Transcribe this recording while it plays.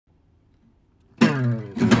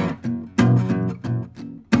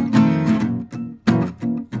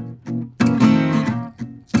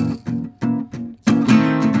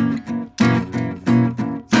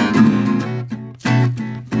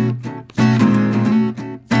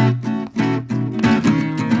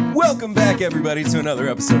back, everybody, to another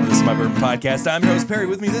episode of This Is My Bourbon Podcast. I'm your host, Perry.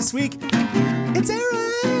 With me this week, it's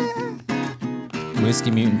Eric. Whiskey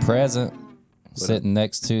Mutant present. Sitting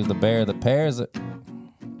next to the bear that pairs it.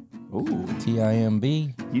 Ooh,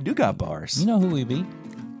 T-I-M-B. you do got bars. You know who we be.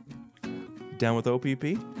 Down with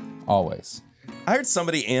OPP? Always. I heard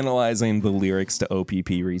somebody analyzing the lyrics to OPP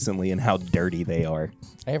recently and how dirty they are.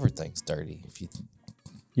 Everything's dirty.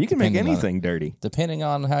 You can make Depending on anything dirty. Depending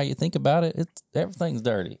on how you think about it, everything's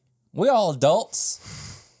dirty. We all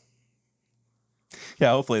adults.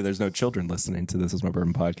 Yeah, hopefully there's no children listening to This Is My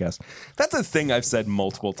Bourbon Podcast. That's a thing I've said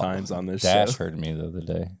multiple times on this Dash show. heard me the other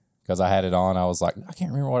day because I had it on. I was like, I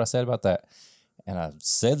can't remember what I said about that. And I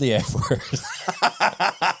said the F word.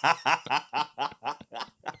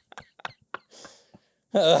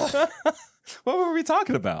 What were we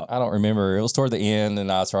talking about? I don't remember. It was toward the end, and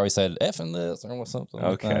I probably said effing this or something.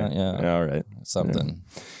 Okay. Like that. Yeah. All right. Something.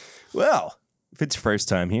 Well, if it's your first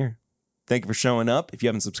time here, thank you for showing up. If you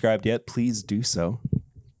haven't subscribed yet, please do so.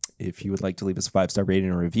 If you would like to leave us a 5-star rating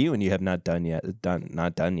and review and you have not done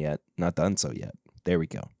so yet, there we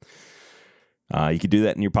go. You could do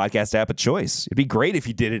that in your podcast app of choice. It'd be great if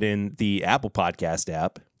you did it in the Apple Podcast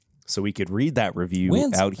app so we could read that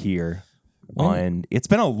review out here. It's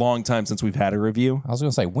been a long time since we've had a review. I was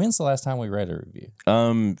going to say, when's the last time we read a review?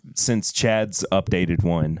 Since Chad's updated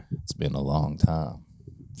one. It's been a long time.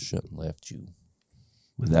 Shouldn't left you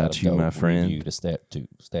Without you, my friend. Review to step two.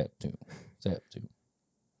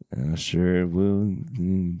 I sure will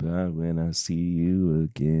but when I see you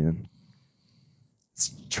again.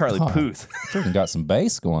 It's Charlie Puth. Freaking got some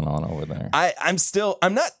bass going on over there. I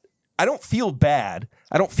don't feel bad.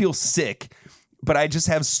 I don't feel sick, but I just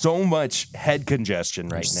have so much head congestion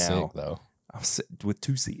right now. Sick, though. I'm sick with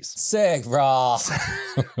 2 C's. Sick, bro.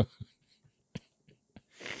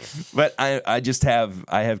 But I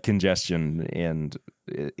have congestion and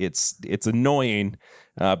it's annoying,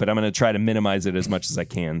 but I'm going to try to minimize it as much as I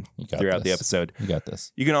can throughout the episode. You got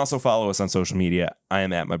this. You can also follow us on social media. I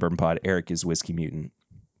am at My Bourbon Pod. Eric is Whiskey Mutant.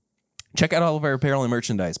 Check out all of our apparel and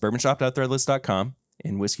merchandise. Bourbonshop.threadless.com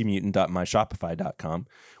and whiskeymutant.myshopify.com.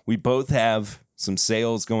 We both have some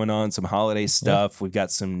sales going on, some holiday stuff. Yeah. We've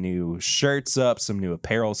got some new shirts up, some new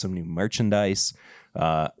apparel, some new merchandise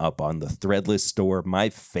up on the Threadless store. My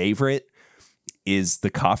favorite is the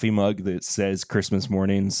coffee mug that says Christmas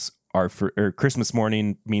mornings are for, or Christmas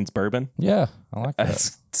morning means bourbon. Yeah, I like that.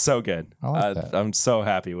 It's so good. I like that. I'm so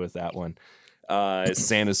happy with that one.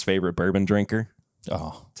 Santa's favorite bourbon drinker.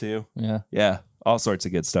 Oh, too. Yeah. Yeah. All sorts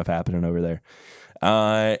of good stuff happening over there.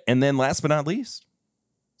 And then last but not least,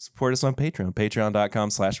 support us on Patreon.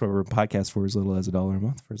 Patreon.com/podcast for as little as $1 a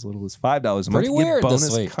month, for as little as $5 a month. Pretty weird. Get bonus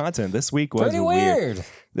this week. content. This week was pretty weird.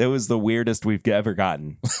 It was the weirdest we've ever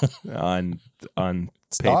gotten on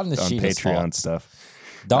Patreon stuff.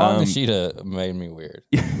 Don Nishida made me weird.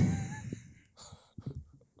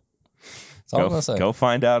 Go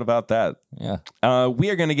find out about that. Yeah.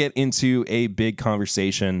 We are going to get into a big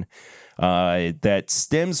conversation that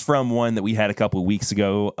stems from one that we had a couple of weeks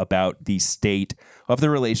ago about the state of the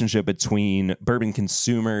relationship between bourbon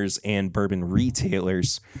consumers and bourbon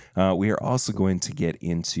retailers. We are also going to get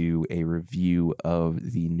into a review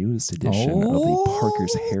of the newest edition of the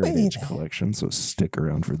Parker's Heritage Collection, so stick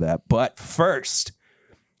around for that. But first,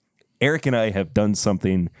 Eric and I have done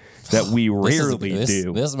something that we rarely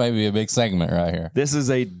do. This may be a big segment right here. This is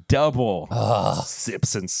a double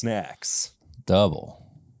sips and snacks. Double.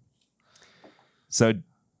 So,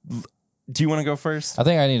 do you want to go first? I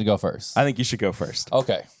think I need to go first. I think you should go first.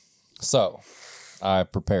 Okay. So, I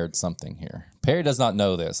prepared something here. Perry does not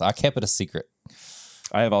know this. I kept it a secret.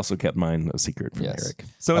 I have also kept mine a secret from Eric.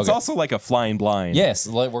 So, it's also like a flying blind. Yes.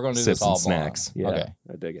 We're going to do this all snacks. blind. Yeah, okay.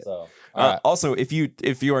 I dig it. So, also, if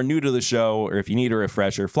you are new to the show or if you need a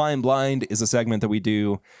refresher, Flying Blind is a segment that we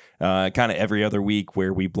do kind of every other week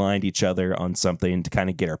where we blind each other on something to kind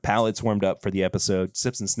of get our palates warmed up for the episode.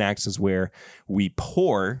 Sips and Snacks is where we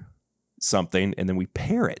pour something and then we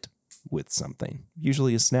pair it with something,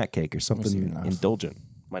 usually a snack cake or something indulgent.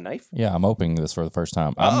 My knife? Yeah, I'm opening this for the first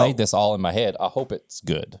time. I made this all in my head. I hope it's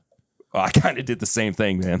good. Oh, I kind of did the same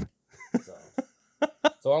thing, man.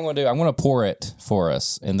 So what I'm going to do, I'm going to pour it for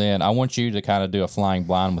us, and then I want you to kind of do a flying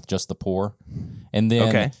blind with just the pour. And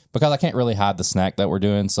then, because I can't really hide the snack that we're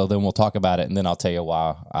doing, so then we'll talk about it, and then I'll tell you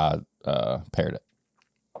why I paired it.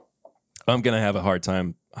 I'm going to have a hard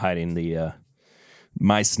time hiding the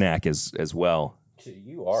my snack as well.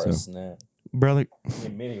 You are a snack. Brother.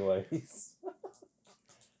 In many ways.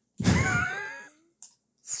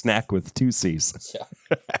 Snack with 2 C's. Yeah.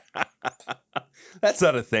 That's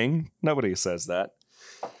not a thing. Nobody says that.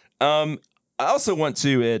 I also want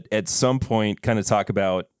to, at some point, kind of talk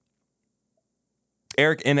about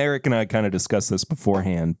Eric and I kind of discussed this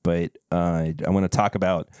beforehand, but I want to talk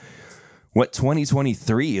about what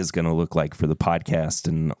 2023 is going to look like for the podcast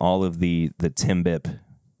and all of the Timbip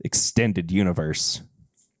extended universe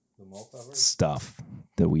stuff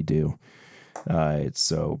that we do.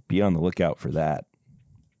 So be on the lookout for that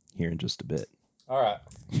here in just a bit. All right.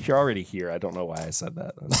 You're already here. I don't know why I said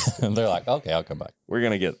that. And they're like, okay, I'll come back. We're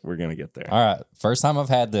gonna get there. All right. First time I've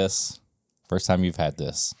had this. First time you've had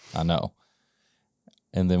this. I know.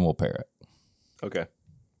 And then we'll pair it. Okay.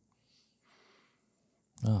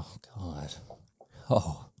 Oh God.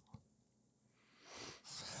 Oh.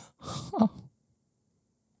 Huh.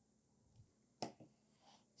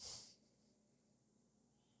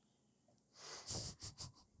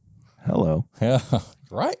 Hello. Yeah.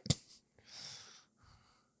 Right.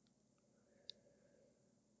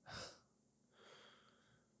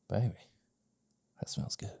 Baby, that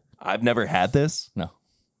smells good. I've never had this. No.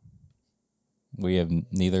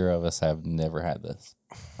 Neither of us have never had this.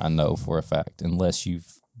 I know for a fact, unless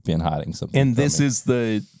you've been hiding something. And this is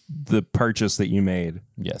the purchase that you made.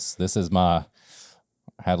 Yes, this is I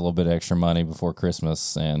had a little bit of extra money before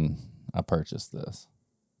Christmas and I purchased this.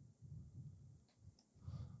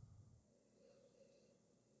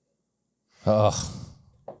 Oh,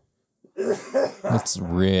 it's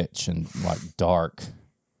rich and like dark.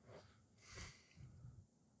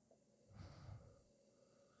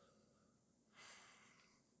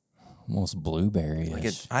 Almost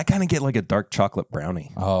blueberry-ish. I kind of get like a dark chocolate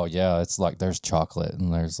brownie. Oh yeah, it's like there's chocolate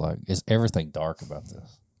and there's like it's everything dark about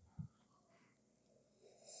this.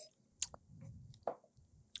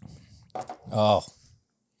 Oh.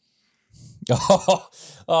 Oh.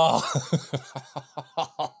 Oh.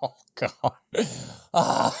 Oh God.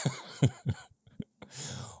 Ah.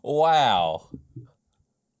 Wow.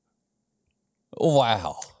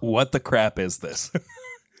 Wow. What the crap is this?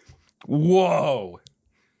 Whoa.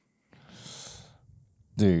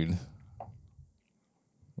 Dude.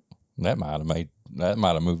 That might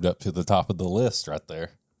have moved up to the top of the list right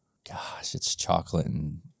there. Gosh, it's chocolate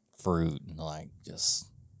and fruit and like just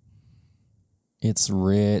it's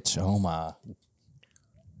rich. Oh my.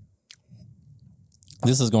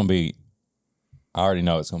 This is going to be I already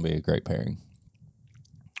know it's going to be a great pairing.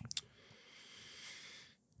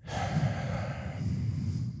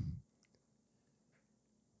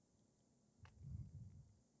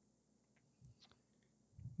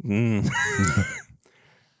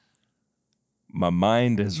 My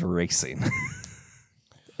mind is racing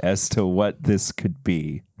as to what this could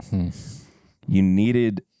be. You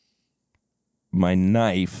needed my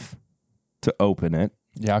knife to open it.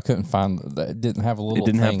 Yeah, I couldn't find that. It didn't have a little. It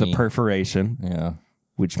didn't have the thingy. perforation. Yeah,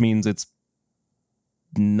 which means it's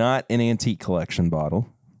not an antique collection bottle.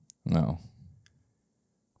 No.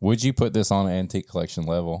 Would you put this on an antique collection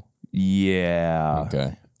level? Yeah.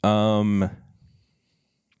 Okay.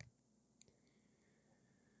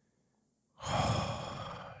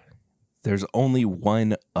 There's only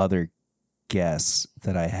one other guess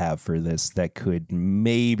that I have for this that could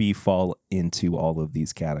maybe fall into all of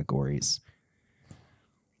these categories.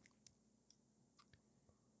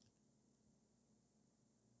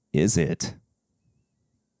 Is it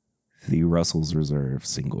the Russell's Reserve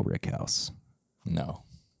single rick house? No.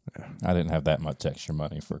 I didn't have that much extra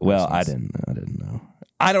money for Christmas. Well, I didn't know.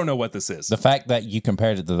 I don't know what this is. The fact that you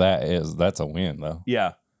compared it to that's a win, though.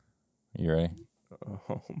 Yeah. You ready?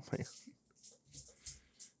 Oh, man.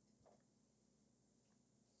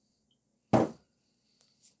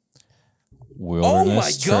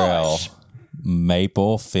 Wilderness Trail gosh.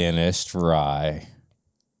 Maple Finished Rye.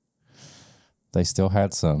 They still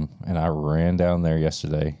had some, and I ran down there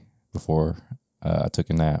yesterday before I took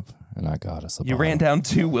a nap, and I got us a You bottle. ran down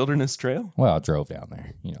to Wilderness Trail? Well, I drove down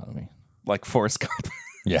there. You know what I mean? Like Forrest Gump.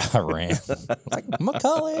 Yeah, I ran. Like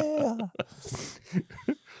Macaulay.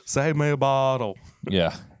 Save me a bottle.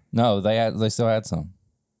 Yeah. No, they still had some.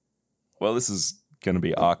 Well, this is going to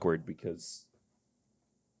be awkward because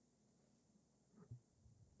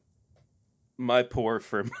my pour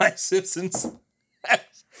for my Simpsons.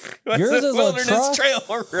 Yours is a truck? Trail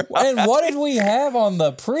ride. And what did we have on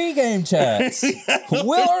the pregame chats?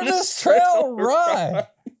 Wilderness Trail Rye.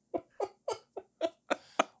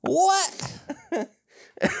 What?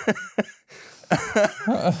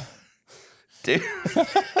 Dude.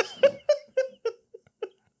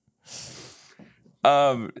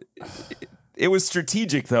 It was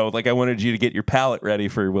strategic though. Like I wanted you to get your palate ready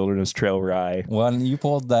for Wilderness Trail Rye. When you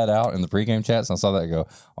pulled that out in the pregame chats, I saw that go,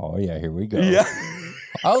 oh yeah, here we go. Yeah.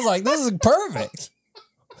 I was like, this is perfect.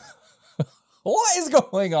 What is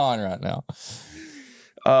going on right now?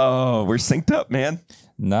 Oh, we're synced up, man.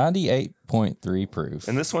 98.3 proof.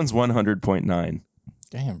 And this one's 100.9.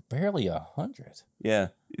 Damn, barely 100. Yeah.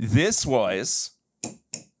 This was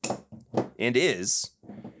and is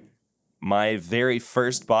my very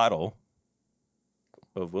first bottle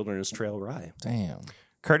of Wilderness Trail Rye. Damn.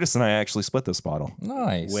 Curtis and I actually split this bottle.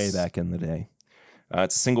 Nice. Way back in the day.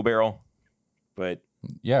 It's a single barrel, but...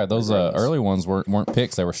 Yeah, those early ones weren't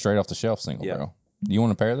picks. They were straight off the shelf single barrel. You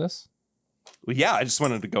want to pair this? Well, yeah, I just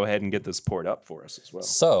wanted to go ahead and get this poured up for us as well.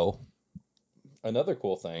 So, another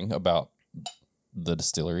cool thing about the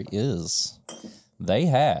distillery is they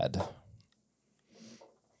had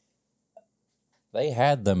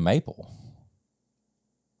the maple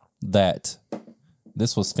that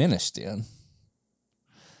this was finished in.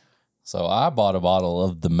 So I bought a bottle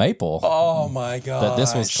of the maple. Oh my god! That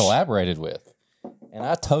this was collaborated with, and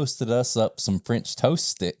I toasted us up some French toast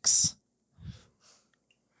sticks.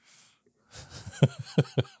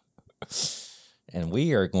 And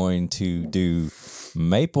we are going to do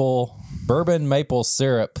bourbon maple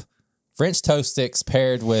syrup, French toast sticks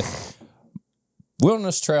paired with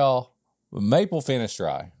Wilderness Trail maple finished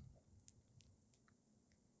rye.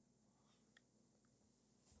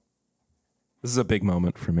 This is a big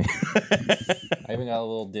moment for me. I even got a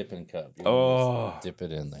little dipping cup. Dip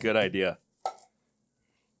it in there. Good idea.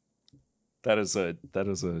 That is a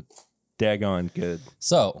daggone good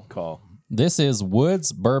call. This is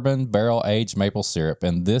Woods Bourbon Barrel Aged Maple Syrup,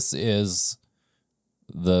 and this is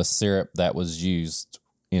the syrup that was used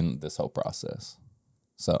in this whole process.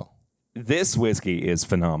 So this whiskey is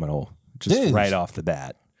phenomenal, just right off the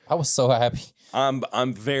bat. I was so happy.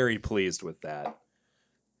 I'm very pleased with that.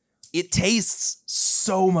 It tastes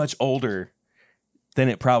so much older than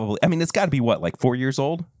it probably... I mean, it's got to be, what, like 4 years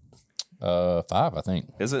old? 5, I think.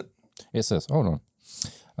 Is it? It says, hold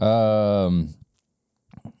on.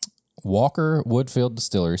 Walker Woodfield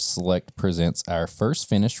Distillery Select presents our first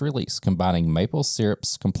finished release, combining maple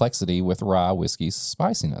syrup's complexity with rye whiskey's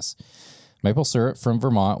spiciness. Maple syrup from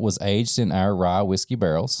Vermont was aged in our rye whiskey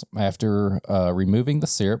barrels. After removing the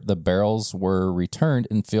syrup, the barrels were returned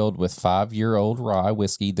and filled with 5-year-old rye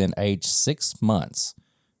whiskey, then aged 6 months.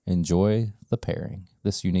 Enjoy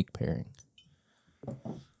this unique pairing.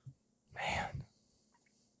 Man.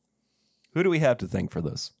 Who do we have to thank for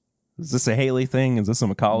this? Is this a Haley thing? Is this a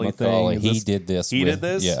Macaulay thing? He did this. He did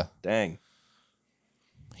this? Yeah. Dang.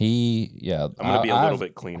 I'm going to be a little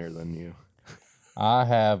bit cleaner than you. I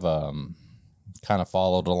have kind of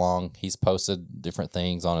followed along. He's posted different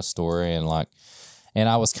things on his story and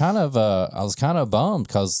I was kind of bummed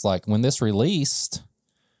because like when this released,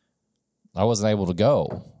 I wasn't able to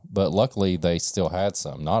go, but luckily they still had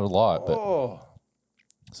some, not a lot, but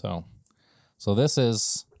so this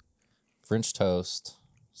is French toast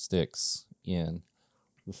sticks in.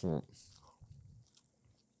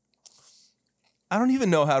 I don't even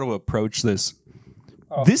know how to approach this.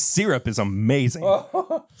 Oh. This syrup is amazing.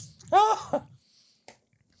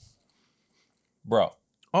 Bro.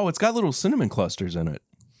 Oh, it's got little cinnamon clusters in it.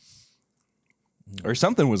 Or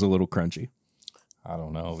something was a little crunchy. I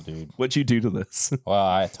don't know, dude. What'd you do to this? Well,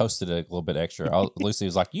 I toasted it a little bit extra. Lucy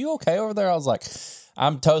was like, "You okay over there?" I was like,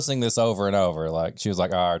 "I'm toasting this over and over." Like she was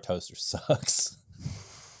like, "Oh, our toaster sucks."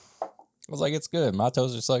 I was like, "It's good. My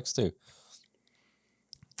toaster sucks too."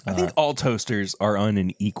 I think all toasters are on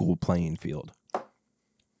an equal playing field.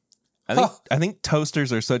 I think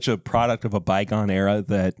toasters are such a product of a bygone era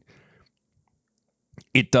that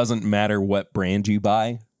it doesn't matter what brand you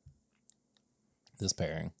buy. This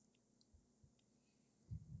pairing.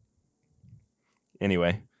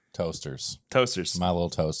 Anyway. Toasters. Toasters. My little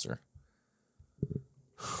toaster.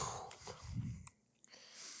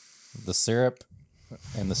 The syrup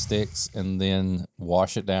and the sticks, and then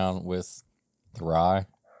wash it down with the rye.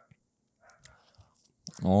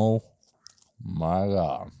 Oh my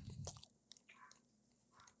God.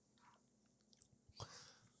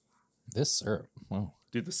 This syrup. Wow.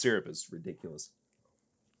 Dude, the syrup is ridiculous.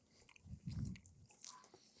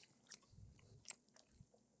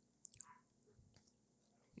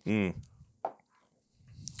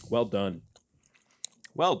 Well done.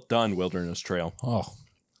 Well done, Wilderness Trail. Oh.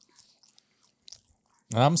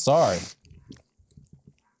 I'm sorry.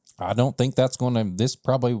 I don't think that's going to... This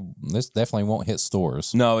definitely won't hit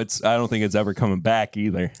stores. No, I don't think it's ever coming back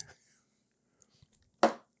either.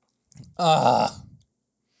 I'm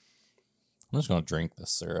just going to drink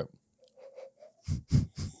this syrup.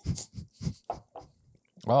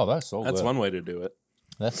 Oh, that's so good. That's one way to do it.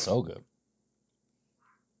 That's so good.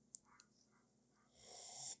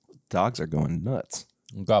 Dogs are going nuts.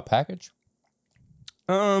 You got a package?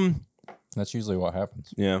 That's usually what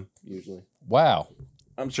happens. Yeah, usually. Wow.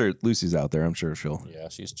 I'm sure Lucy's out there. I'm sure she'll... Yeah,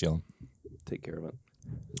 she's chilling. Take care of it.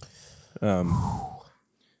 Do you want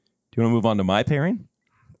to move on to my pairing?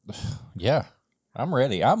 Yeah, I'm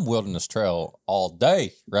ready. I'm Wilderness Trail all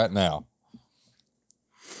day right now.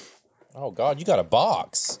 Oh, God, you got a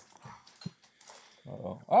box.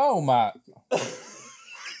 Uh-oh. Oh, my.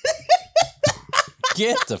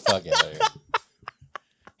 Get the fuck out of here.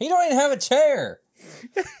 He don't even have a chair.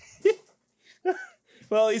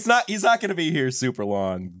 Well, he's not going to be here super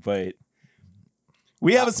long, but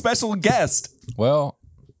we have a special guest. Well,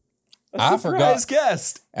 I forgot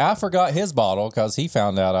guest. I forgot his bottle because he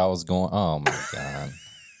found out I was going. Oh my God!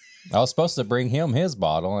 I was supposed to bring him his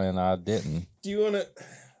bottle and I didn't. Do you want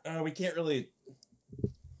to? We can't really.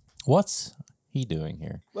 What's he doing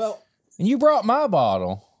here? Well, and you brought my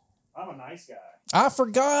bottle. I'm a nice guy. I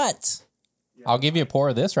forgot. Yeah, I'll give you a pour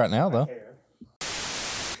of this right now, though.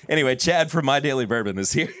 Anyway, Chad from My Daily Bourbon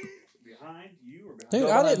is here. Behind you or behind? Dude,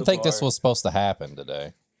 I didn't think this was supposed to happen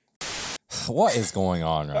today. What is going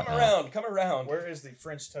on right now? Come around. Where is the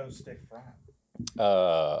French toast stick from?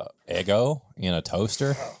 Eggo in a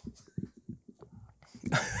toaster.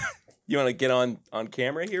 You want to get on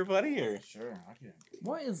camera here, buddy? Or Sure, I can.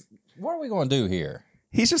 What are we going to do here?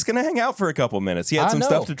 he's just gonna hang out for a couple minutes. He had I some know.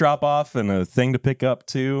 stuff to drop off and a thing to pick up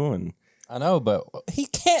too. And I know, but he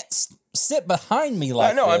can't sit behind me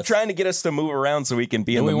like I know. this. I'm trying to get us to move around so we can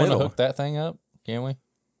be Do in we the want middle. to hook that thing up? Can we?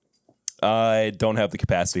 I don't have the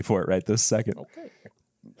capacity for it right this second. Okay.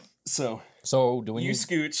 So Do we you need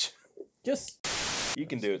scooch. just... You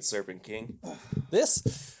can do it, Serpent King.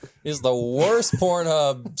 This is the worst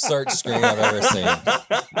Pornhub search screen I've ever seen.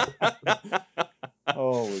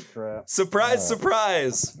 Holy crap! Surprise!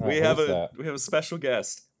 Surprise! All right, we have who's a that? we have a special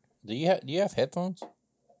guest. Do you have headphones?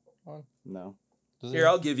 No. Does Here, it-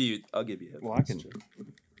 I'll give you. Headphones. Well,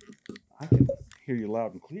 I can hear you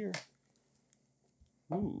loud and clear.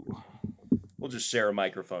 Ooh, We'll just share a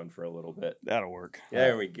microphone for a little bit. that'll work.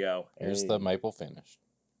 There we go. Here's the maple finish.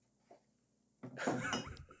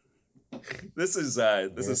 This is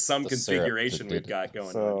Here's some the configuration syrup we've got going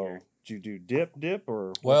on So, here. did you do dip or?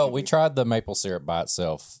 what'd Well, you we do? tried the maple syrup by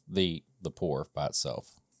itself, the pour by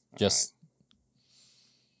itself. Just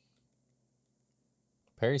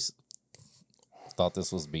Perry thought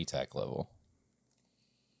this was BTAC level.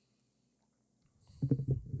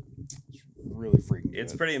 really freaking.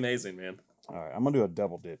 It's good. pretty amazing, man. All right, I'm gonna do a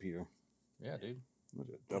double dip here. Yeah, dude. I'm gonna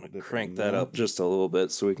do a double dip. Crank in that up just a little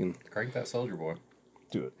bit so we can. Crank that soldier boy.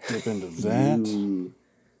 Do it. Dip into that.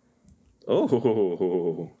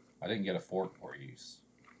 Oh, I didn't get a fork for use,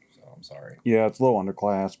 so I'm sorry. Yeah, it's a little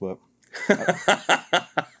underclass, but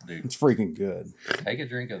Dude, it's freaking good. take a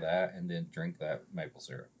drink of that and then drink that maple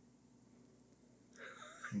syrup.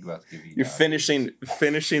 I'm about to give you you're diabetes.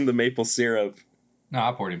 finishing the maple syrup. No,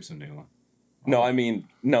 I poured him some new one. No, I mean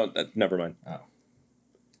no. Never mind. Oh.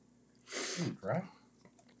 Right?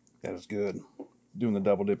 That is good. Doing the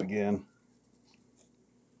double dip again.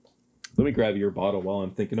 Let me grab your bottle while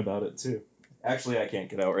I'm thinking about it too. Actually, I can't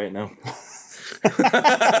get out right now.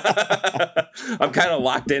 I'm kind of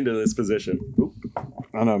locked into this position. Oop.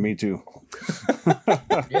 I know, me too.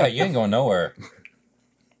 Yeah, you ain't going nowhere.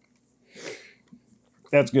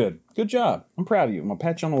 That's good. Good job. I'm proud of you. I'm gonna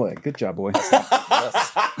pat you on the leg. Good job, boy. That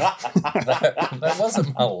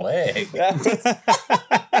wasn't my leg.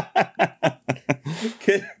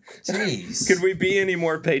 Jeez. Could we be any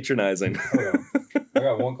more patronizing? I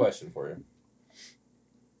got one question for you.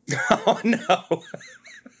 Oh no!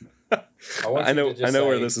 I know where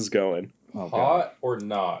say this is going. Oh, God. hot or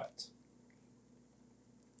not.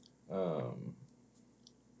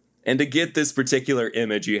 And to get this particular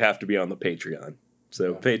image, you have to be on the Patreon.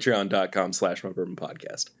 So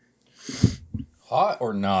patreon.com/mybourbonpodcast. Hot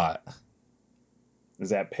or not? Is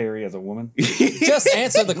that Perry as a woman? Just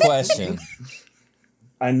answer the question.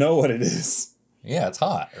 I know what it is. Yeah, it's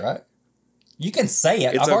hot, right? You can say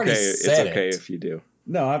it. It's I've already okay. said It's okay it. if you do.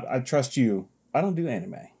 No, I trust you. I don't do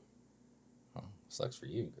anime. Oh, sucks for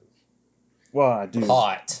you. Well, I do.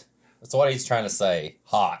 Hot. That's what he's trying to say.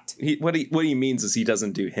 Hot. What he means is he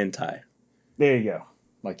doesn't do hentai. There you go.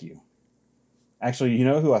 Like you. Actually, you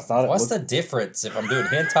know who I thought What's it the looked... difference if I'm doing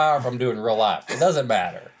hentai or if I'm doing real life? It doesn't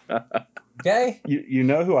matter. Okay? You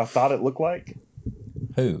know who I thought it looked like?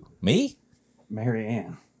 Who? Me? Mary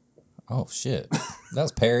Ann. Oh, shit. That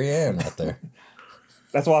was Perry Ann right there.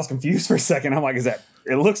 That's why I was confused for a second. I'm like, is that...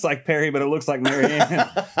 It looks like Perry, but it looks like Mary Ann.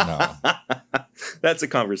 No. That's a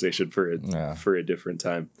conversation for Yeah. a different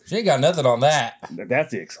time. She ain't got nothing on that.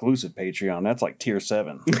 That's the exclusive Patreon. That's like tier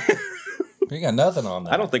 7. She ain't got nothing on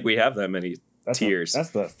that. I don't think we have that many That's tiers. That's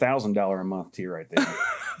the $1,000 a month tier right there.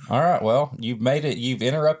 All right, well, you've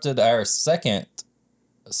interrupted our second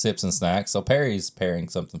Sips and Snacks, so Perry's pairing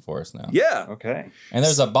something for us now. Yeah. Okay. And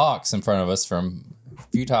there's a box in front of us from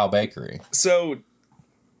Futile Bakery. So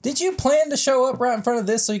Did you plan to show up right in front of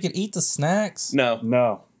this so you could eat the snacks? No.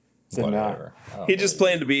 No. Did not. Whatever. He just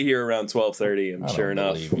planned to be here around 12:30, and sure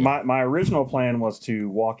enough. My original plan was to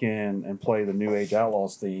walk in and play the New Age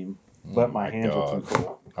Outlaws theme, but my hands were too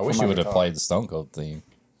full. I wish you would have played the Stone Cold theme.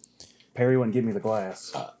 Perry wouldn't give me the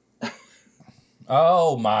glass.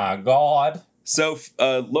 Oh my God. So,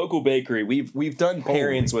 local bakery, we've done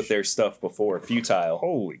pairings with their stuff before, Futile.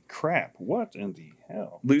 Holy crap. What in the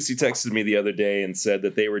hell? Lucy texted me the other day and said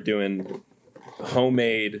that they were doing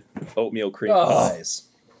homemade oatmeal cream pies.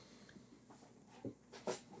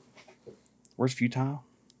 Where's Futile?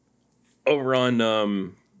 Over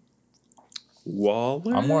on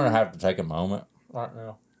Waller? I'm going to have to take a moment right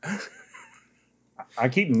now.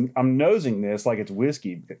 I'm nosing this like it's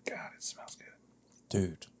whiskey, but God, it smells good.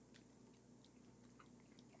 Dude.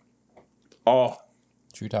 Oh.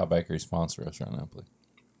 Futile Bakery sponsor us right now, please.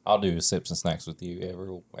 I'll do sips and snacks with you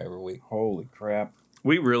every week. Holy crap.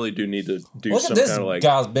 We really do need to do Look some at this kind of like...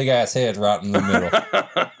 guy's big ass head right in the middle.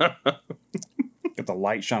 Got the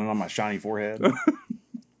light shining on my shiny forehead.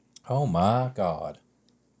 Oh my God.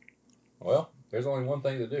 Well, there's only one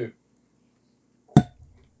thing to do.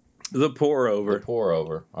 The pour over. The pour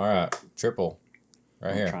over. All right. Triple.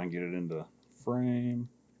 Right here. Try and get it into frame.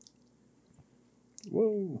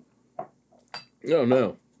 Whoa. Oh,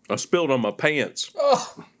 no. I spilled on my pants.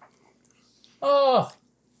 Oh. Oh.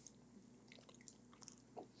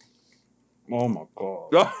 Oh my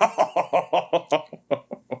God.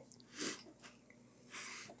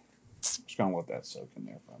 Just gonna let that soak in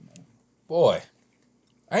there for a minute. Boy.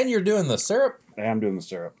 And you're doing the syrup? I am doing the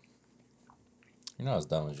syrup. You're not as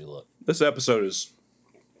dumb as you look. This episode is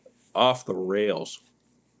off the rails.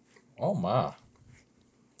 Oh my. I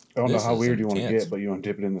don't know This how is weird you want to intense. get, but you want to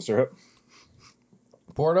dip it in the syrup?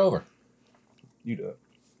 Pour it over. You do it.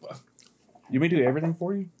 You want me to do everything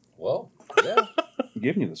for you? Well, yeah. I'm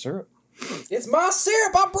giving you the syrup. It's my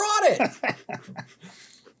syrup. I brought it.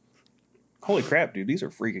 Holy crap, dude. These are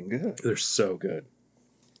freaking good. They're so good.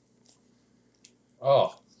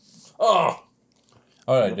 Oh. Oh.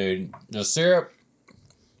 All right, dude. The syrup.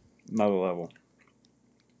 Another level.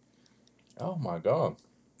 Oh, my God.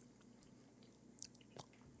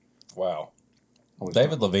 Wow. Holy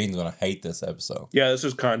David Levine's going to hate this episode. Yeah, this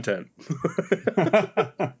is content.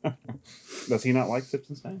 crap. Does he not like sips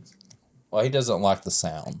and snacks? Well, he doesn't like the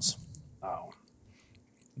sounds. Oh.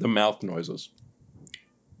 The mouth noises.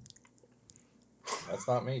 That's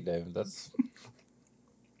not me, David. That's...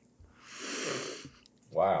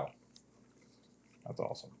 Wow. That's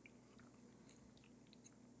awesome.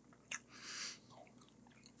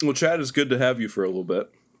 Well, Chad, it's good to have you for a little bit.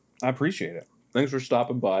 I appreciate it. Thanks for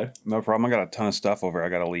stopping by. No problem. I got a ton of stuff over. I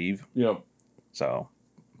got to leave. Yeah. So.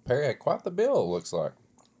 Perry had quite the bill, it looks like.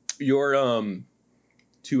 Your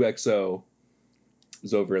 2XO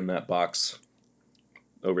is over in that box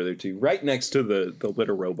over there too, right next to the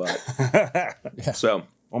litter robot. Yeah. So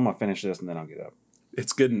I'm gonna finish this and then I'll get up.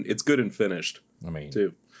 it's good and finished I mean,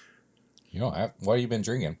 too. you don't have... What have you been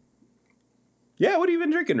drinking? Yeah, what have you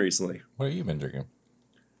been drinking recently? What have you been drinking?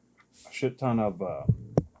 A shit ton of. A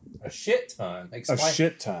shit ton. A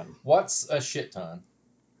shit ton. What's a shit ton?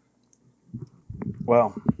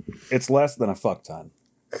 Well, it's less than a fuck ton.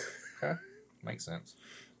 Okay. Makes sense.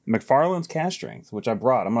 McFarland's Cask Strength, which I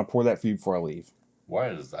brought. I'm gonna pour that for you before I leave.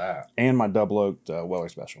 What is that? And my double oaked Weller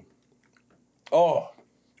Special. Oh,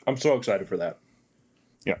 I'm so excited for that.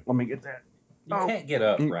 Yeah, let me get that. You can't get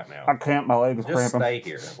up right now. I can't. My leg is Just cramping. stay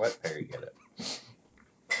here. Let Perry get it.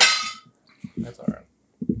 That's all right.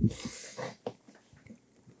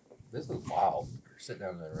 This is wild. Sit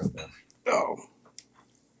down there real fast. Oh,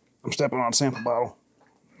 I'm stepping on a sample bottle.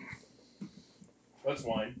 That's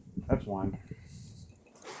wine. That's wine.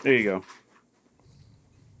 There you go.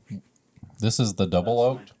 This is the double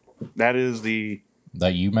oaked That is the.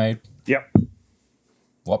 that you made? Yep.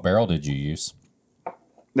 What barrel did you use?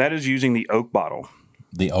 That is using the oak bottle.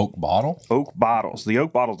 The oak bottle? Oak bottles. The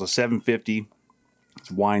oak bottle is a 750. It's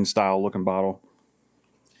wine style looking bottle.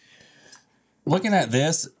 Looking at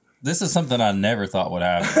this is something I never thought would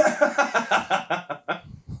happen.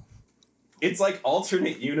 It's like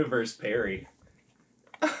alternate universe Perry.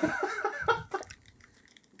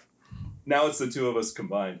 Now it's the two of us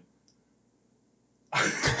combined.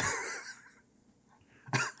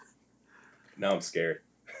 Now I'm scared.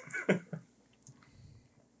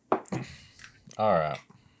 All right.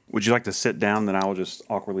 Would you like to sit down? Then I will just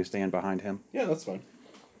awkwardly stand behind him. Yeah, that's fine.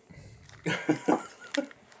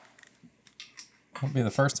 Won't be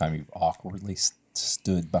the first time you've awkwardly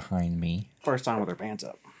stood behind me. First time with her pants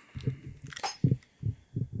up.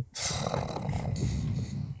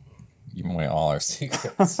 Giving away all our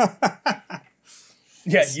secrets.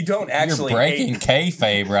 Yeah, you don't actually You're breaking hate,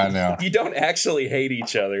 kayfabe right now. you don't actually hate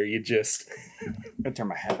each other. You just I turn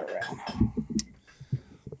my hat around.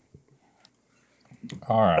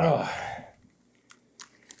 All right.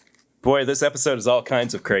 boy, this episode is all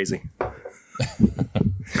kinds of crazy.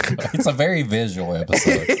 It's a very visual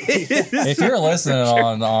episode. If you're listening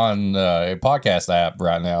on a podcast app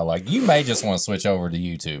right now, like you may just want to switch over to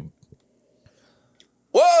YouTube.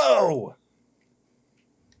 Whoa!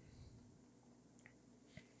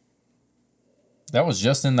 That was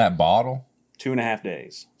just in that bottle. 2.5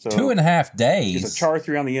 days. So 2.5 days. it's a char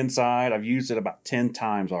 3 on the inside. I've used it about 10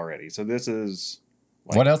 times already. So this is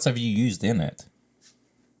What else have you used in it?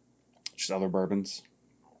 just other bourbons.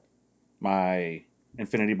 My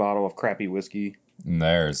infinity bottle of crappy whiskey. And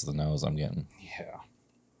there's the nose I'm getting. Yeah.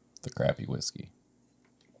 The crappy whiskey.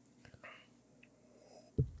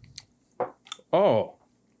 Oh.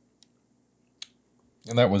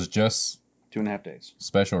 And that was just 2.5 days.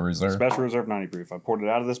 special reserve. Special reserve 90 proof. I poured it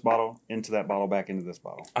out of this bottle, into that bottle, back into this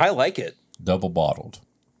bottle. I like it. Double bottled.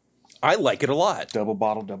 I like it a lot. Double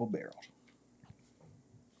bottle, double barreled.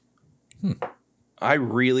 I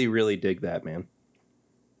really, really dig that, man.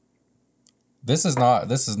 This is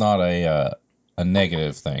not a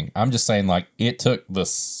negative thing. I'm just saying, like, it took the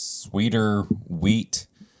sweeter wheat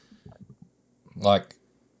like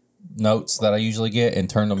notes that I usually get and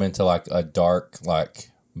turned them into like a dark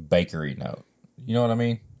like bakery note. You know what I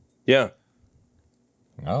mean? Yeah.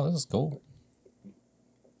 Oh, this is cool.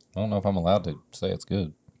 I don't know if I'm allowed to say it's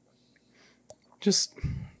good. Just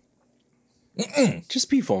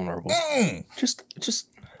be vulnerable. Just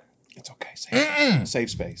It's okay. Save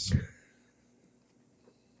space.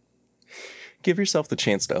 give yourself the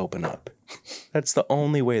chance to open up. That's the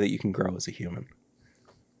only way that you can grow as a human.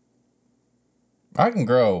 I can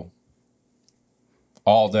grow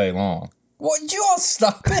all day long. Would you all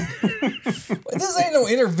stop it? This ain't no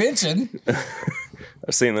intervention.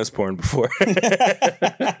 I've seen this porn before.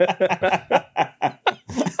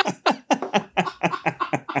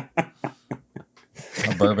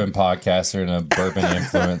 A bourbon podcaster and a bourbon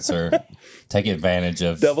influencer take advantage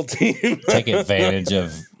of Double team. take advantage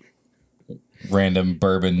of random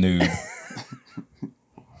bourbon nude.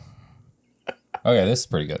 Okay, this is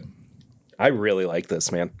pretty good. I really like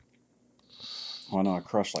this, man. Well, no, I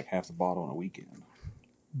crushed like half the bottle in a weekend.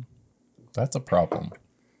 That's a problem.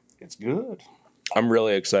 It's good. I'm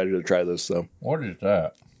really excited to try this, though. What is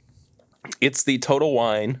that? It's the Total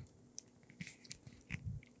Wine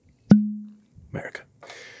America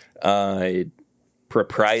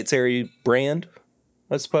proprietary brand,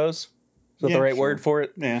 I suppose. Is that Yeah, the right sure. word for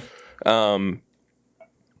it? Yeah.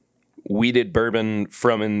 Weeded bourbon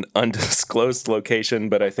from an undisclosed location,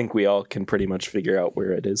 but I think we all can pretty much figure out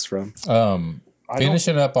where it is from.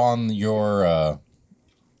 Finishing up on your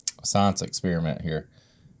science experiment here.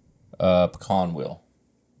 Pecan wheel.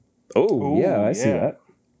 Oh, Ooh, yeah, I see yeah. that.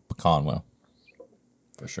 Pecan wheel.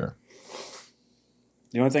 For sure.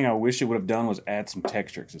 The only thing I wish it would have done was add some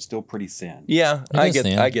texture because it's still pretty thin. Yeah, It is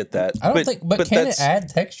thin. I get that. I don't think, but can it that's- add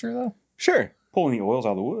texture though? Sure. Pulling the oils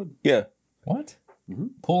out of the wood. Yeah. What?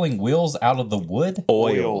 Pulling wheels out of the wood?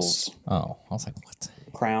 Oils. Oh, I was like, what?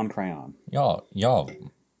 Crayon. Y'all,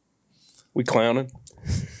 We clowning?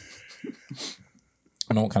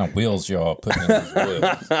 I know what kind of wheels y'all putting in these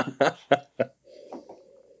wheels.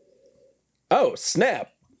 Oh, snap.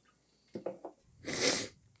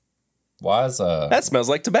 Why is That smells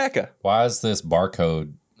like tobacco. this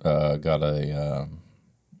barcode got a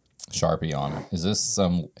Sharpie on it? Is this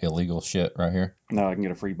some illegal shit right here? No, I can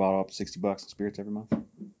get a free bottle up to $60 in spirits every month.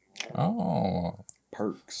 Oh,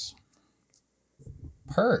 Perks.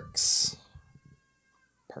 perks.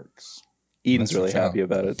 Eden's That's really your happy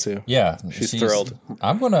about it too. Yeah, She's thrilled.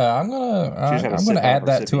 I'm gonna She's had a sip out add of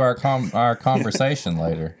her that to sippy. our conversation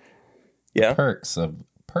later. Yeah. Perks of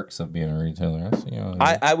being a retailer. That's, you know,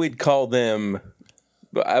 I would call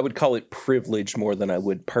it privilege more than I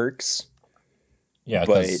would perks, yeah,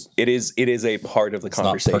 but because it is a part of the it's not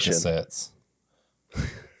conversation. Percocets.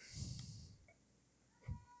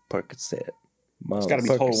 Percocet. It's got to be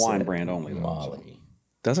Total Percocet. Wine brand only. Though, so. Molly.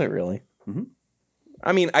 Does it really? Mhm.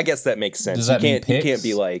 I mean, I guess that makes sense. Does that mean you can't picks?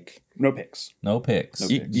 be like No picks. No picks.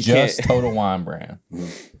 You Just can't- Total Wine brand.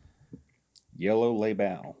 Yellow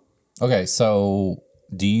label. Okay, so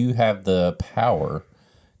do you have the power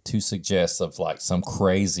to suggest of like some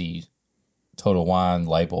crazy Total Wine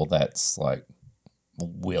label that's like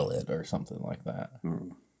Will It or something like that?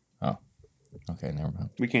 Oh, okay, never mind.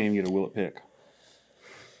 We can't even get a Will It pick.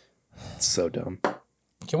 it's so dumb.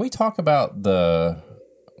 Can we talk about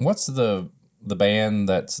what's the band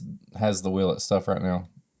that has the Will It stuff right now?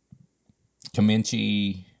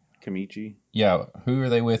 Comanche. Kamichi. Yeah, who are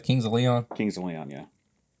they with? Kings of Leon? Kings of Leon, yeah.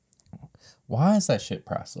 Why is that shit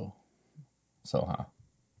price so high?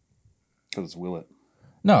 Because it's Willet.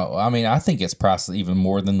 No, I mean, I think it's priced even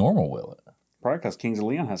more than normal Willet. Probably because Kings of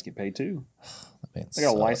Leon has to get paid too. They They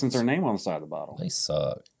got to license their name on the side of the bottle. They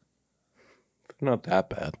suck. Not that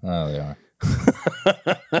bad. Oh, they are.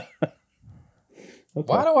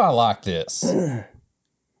 Why do I like this?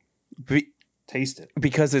 Taste it.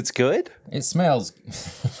 Because it's good? It smells.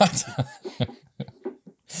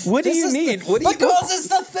 What do you need? Because it's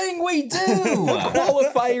the thing we do. What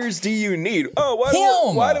qualifiers do you need? Oh,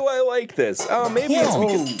 why do I like this? Oh, maybe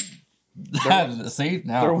it's because See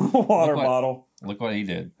now, Their water look what- bottle. Look what he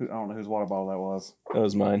did. I don't know whose water bottle that was. that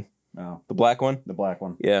was mine. No, The black one? the black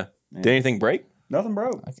one. Yeah. Did anything break? Nothing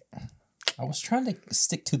broke. I was trying to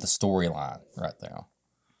stick to the storyline right now.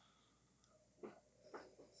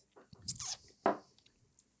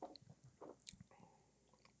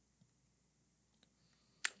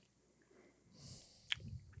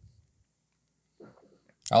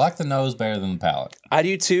 I like the nose better than the palate. I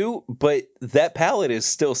do too, but that palette is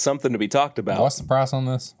still something to be talked about. What's the price on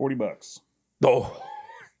this? $40. Oh,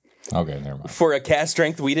 Okay, never mind. for a cast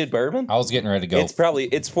strength wheated bourbon? I was getting ready to go. It's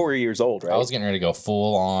 4 years old, right? I was getting ready to go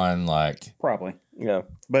full on like. Probably. Yeah.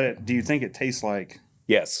 But do you think it tastes like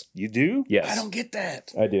Yes. you do? Yes. I don't get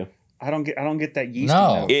that. I do. I don't get that yeast.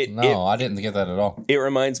 No, note. I didn't get that at all. It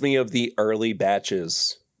reminds me of the early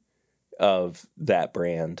batches of that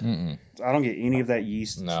brand. Mm-mm. I don't get any of that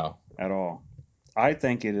yeast No. at all. I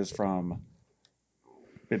think it is from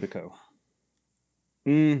Bibico.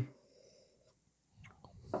 Mm.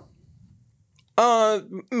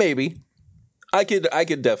 Maybe. I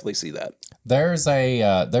could definitely see that. There's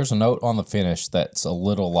a note on the finish that's a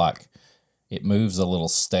little like it moves a little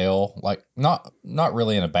stale, like not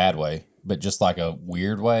really in a bad way, but just like a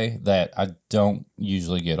weird way that I don't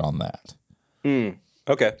usually get on that.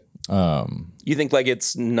 Okay. You think like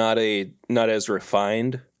it's not as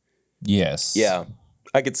refined? Yes. Yeah.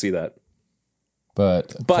 I could see that.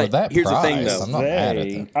 But for But that here's the price, thing, though. I'm not mad at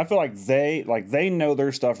it. I feel like they know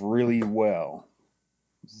their stuff really well.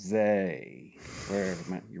 You're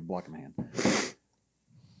blocking my hand.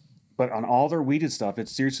 But on all their weeded stuff,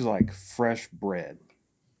 it's seriously like fresh bread.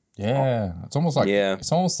 Yeah, it's almost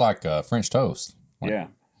like French toast. Yeah.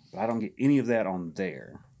 But I don't get any of that on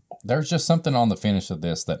there. There's just something on the finish of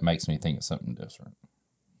this that makes me think it's something different.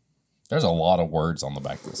 There's a lot of words on the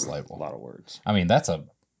back of this A label. lot of words. I mean, that's a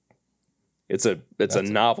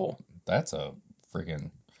novel. That's an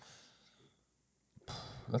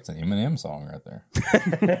Eminem song right there.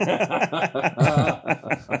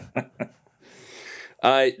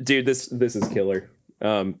 Dude, this is killer.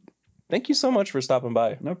 Thank you so much for stopping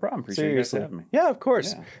by. No problem. Appreciate you guys Seriously. having me. Yeah, of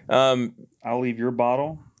course. Yeah. I'll leave your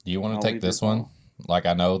bottle. Do you want I'll to take leave this your one? bottle. Like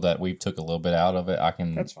I know that we took a little bit out of it. I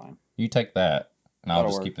can. That's fine. You take that, and I'll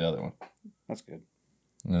That'll just work. keep the other one, That's good.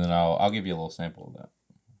 and then I'll give you a little sample of that.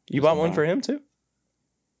 You bought one for him too?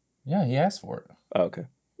 Yeah, he asked for it. Oh, okay.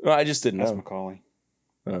 Well, I just didn't That's know. Macaulay.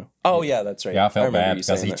 Oh yeah, that's right. Yeah, I felt remember bad you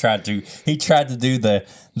because saying he that. tried to do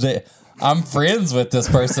the I'm friends with this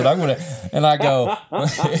person. And I go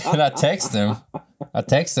and I text him.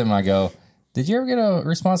 I go, did you ever get a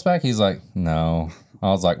response back? He's like, no. I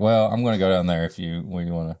was like, well, I'm gonna go down there if you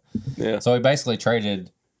want to. Yeah. So he basically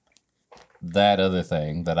traded that other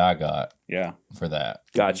thing that I got Yeah. for that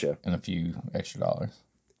Gotcha. and a few extra dollars.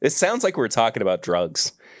 It sounds like we're talking about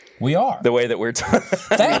drugs. We are. The way that we're talking.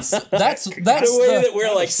 That's the way that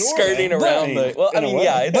we're like skirting around the. Well, I mean,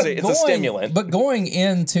 yeah, it's a stimulant. But going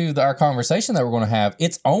into our conversation that we're going to have,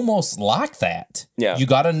 it's almost like that. Yeah. You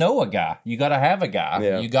got to know a guy. You got to have a guy.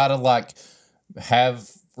 Yeah. You got to like have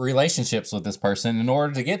relationships with this person in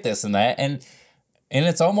order to get this and that. And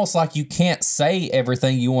it's almost like you can't say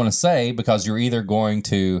everything you want to say because you're either going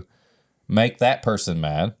to make that person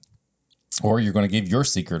mad, or you're going to give your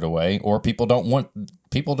secret away, or people don't want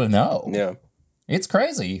people to know. Yeah. It's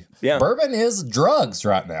crazy. Yeah. Bourbon is drugs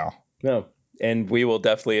right now. No. And we will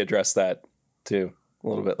definitely address that too a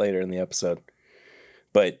little bit later in the episode.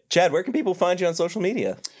 But Chad, where can people find you on social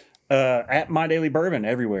media? At My Daily Bourbon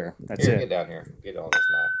everywhere. That's Here, it. get down here. Get on this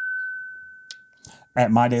mic. At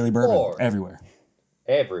My Daily Bourbon. Lord. Everywhere.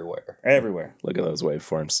 Everywhere. Everywhere. Look at those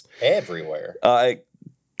waveforms. Everywhere.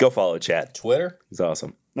 Go follow Chad. Twitter, He's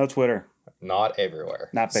awesome. No Twitter. not everywhere.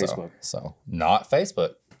 Not Facebook. So not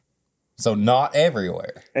Facebook. So not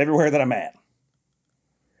everywhere. Everywhere that I'm at.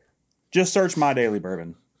 Just search My Daily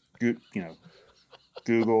Bourbon.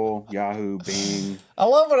 Google, Yahoo, Bing. I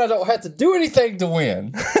love when I don't have to do anything to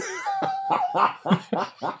win.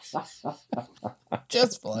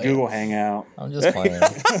 Just playing. Google Hangout. I'm just playing.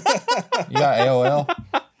 You got AOL?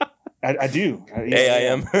 I do.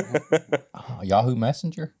 AIM. Yahoo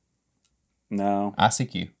Messenger? No.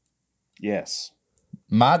 ICQ. Yes.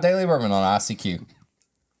 My Daily Bourbon on ICQ.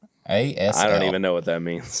 ASL. I don't even know what that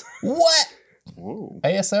means. What? Whoa.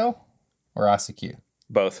 ASL or ICQ?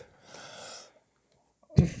 Both.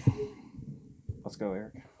 Let's go,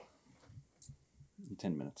 Eric.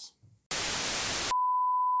 10 minutes.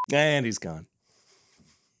 And he's gone.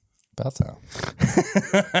 About time.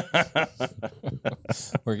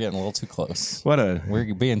 We're getting a little too close.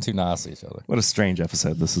 We're being too nice to each other. What a strange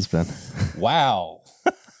episode this has been. Wow.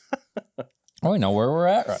 We know where we're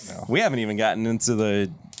at right now. We haven't even gotten into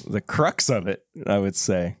the crux of it, I would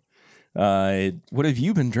say. What have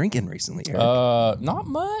you been drinking recently, Eric? Not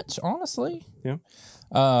much, honestly. Yeah.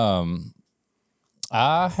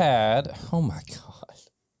 I had, oh my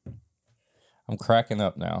God. I'm cracking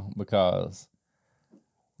up now because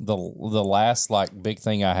the last like big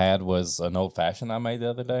thing I had was an old fashioned I made the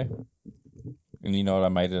other day. And you know what I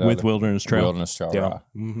made it With Wilderness Trail. Wilderness Trail Yeah. Rye.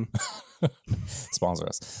 Mm-hmm. Sponsor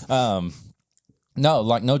us. No,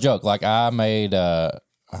 like no joke. Like I made I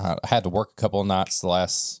had to work a couple of nights the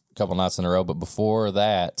last couple of nights in a row, but before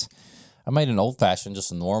that, I made an old fashioned,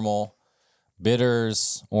 just a normal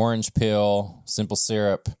bitters, orange peel, simple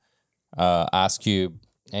syrup, ice cube,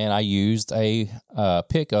 and I used a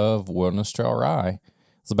pick of Wilderness Trail Rye.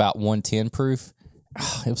 It's about 110 proof.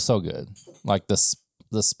 It was so good. Like the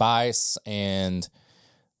spice and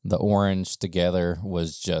the orange together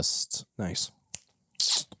was just Nice.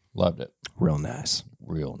 loved it. Real nice.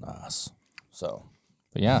 Real nice. So,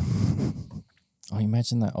 but yeah. Oh, you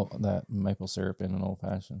mentioned that maple syrup in an old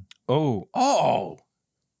fashioned. Oh.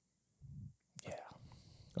 Yeah.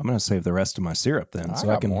 I'm going to save the rest of my syrup then. I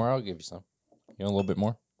got more. I'll give you some. You want a little bit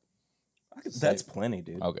more? That's plenty,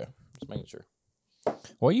 dude. Okay. Just making sure.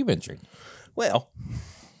 What you been drinking? Well,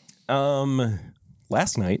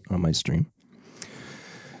 last night on my stream,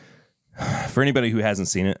 for anybody who hasn't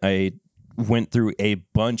seen it, I went through a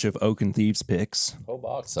bunch of Oak and Thieves picks Whole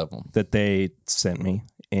box of them. that they sent me,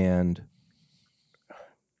 and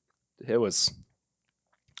it was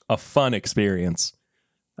a fun experience,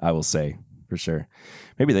 I will say, for sure.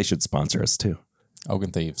 Maybe they should sponsor us too. Oak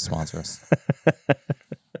and Thieves sponsor us.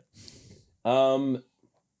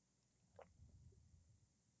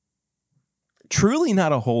 Truly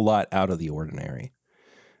not a whole lot out of the ordinary.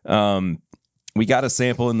 We got a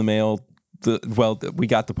sample in the mail. We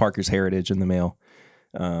got the Parker's Heritage in the mail.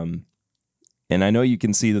 And I know you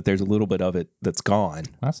can see that there's a little bit of it that's gone.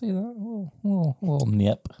 I see that. Little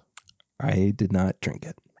nip. I did not drink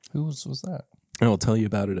it. Whose was that? And I'll tell you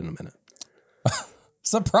about it in a minute.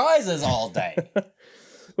 Surprises all day.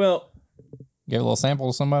 Well, Give a little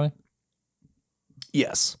sample to somebody?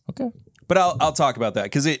 yes. Okay. But I'll talk about that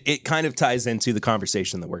because it kind of ties into the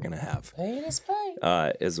conversation that we're going to have Pay this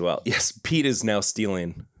pay. as well. Yes, Pete is now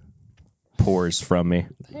stealing pours from me.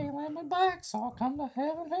 They let me back, so I'll come to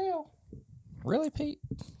heaven hell. Really, Pete?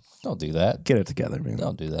 Don't do that. Get it together, man.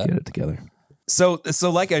 Don't do that. Get it together. So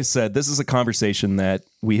like I said, this is a conversation that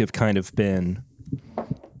we have kind of been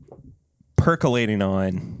percolating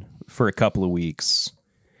on for a couple of weeks.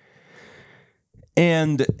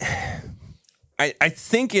 And I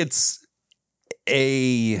think it's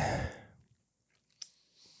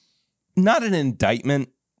not an indictment,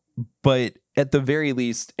 but at the very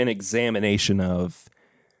least, an examination of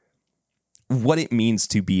what it means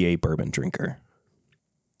to be a bourbon drinker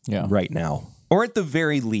right now. Or at the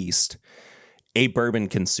very least, a bourbon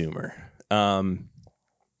consumer.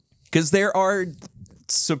 Because there are,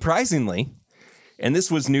 surprisingly, and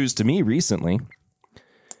this was news to me recently.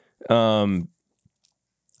 Hold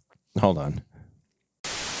on.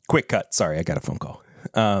 Quick cut. Sorry, I got a phone call.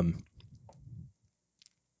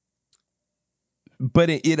 But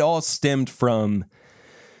it all stemmed from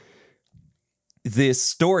this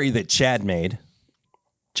story that Chad made.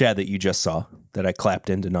 Chad, that you just saw, that I clapped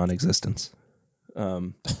into non-existence.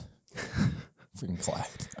 Freaking clap.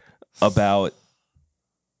 About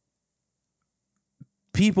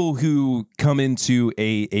people who come into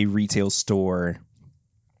a retail store,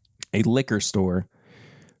 a liquor store,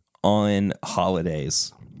 on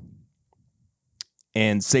holidays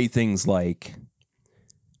and say things like,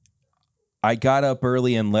 I got up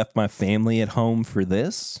early and left my family at home for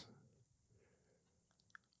this.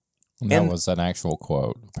 That was an actual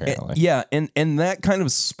quote, apparently. Yeah, and that kind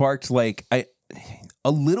of sparked like a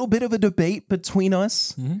little bit of a debate between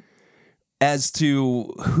us as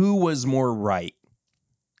to who was more right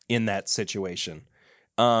in that situation.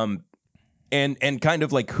 And kind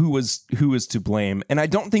of like who was to blame. And I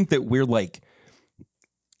don't think that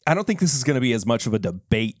I don't think this is going to be as much of a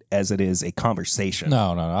debate as it is a conversation.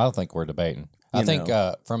 No, I don't think we're debating. I think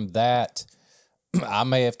from that, I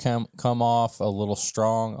may have come off a little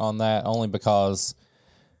strong on that only because,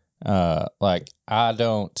 like, I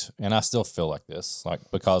don't, and I still feel like this, like,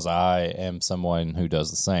 because I am someone who does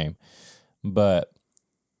the same. But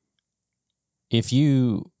if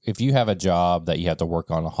you have a job that you have to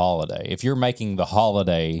work on a holiday, if you're making the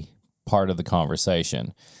holiday part of the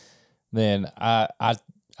conversation, then I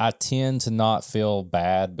tend to not feel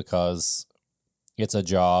bad because it's a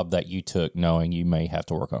job that you took knowing you may have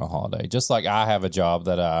to work on a holiday. Just like I have a job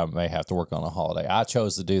that I may have to work on a holiday. I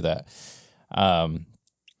chose to do that.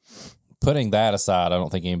 Putting that aside, I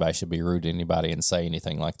don't think anybody should be rude to anybody and say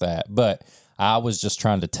anything like that. But I was just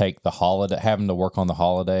trying to take the holiday, having to work on the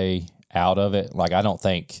holiday out of it. Like, I don't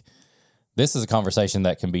think this is a conversation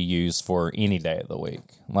that can be used for any day of the week.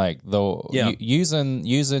 Like,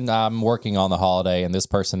 using I'm working on the holiday and this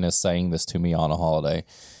person is saying this to me on a holiday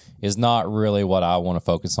is not really what I want to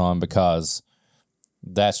focus on, because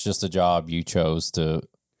that's just a job you chose to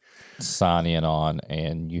sign in on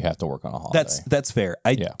and you have to work on a holiday. That's fair.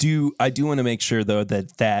 I do want to make sure though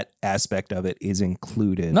that aspect of it is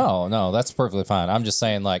included. No, that's perfectly fine. I'm just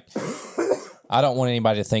saying, like, I don't want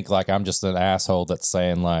anybody to think like I'm just an asshole that's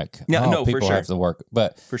saying like, people for sure. have to work.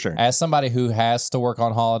 But for sure, as somebody who has to work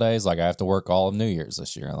on holidays, like I have to work all of New Year's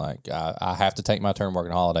this year. Like I have to take my turn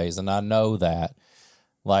working holidays, and I know that.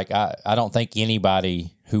 Like, I don't think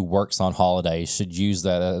anybody who works on holidays should use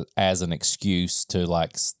that as an excuse to,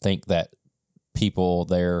 like, think that people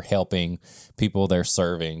they're helping, people they're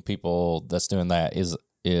serving, people that's doing that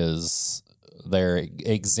is they're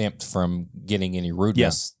exempt from getting any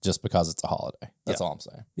rudeness just because it's a holiday. That's all I'm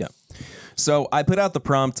saying. Yeah. So I put out the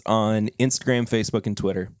prompt on Instagram, Facebook, and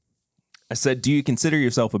Twitter. I said, do you consider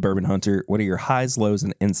yourself a bourbon hunter? What are your highs, lows,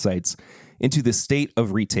 and insights into the state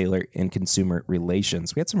of retailer and consumer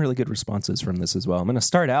relations? We had some really good responses from this as well. I'm going to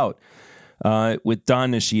start out with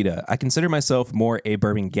Don Nishida. I consider myself more a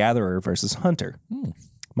bourbon gatherer versus hunter.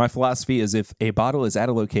 My philosophy is if a bottle is at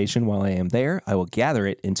a location while I am there, I will gather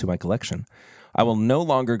it into my collection. I will no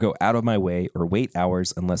longer go out of my way or wait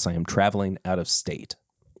hours unless I am traveling out of state.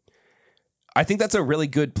 I think that's a really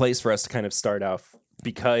good place for us to kind of start off,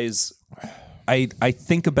 because I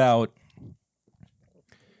think about,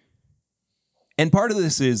 and part of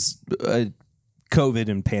this is COVID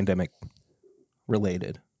and pandemic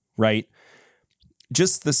related, right?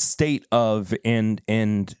 Just the state of and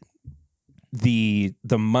the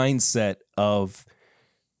mindset of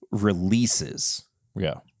releases.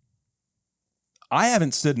 Yeah. I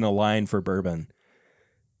haven't stood in a line for bourbon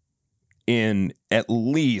in at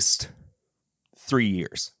least 3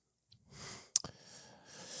 years.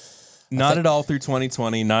 Not at all through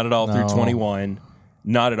 2020, not at all through 21,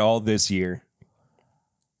 not at all this year.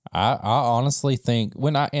 I honestly think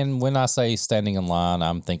when I say standing in line,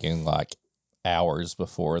 I'm thinking like hours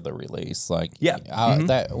before the release. Like,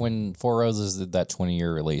 that when Four Roses did that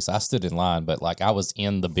 20-year release, I stood in line, but like I was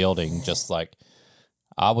in the building, just like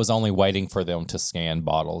I was only waiting for them to scan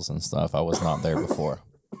bottles and stuff. I was not there before.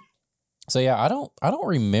 So yeah, I don't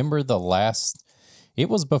remember the last. It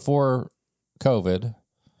was before COVID.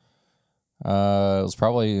 It was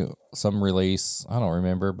probably some release. I don't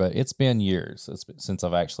remember, but it's been years since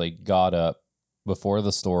I've actually got up before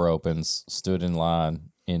the store opens, stood in line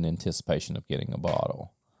in anticipation of getting a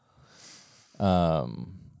bottle.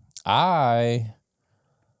 I'm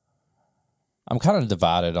kind of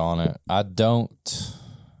divided on it. I don't,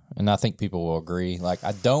 and I think people will agree. Like,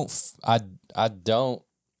 I don't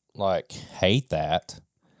like hate that.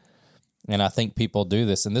 And I think people do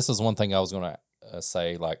this. And this is one thing I was going to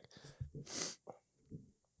say, like,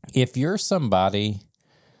 if you're somebody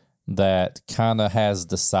that kind of has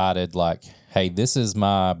decided like, hey, this is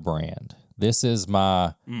my brand, this is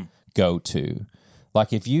my go-to.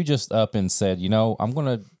 Like, if you just up and said, you know, I'm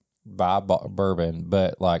going to buy bourbon,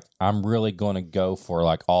 but like, I'm really going to go for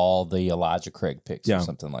like all the Elijah Craig picks or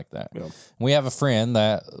something like that. Yeah. We have a friend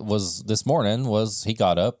that was this morning he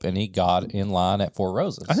got up and he got in line at Four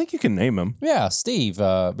Roses. I think you can name him. Yeah. Steve,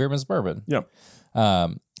 Beerman's Bourbon. Yeah.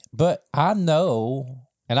 But I know,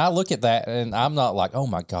 and I look at that and I'm not like, oh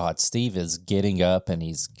my God, Steve is getting up and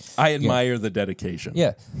I admire the dedication.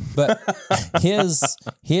 Yeah. But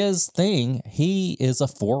his thing, he is a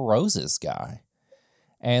Four Roses guy.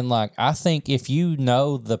 And like, I think if you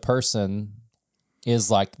know the person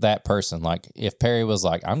is like that person, like if Perry was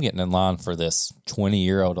like, I'm getting in line for this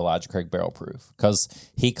 20-year-old Elijah Craig barrel proof, because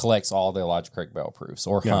he collects all the Elijah Craig barrel proofs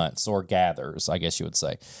or hunts or gathers, I guess you would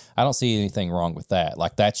say. I don't see anything wrong with that.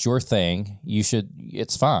 Like, that's your thing.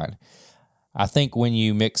 It's fine. I think when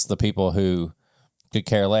you mix the people who could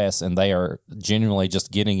care less, and they are genuinely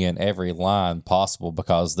just getting in every line possible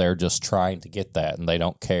because they're just trying to get that and they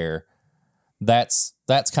don't care. That's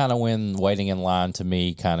kind of when waiting in line to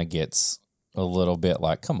me kind of gets a little bit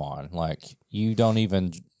like, come on, like you don't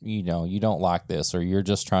even, you don't like this, or you're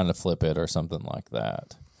just trying to flip it or something like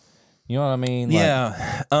that. You know what I mean? Like,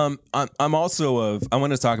 yeah. I'm also I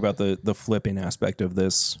want to talk about the flipping aspect of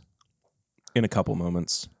this in a couple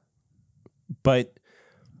moments, but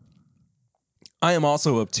I am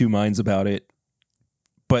also of two minds about it,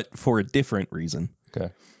 but for a different reason.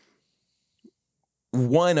 Okay.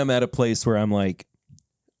 One, I'm at a place where I'm like,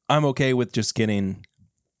 I'm okay with just getting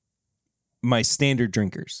my standard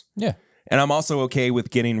drinkers. Yeah. And I'm also okay with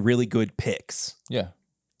getting really good picks. Yeah.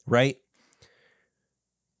 Right?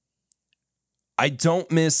 I don't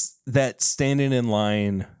miss that standing in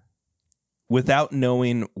line without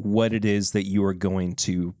knowing what it is that you are going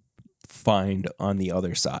to find on the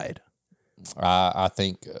other side. I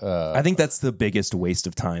think that's the biggest waste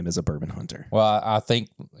of time as a bourbon hunter. Well, I think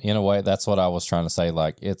in a way that's what I was trying to say.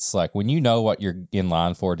 Like, it's like when you know what you're in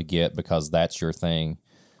line for to get because that's your thing,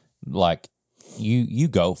 like you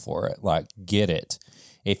go for it, like get it.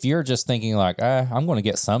 If you're just thinking like, I'm going to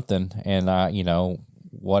get something and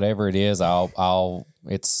whatever it is, I'll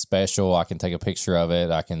it's special, I can take a picture of it,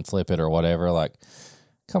 I can flip it or whatever. Like,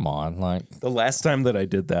 come on, like the last time that I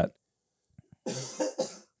did that,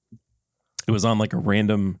 it was on like a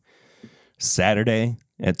random Saturday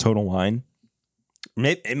at Total Wine.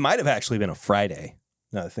 It might have actually been a Friday,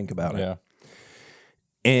 now that I think about it. Yeah.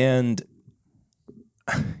 And,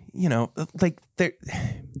 like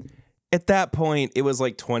at that point, it was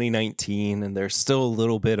like 2019, and there's still a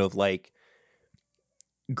little bit of like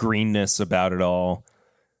greenness about it all.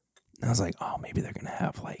 And I was like, oh, maybe they're going to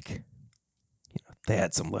have like, they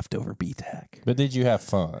had some leftover BTAC. But did you have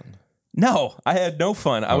fun? No, I had no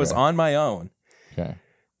fun. I was on my own. Okay.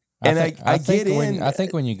 And I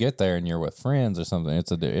think when you get there and you're with friends or something,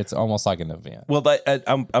 it's almost like an event. Well,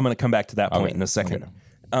 I'm going to come back to that point in a second.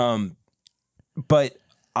 Okay. But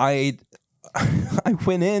I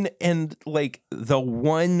went in, and like the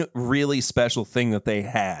one really special thing that they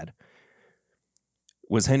had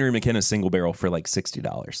was Henry McKenna single barrel for like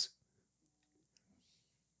 $60.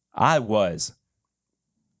 I was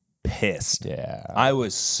pissed. Yeah. I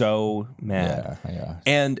was so mad. Yeah.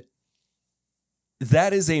 And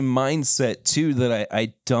that is a mindset too that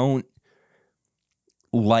I don't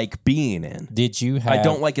like being in. Did you have... I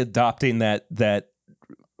don't like adopting that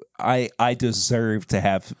I deserve to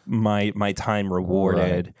have my time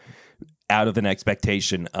rewarded out of an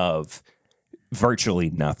expectation of virtually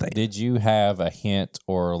nothing. Did you have a hint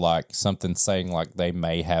or like something saying like they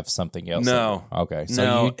may have something else? No. Okay. So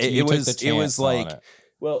no, you took the it chance was like on it.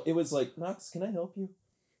 Well, it was like, Knox, can I help you?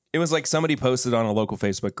 It was like somebody posted on a local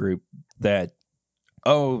Facebook group that,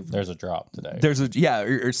 there's a drop today.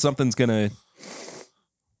 Or something's gonna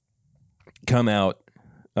come out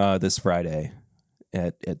this Friday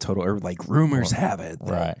at Total, or like rumors have it,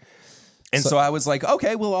 right? And so I was like,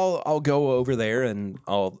 okay, well, I'll go over there and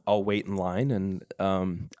I'll wait in line. And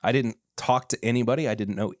I didn't talk to anybody. I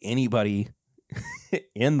didn't know anybody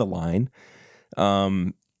in the line.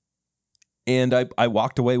 And I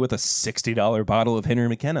walked away with a $60 bottle of Henry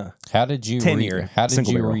McKenna. How did you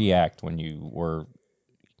react when you were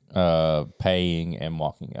paying and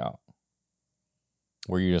walking out?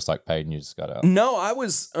 Were you just like paid and you just got out? No, I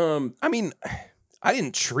was. I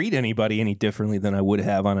didn't treat anybody any differently than I would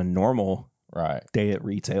have on a normal day at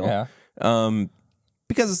retail. Yeah.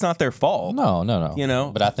 Because it's not their fault.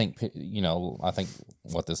 No. But I think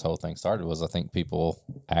what this whole thing started was I think people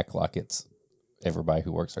act like it's everybody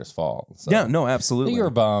who works there's fault. So yeah, no, absolutely. You were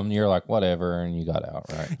bummed. You're like, whatever, and you got out,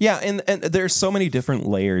 right? Yeah, and there's so many different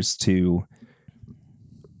layers to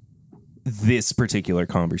this particular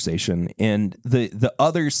conversation. And the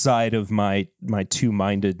other side of my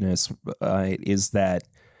two-mindedness is that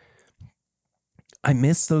I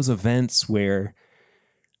miss those events where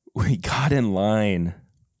we got in line.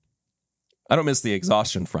 I don't miss the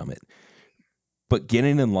exhaustion from it, but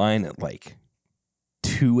getting in line at like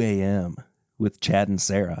 2 a.m. with Chad and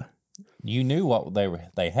Sarah. You knew what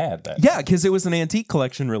they had. Yeah, because it was an antique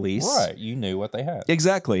collection release. Right. You knew what they had.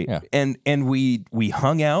 Exactly. Yeah. And we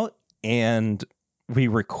hung out and we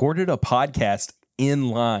recorded a podcast in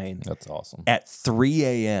line. That's awesome. At 3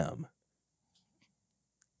 a.m.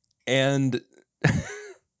 And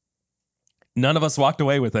none of us walked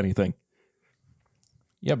away with anything.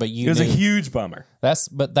 Yeah, but it was a huge bummer. I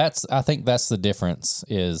think that's the difference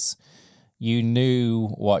is you knew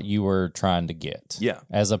what you were trying to get. Yeah.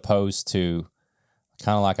 As opposed to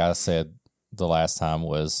kind of like I said the last time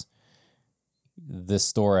was this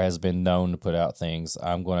store has been known to put out things.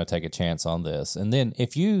 I'm going to take a chance on this. And then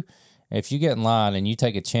if you get in line and you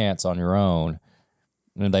take a chance on your own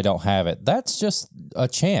and they don't have it, that's just a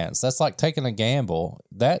chance. That's like taking a gamble.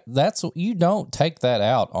 That's you don't take that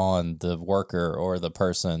out on the worker or the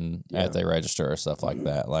person at the register or stuff like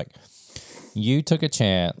that. Like, you took a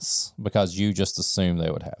chance because you just assumed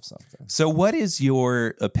they would have something. So what is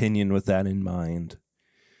your opinion with that in mind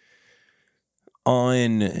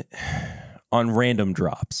on random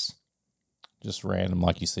drops? Just random,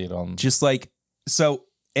 like you see it on. Just like, so,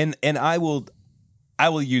 and I will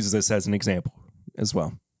use this as an example as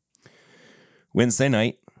well. Wednesday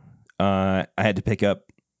night, I had to pick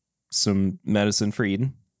up some medicine for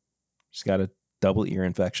Eden. She's got a double ear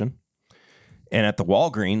infection. And at the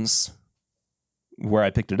Walgreens, where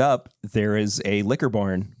I picked it up, there is a liquor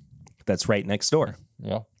barn that's right next door.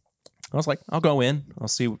 Yeah. I was like, I'll go in. I'll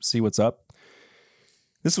see what's up.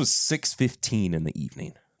 This was 6:15 in the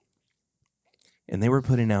evening. And they were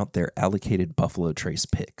putting out their allocated Buffalo Trace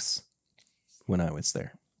picks when I was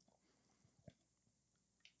there.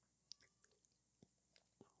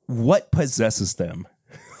 What possesses them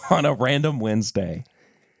on a random Wednesday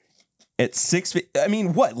at 6? I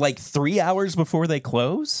mean, what, like 3 hours before they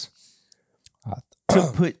close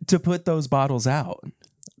to put those bottles out?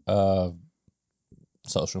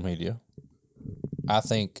 Social media. I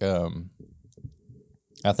think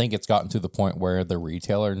it's gotten to the point where the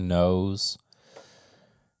retailer knows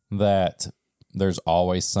that there's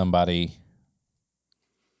always somebody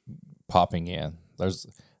popping in.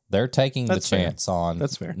 They're taking the chance on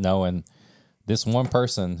That's fair. Knowing this one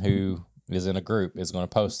person who is in a group is going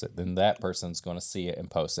to post it, then that person's going to see it and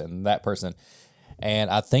post it, and that person.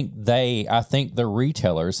 And I think the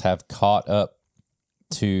retailers have caught up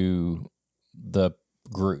to the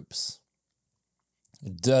groups.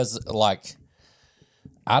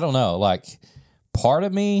 I don't know, like, part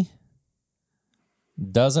of me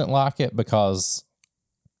doesn't like it because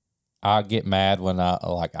I get mad when I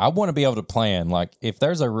want to be able to plan. Like, if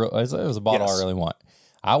there's a bottle I really want,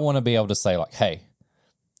 I want to be able to say, like, hey,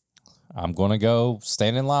 I'm going to go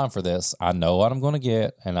stand in line for this. I know what I'm going to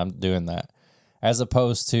get, and I'm doing that. As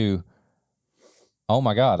opposed to, oh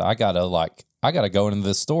my God, I gotta go into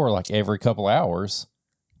this store like every couple hours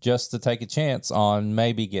just to take a chance on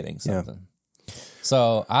maybe getting something. Yeah.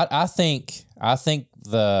 So I think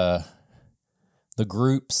the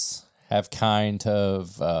groups have kind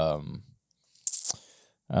of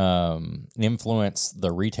influenced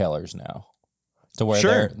the retailers now to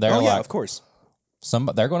where they're like, of course,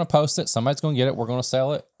 they're going to post it. Somebody's going to get it. We're going to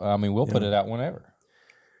sell it. I mean, we'll put it out whenever.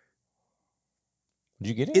 Did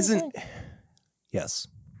you get it? Yes.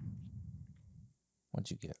 What'd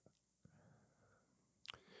you get?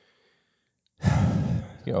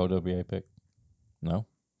 Get OWA pick? No,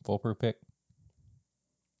 foolproof pick.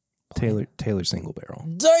 Taylor single barrel.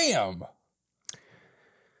 Damn.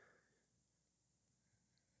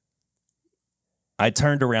 I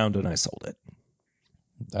turned around and I sold it.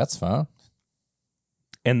 That's fine.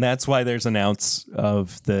 And that's why there's an ounce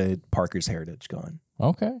of the Parker's Heritage gone.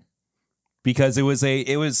 Okay. Because it was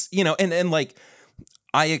and like,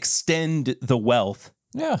 I extend the wealth.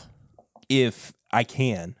 Yeah. If I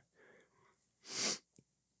can.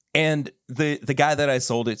 And the guy that I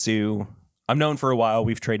sold it to, I've known for a while.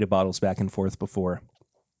 We've traded bottles back and forth before.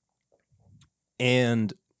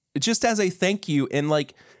 And just as a thank you, and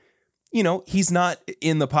like, he's not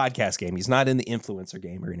in the podcast game. He's not in the influencer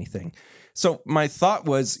game or anything. So my thought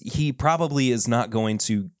was he probably is not going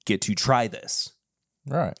to get to try this.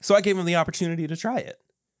 Right. So I gave him the opportunity to try it.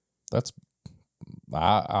 That's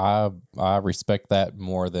I respect that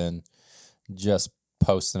more than just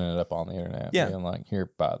posting it up on the internet. Yeah. Being like,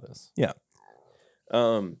 here, buy this. Yeah.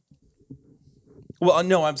 Well,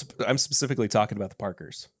 no, I'm specifically talking about the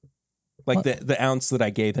Parkers. Like the ounce that I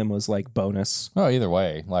gave him was like bonus. Oh, either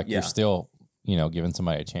way, like you're still, giving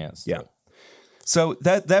somebody a chance. Yeah. So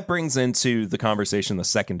that brings into the conversation the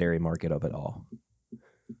secondary market of it all,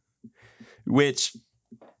 which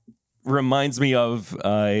reminds me of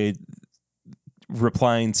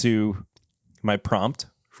replying to my prompt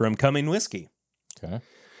from Coming Whiskey. Okay.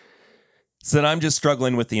 Said I'm just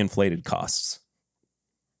struggling with the inflated costs.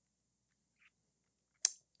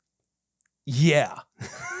 Yeah.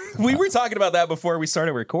 We were talking about that before we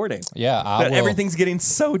started recording. Yeah. Everything's getting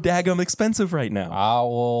so daggum expensive right now. I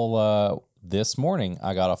will, this morning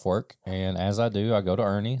I got off work, and as I do, I go to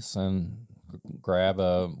Ernie's and grab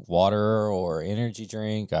a water or energy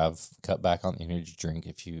drink. I've cut back on the energy drink.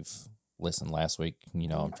 If you've listened last week,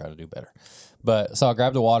 I'm trying to do better. But so I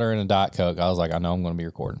grabbed a water and a Diet Coke. I was like, I know I'm going to be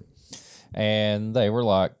recording. And they were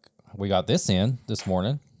like, we got this in this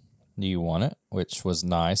morning. do you want it? Which was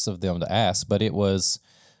nice of them to ask, but it was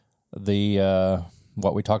the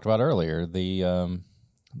what we talked about earlier, the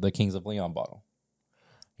Kings of Leon bottle.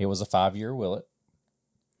 It was a 5-year Willet.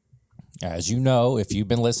 As you know, if you've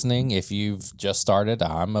been listening, if you've just started,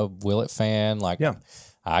 I'm a Willet fan. Like, yeah.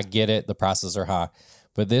 I get it. The prices are high,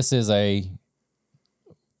 but this is a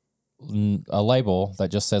label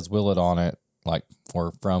that just says Willet on it, like,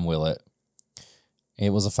 or from Willet.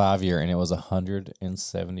 It was a 5-year, and it was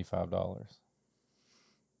 $175.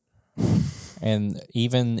 And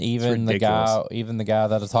even the guy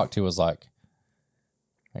that I talked to was like,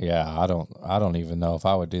 yeah, I don't even know if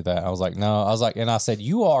I would do that. I was like, no. I was like, and I said,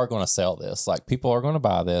 you are going to sell this. Like, people are going to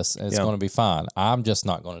buy this, and it's going to be fine. I'm just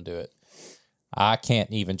not going to do it. I can't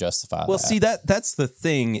even justify that. Well, see, that's the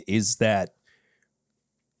thing, is that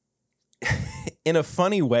in a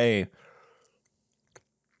funny way,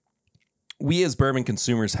 we as bourbon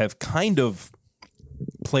consumers have kind of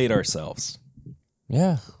played ourselves.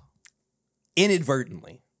 Yeah.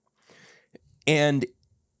 Inadvertently. And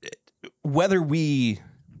whether we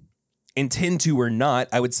intend to or not,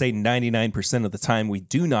 I would say 99% of the time we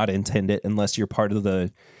do not intend it, unless you're part of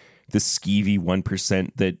the skeevy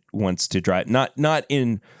 1% that wants to drive. Not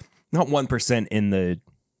 1% in the,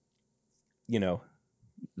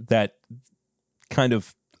 that kind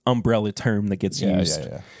of umbrella term that gets used.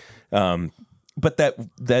 Yeah. But that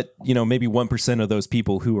maybe 1% of those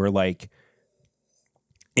people who are like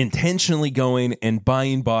intentionally going and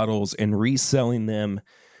buying bottles and reselling them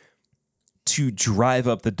to drive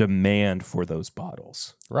up the demand for those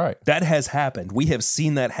bottles. Right. That has happened. We have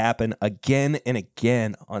seen that happen again and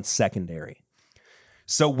again on secondary.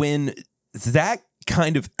 So when that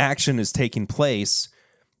kind of action is taking place,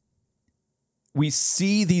 we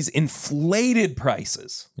see these inflated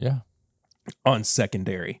prices on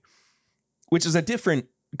secondary, which is a different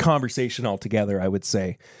conversation altogether, I would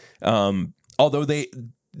say. Although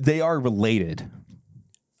they are related.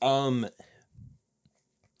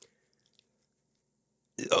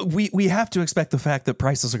 We have to expect the fact that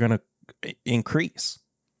prices are going to increase.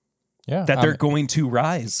 Yeah. That they're going to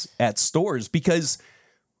rise at stores, because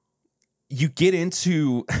you get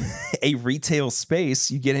into a retail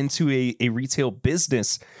space, you get into a retail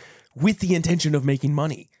business with the intention of making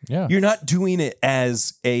money. Yeah. You're not doing it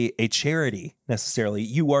as a charity necessarily.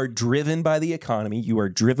 You are driven by the economy. You are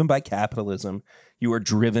driven by capitalism. You are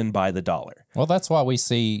driven by the dollar. Well, that's why we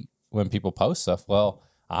see when people post stuff, well,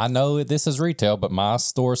 I know this is retail, but my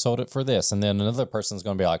store sold it for this. And then another person's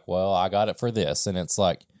going to be like, well, I got it for this. And it's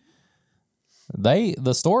like,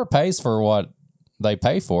 the store pays for what they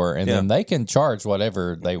pay for, and then they can charge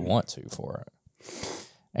whatever they want to for it.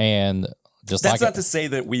 And just that's not to say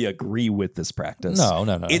that we agree with this practice. No.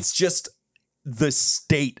 It's just the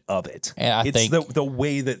state of it. And it's the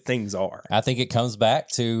way that things are. I think it comes back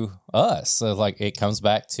to us. So like, it comes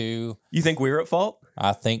back to. You think we're at fault?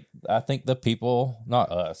 I think the people,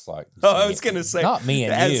 not us. Like, I was going to say, not me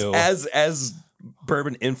and you, as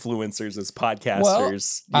bourbon influencers, as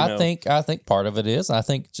podcasters. Well, I think part of it is. I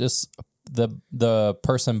think just the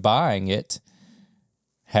person buying it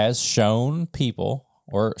has shown people,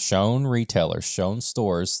 or shown retailers, shown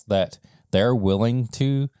stores that they're willing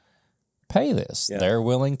to pay this. Yeah. They're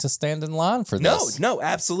willing to stand in line for this. No,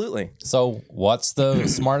 absolutely. So what's the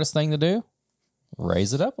smartest thing to do?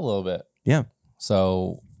 Raise it up a little bit. Yeah.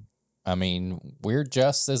 So, I mean, we're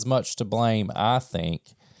just as much to blame, I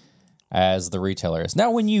think, as the retailer is. Now,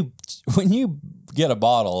 when you get a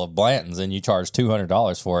bottle of Blanton's and you charge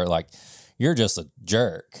 $200 for it, like, you're just a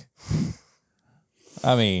jerk.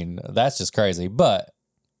 I mean, that's just crazy. But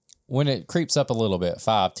when it creeps up a little bit,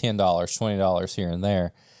 $5, $10, $20 here and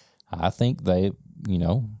there, I think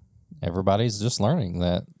everybody's just learning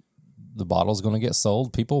that the bottle's going to get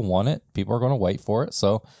sold. People want it. People are going to wait for it.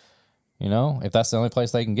 So, if that's the only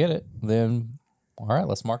place they can get it, then all right,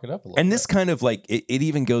 let's mark it up a little bit. And this kind of like, it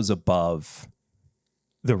even goes above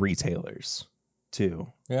the retailers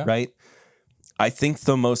too, right? I think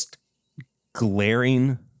the most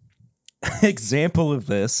glaring example of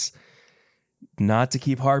this, not to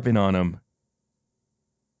keep harping on them,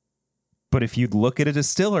 but if you look at a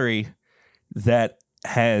distillery that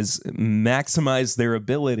has maximized their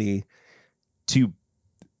ability to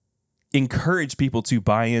encourage people to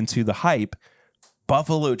buy into the hype,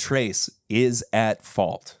 Buffalo Trace is at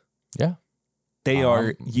fault. Yeah. They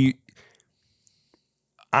are.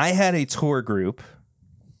 I had a tour group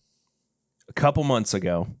a couple months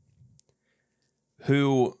ago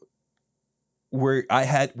who we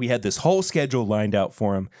had this whole schedule lined out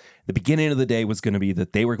for them. The beginning of the day was going to be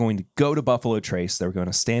that they were going to go to Buffalo Trace. They were going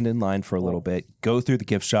to stand in line for a little bit, go through the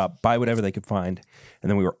gift shop, buy whatever they could find, and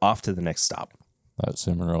then we were off to the next stop. That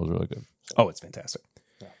cinnamon roll is really good. Oh, it's fantastic.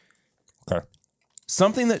 Yeah. Okay.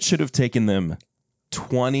 Something that should have taken them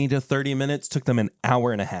 20 to 30 minutes took them an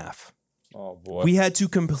hour and a half. Oh, boy. We had to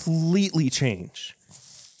completely change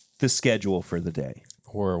the schedule for the day.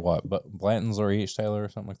 Or what? But Blanton's or E.H. Taylor or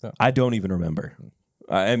something like that? I don't even remember.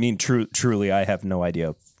 I mean, truly, I have no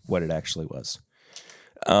idea what it actually was.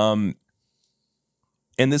 And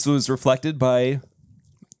this was reflected by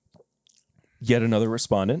yet another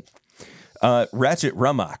respondent, Ratchet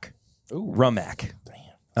Rumack. Ooh. Rumack.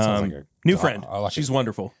 Damn. Sounds like a New god. friend. I like She's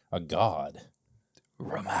wonderful. a god.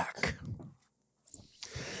 Rumack.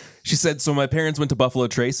 She said, so my parents went to Buffalo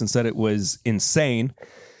Trace and said it was insane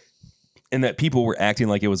and that people were acting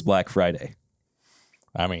like it was Black Friday.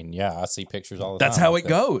 I mean, yeah, I see pictures all the time. That's how like it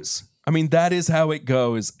goes. I mean, that is how it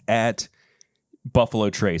goes at Buffalo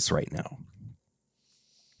Trace right now.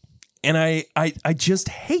 And I just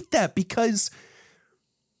hate that because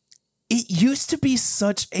it used to be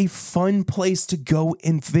such a fun place to go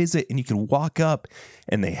and visit, and you could walk up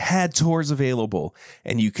and they had tours available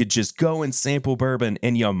and you could just go and sample bourbon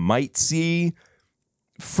and you might see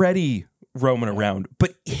Freddie roaming around,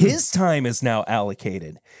 but his time is now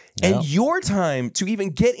allocated and your time to even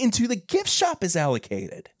get into the gift shop is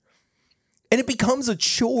allocated, and it becomes a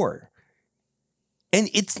chore, and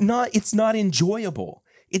it's not enjoyable.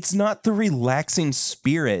 It's not the relaxing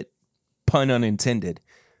spirit, pun unintended,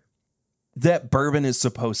 that bourbon is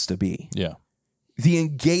supposed to be. Yeah. The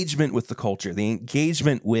engagement with the culture, the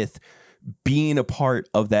engagement with being a part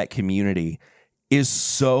of that community is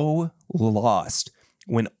so lost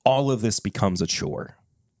when all of this becomes a chore.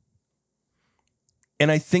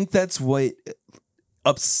 And I think that's what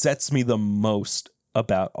upsets me the most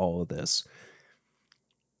about all of this,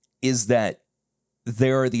 is that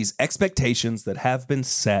there are these expectations that have been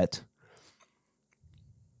set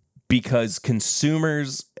because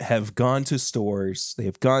consumers have gone to stores, they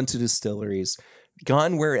have gone to distilleries,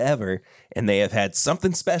 gone wherever, and they have had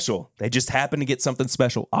something special. They just happen to get something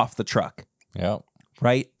special off the truck. Yeah.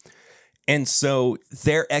 Right? And so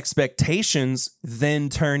their expectations then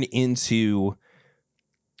turn into,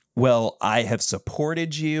 well, I have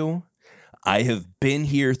supported you. I have been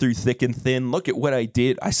here through thick and thin. Look at what I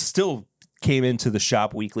did. I still came into the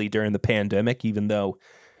shop weekly during the pandemic, even though,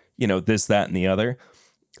 this, that, and the other.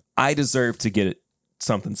 I deserve to get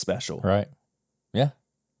something special. Right. Yeah.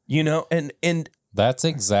 And that's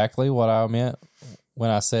exactly what I meant when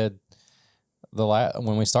I said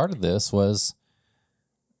when we started this was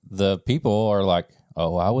the people are like,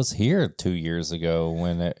 oh, I was here 2 years ago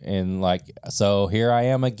so here I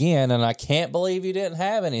am again, and I can't believe you didn't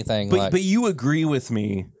have anything. But you agree with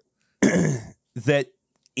me that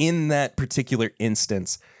in that particular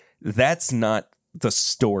instance, that's not the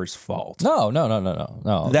store's fault. No.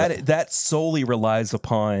 That solely relies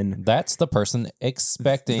upon that's the person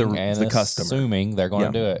expecting the customer, assuming they're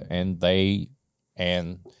going to do it, and the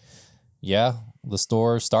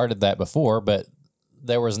store started that before, but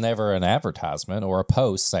there was never an advertisement or a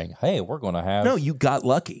post saying, hey, we're going to have... No, you got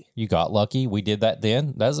lucky. You got lucky. We did that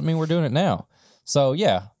then. That doesn't mean we're doing it now. So,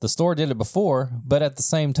 yeah, the store did it before, but at the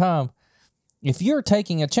same time, if you're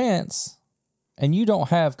taking a chance and you don't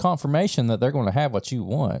have confirmation that they're going to have what you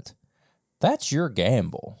want, that's your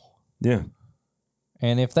gamble. Yeah.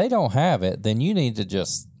 And if they don't have it, then you need to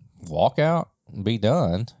just walk out and be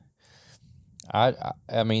done. I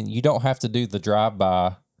mean, you don't have to do the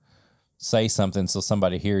drive-by, say something so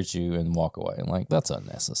somebody hears you and walk away. Like, that's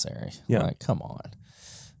unnecessary. Yeah. Like, come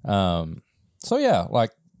on. So, yeah,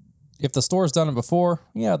 like, if the store's done it before,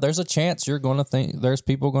 there's a chance there's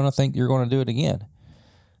people going to think you're going to do it again.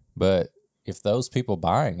 But if those people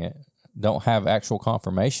buying it don't have actual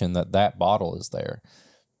confirmation that bottle is there,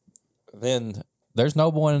 then there's no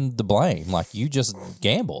one to blame. Like, you just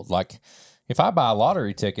gambled. Like, if I buy a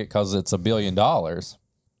lottery ticket because it's $1 billion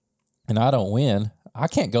and I don't win, I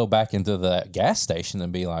can't go back into the gas station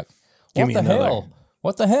and be like, what the hell?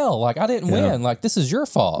 What the hell? Like, I didn't win. Like, this is your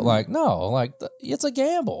fault. Like, no, like, it's a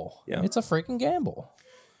gamble. Yeah. It's a freaking gamble.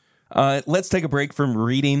 Let's take a break from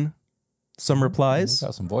reading some replies. We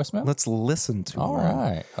got some voicemail? Let's listen to All them.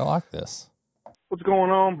 right. I like this. What's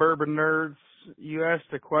going on, bourbon nerds? You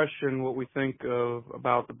asked a question, what we think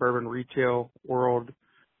about the bourbon retail world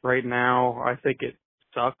right now. I think it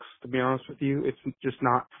sucks, to be honest with you. It's just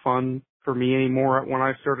not fun for me anymore. When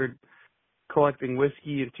I started collecting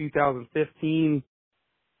whiskey in 2015,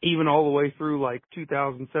 even all the way through like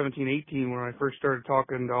 2017, 18, when I first started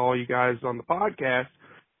talking to all you guys on the podcast,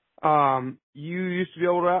 you used to be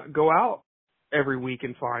able to go out every week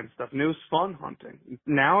and find stuff, and it was fun hunting.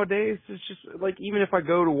 Nowadays, it's just like, even if I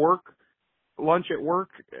go to work, lunch at work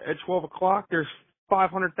at 12 o'clock, there's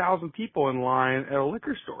 500,000 people in line at a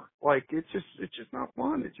liquor store. Like, it's just not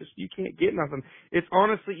fun. You can't get nothing. It's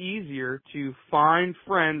honestly easier to find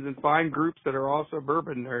friends and find groups that are also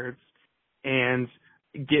bourbon nerds and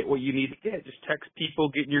get what you need to get. Just text people,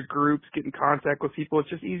 get in your groups, get in contact with people. It's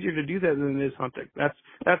just easier to do that than it is hunting.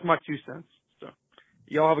 That's my 2 cents. So,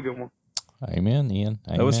 y'all have a good one. Amen, Ian.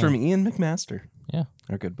 Amen. That was from Ian McMaster. Yeah.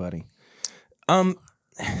 Our good buddy.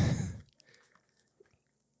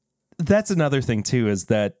 That's another thing too, is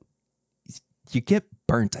that you get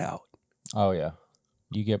burnt out. Oh yeah,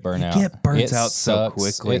 you get burnt out. Get burnt It out so sucks.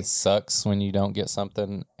 quickly. It sucks when you don't get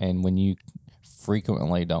something, and when you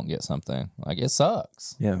frequently don't get something. Like, it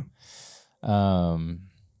sucks. Yeah. I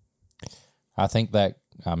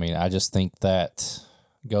just think that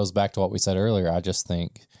goes back to what we said earlier. I just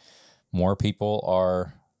think more people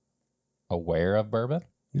are aware of bourbon.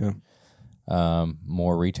 Yeah.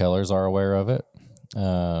 More retailers are aware of it.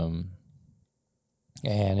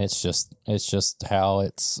 And it's just how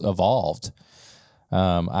it's evolved.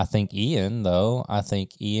 I think Ian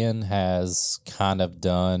has kind of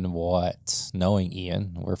done what, knowing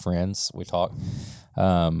Ian, we're friends, we talk,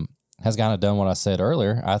 has kind of done what I said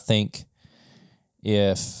earlier. I think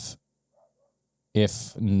if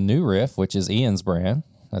New Riff, which is Ian's brand,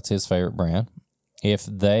 that's his favorite brand, if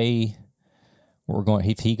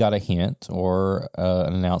he got a hint or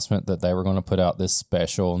an announcement that they were going to put out this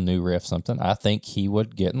special New Riff something, I think he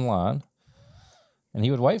would get in line and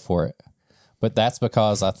he would wait for it. But that's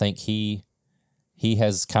because I think he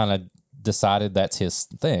has kind of decided that's his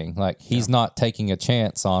thing. Like, he's not taking a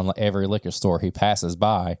chance on every liquor store he passes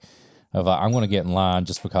by of I'm going to get in line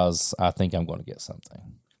just because I think I'm going to get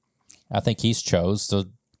something. I think he's chose to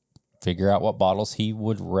figure out what bottles he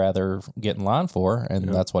would rather get in line for, and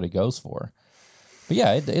that's what he goes for. But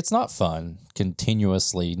yeah, it's not fun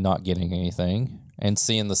continuously not getting anything and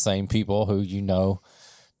seeing the same people who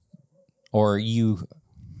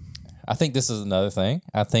I think this is another thing.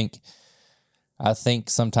 I think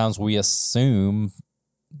sometimes we assume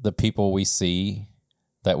the people we see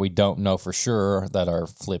that we don't know for sure that are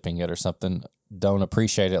flipping it or something don't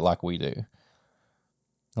appreciate it like we do.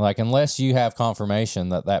 Like, unless you have confirmation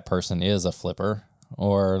that person is a flipper,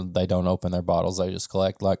 or they don't open their bottles, they just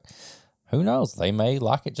collect, like, who knows? They may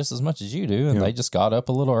like it just as much as you do, and they just got up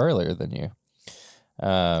a little earlier than you.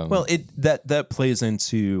 Well, that plays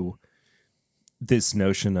into this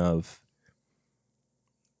notion of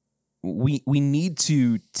we need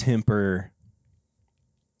to temper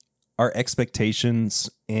our expectations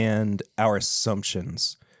and our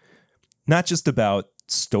assumptions, not just about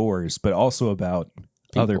stores, but also about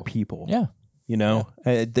other people. Yeah.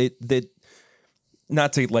 They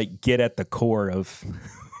not to like get at the core of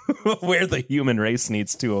where the human race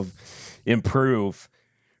needs to improve,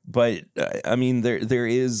 but I mean there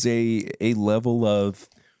is a level of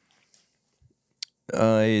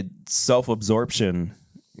self-absorption,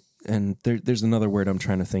 and there's another word I'm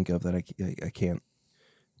trying to think of that I can't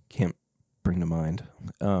bring to mind.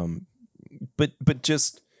 But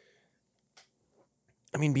just,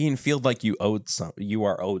 I mean, being feel like you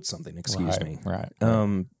are owed something. Excuse me. Right.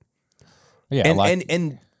 Yeah.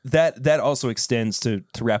 And that also extends to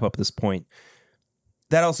wrap up this point.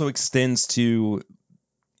 That also extends to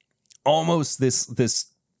almost this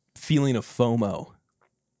feeling of FOMO.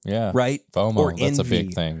 Yeah. Right. FOMO. Or that's envy. a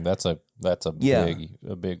big thing. That's a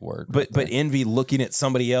big word. But envy, looking at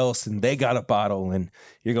somebody else and they got a bottle and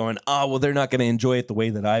you're going, oh, well, they're not going to enjoy it the way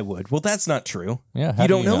that I would. Well, that's not true. Yeah. You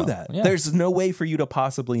don't know that. Yeah. There's no way for you to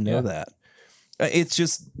possibly know that. It's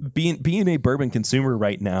just being a bourbon consumer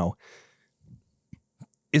right now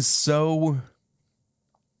is so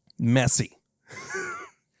messy.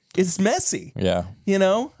 It's messy. Yeah.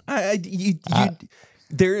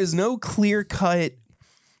 There is no clear cut,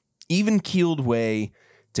 even keeled way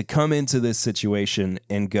to come into this situation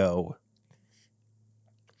and go,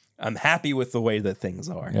 I'm happy with the way that things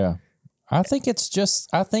are. Yeah. I think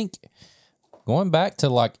going back to,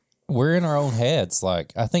 like, we're in our own heads.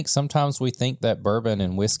 Like, I think sometimes we think that bourbon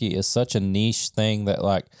and whiskey is such a niche thing that,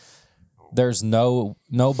 like, there's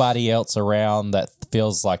nobody else around that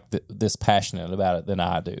feels like this passionate about it than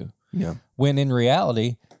I do. Yeah. When in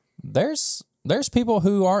reality, there's people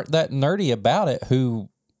who aren't that nerdy about it who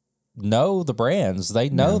know the brands. They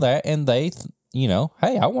know that, and they,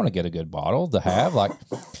 hey, I want to get a good bottle to have. Like,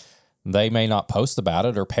 they may not post about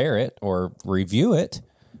it or pair it or review it.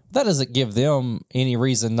 That doesn't give them any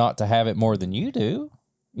reason not to have it more than you do.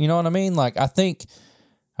 You know what I mean? Like, I think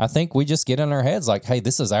we just get in our heads like, hey,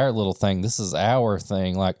 this is our little thing. This is our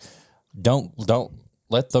thing. Like, don't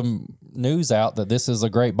let the news out that this is a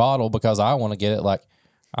great bottle because I want to get it. Like,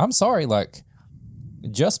 I'm sorry. Like,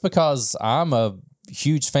 just because I'm a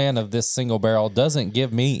huge fan of this single barrel doesn't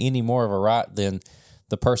give me any more of a right than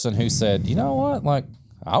the person who said, you know what, like,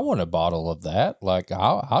 I want a bottle of that. Like,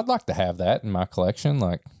 I'd like to have that in my collection.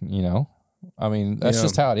 Like, you know, I mean, that's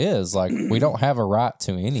just how it is. Like, we don't have a right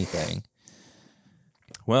to anything.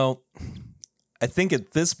 Well, I think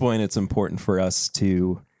at this point it's important for us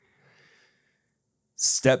to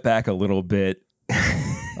step back a little bit.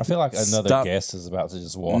 I feel like another guest is about to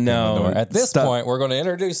just walk in the door. At this point, we're going to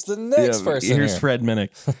introduce the next person. Here's Fred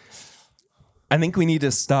Minnick. I think we need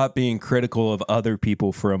to stop being critical of other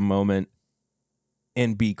people for a moment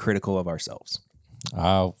and be critical of ourselves.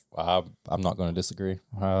 I'm not going to disagree.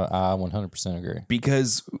 I 100% agree.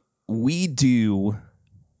 Because we do,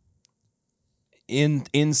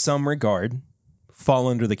 in some regard, fall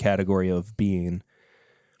under the category of being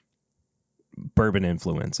bourbon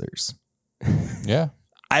influencers. Yeah.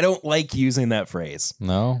 I don't like using that phrase.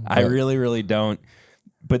 No. I really, really don't.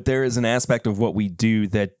 But there is an aspect of what we do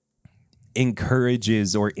that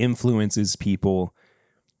encourages or influences people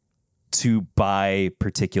to buy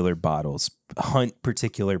particular bottles, hunt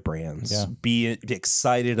particular brands, be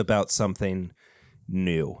excited about something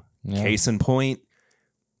new. Yeah. Case in point,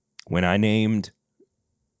 when I named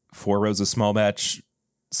Four Roses Small Batch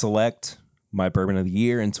Select my bourbon of the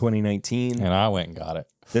year in 2019. And I went and got it.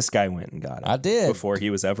 This guy went and got it. I did. Before he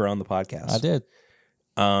was ever on the podcast. I did.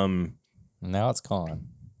 Now it's gone.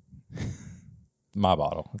 My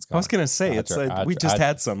bottle. It's gone. I was going to say, we just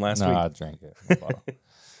had some last week. I drank it.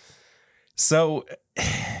 So,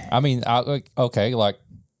 I mean, okay, like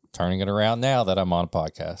turning it around now that I'm on a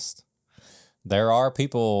podcast. There are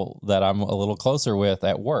people that I'm a little closer with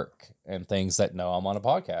at work and things that know I'm on a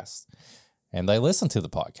podcast. And they listen to the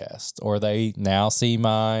podcast, or they now see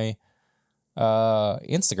my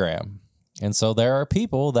Instagram. And so there are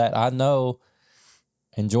people that I know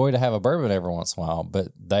enjoy to have a bourbon every once in a while, but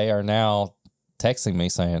they are now texting me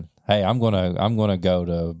saying, hey, I'm gonna go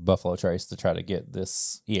to Buffalo Trace to try to get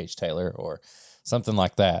this E.H. Taylor or something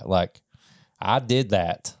like that. Like, I did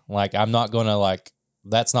that. Like, I'm not gonna, like,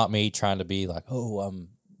 that's not me trying to be like, oh, I'm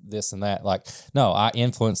this and that. Like, no, I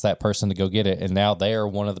influenced that person to go get it, and now they are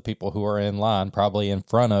one of the people who are in line, probably in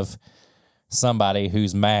front of somebody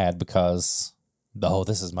who's mad because, oh,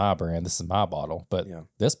 this is my brand, this is my bottle, but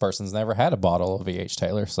this person's never had a bottle of E.H.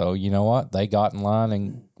 Taylor, so you know what? They got in line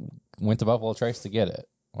and went to Buffalo Trace to get it.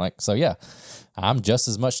 Like, so yeah, I'm just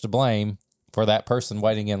as much to blame for that person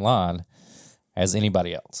waiting in line as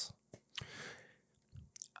anybody else.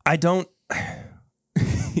 I don't.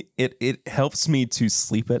 It helps me to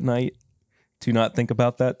sleep at night to not think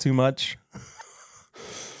about that too much.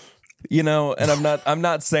 You know, and I'm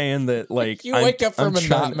not saying that, like, you wake up from a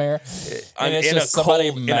nightmare and it's just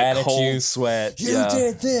somebody mad at you. Sweat. You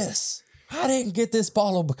did this. I didn't get this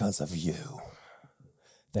bottle because of you.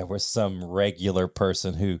 There was some regular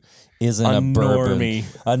person who isn't a bourbon,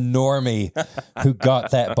 a normie, who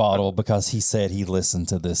got that bottle because he said he listened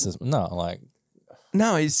to this. No,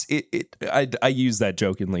 I use that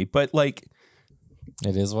jokingly, but like,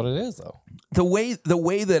 it is what it is, though. The way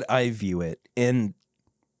that I view it, and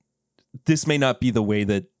this may not be the way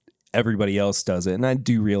that everybody else does it, and I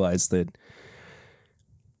do realize that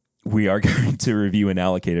we are going to review an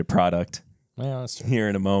allocated product here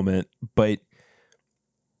in a moment, but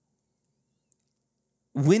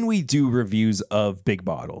when we do reviews of big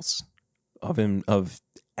bottles, of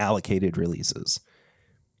allocated releases,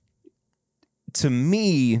 to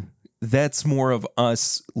me, that's more of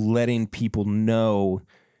us letting people know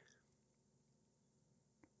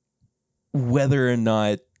whether or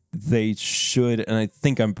not they should, and I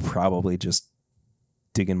think I'm probably just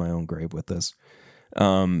digging my own grave with this,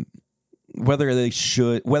 whether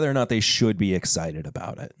or not they should be excited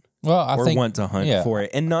about it. Well, I think, want to hunt for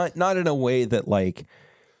it, and not in a way that, like,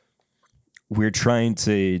 we're not trying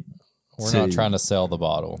to sell the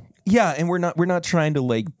bottle. Yeah, and we're not trying to,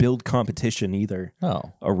 like, build competition either.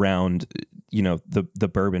 No. Around, you know, the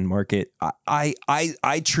bourbon market.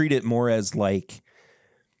 I treat it more as, like,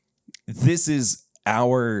 this is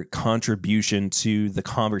our contribution to the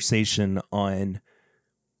conversation on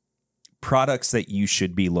products that you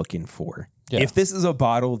should be looking for. Yeah. If this is a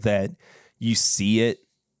bottle that you see it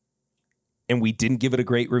and we didn't give it a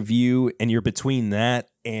great review, and you're between that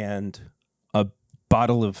and a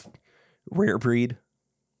bottle of Rare Breed,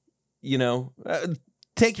 you know,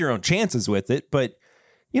 take your own chances with it. But,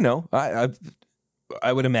 you know, I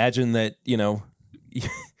would imagine that, you know,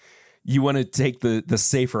 you want to take the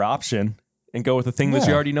safer option and go with the thing that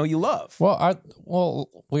you already know you love. Well,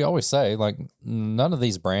 we always say, like, none of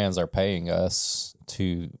these brands are paying us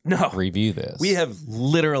to review this. We have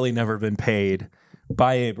literally never been paid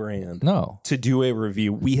by a brand to do a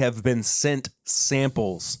review. We have been sent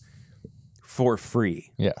samples for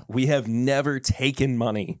free. Yeah. We have never taken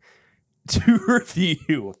money to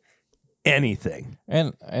review anything.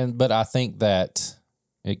 But I think that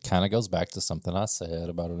it kind of goes back to something I said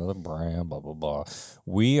about another brand, blah, blah, blah.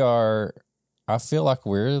 I feel like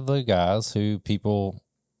we're the guys who people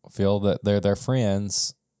feel that they're their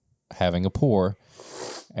friends having a pour.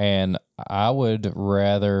 And I would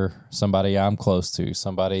rather somebody I'm close to,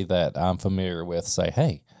 somebody that I'm familiar with say,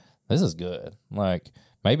 hey, this is good. Like,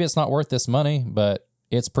 maybe it's not worth this money, but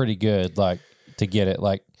it's pretty good, like, to get it.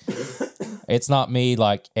 Like, it's not me,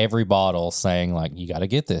 like, every bottle saying, like, you got to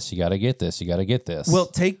get this, you got to get this, you got to get this. Well,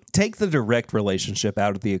 take the direct relationship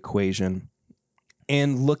out of the equation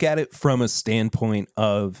and look at it from a standpoint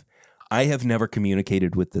of, I have never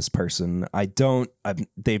communicated with this person.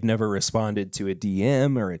 They've never responded to a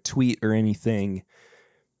DM or a tweet or anything,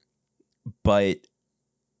 but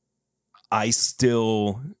I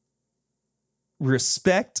still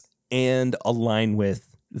respect and align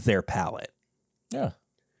with their palate. Yeah.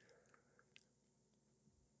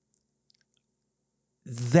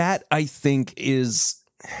 That, I think, is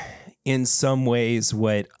in some ways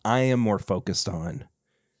what I am more focused on.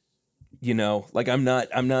 You know, like I'm not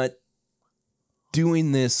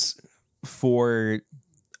doing this for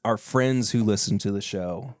our friends who listen to the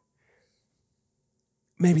show.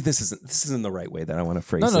 Maybe this isn't the right way that I want to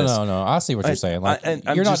phrase this. No. I see what you're saying. Like,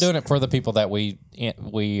 you're not doing it for the people that we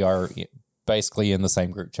are basically in the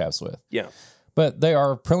same group chats with. Yeah. But there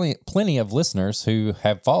are plenty of listeners who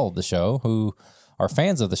have followed the show, who are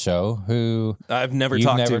fans of the show, who I've never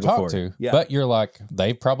talked to before. Yeah. But you're like,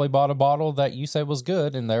 they probably bought a bottle that you said was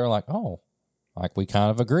good, and they're like, oh, like, we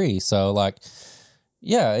kind of agree. So, like,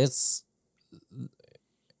 yeah, it's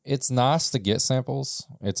nice to get samples.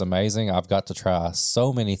 It's amazing. I've got to try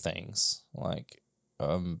so many things, like,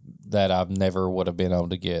 that I've never would have been able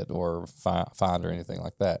to get or find or anything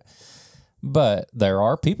like that. But there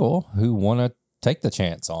are people who want to take the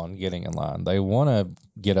chance on getting in line. They want to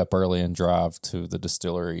get up early and drive to the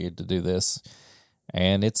distillery to do this.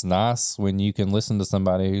 And it's nice when you can listen to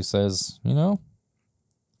somebody who says, you know,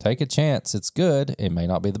 take a chance. It's good. It may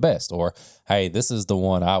not be the best. Or, hey, this is the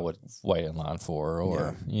one I would wait in line for.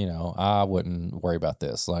 Or, you know, I wouldn't worry about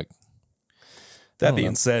this. Like, that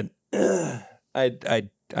being said, I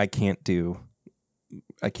can't do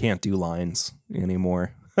lines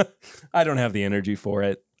anymore. I don't have the energy for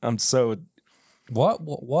it. I'm so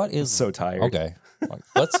what is so tired. Okay,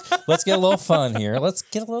 let's get a little fun here. Let's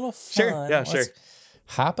get a little fun. Sure, yeah, sure.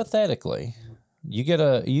 Hypothetically, you get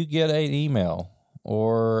an email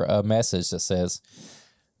or a message that says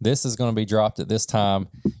this is going to be dropped at this time.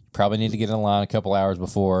 You probably need to get in line a couple hours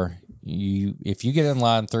before. If you get in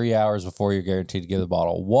line 3 hours before, you're guaranteed to get a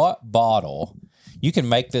bottle. What bottle? You can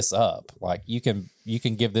make this up. Like, you can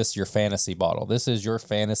give this your fantasy bottle. This is your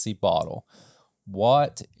fantasy bottle.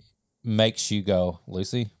 What makes you go,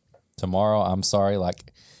 Lucy, tomorrow, I'm sorry,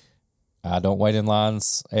 like, I don't wait in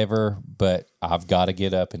lines ever, but I've got to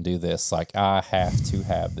get up and do this. Like, I have to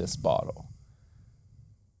have this bottle.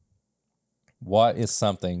 What is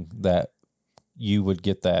something that you would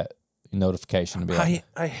get that notification to be like?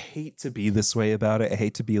 I hate to be this way about it. I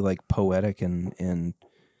hate to be like poetic and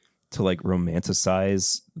to like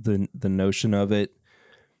romanticize the notion of it.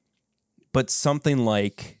 But something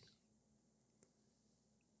like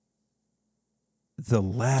the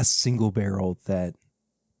last single barrel that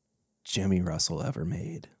Jimmy Russell ever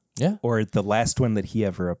made. Yeah. Or the last one that he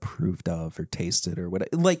ever approved of or tasted or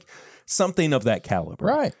whatever. Like something of that caliber.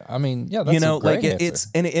 Right. I mean, yeah, that's a great answer. It's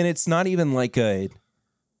and it's not even like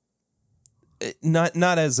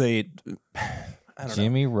not as a I don't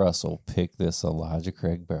Jimmy know. Russell picked this Elijah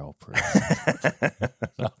Craig barrel proof.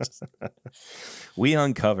 We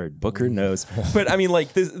uncovered. Booker knows. But I mean,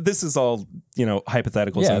 like this is all, you know,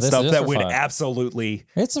 hypotheticals and stuff that would fun. Absolutely.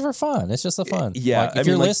 It's for fun. It's just a fun. Yeah. Like, if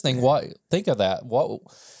you're listening, think of that.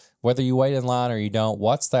 Whether you wait in line or you don't,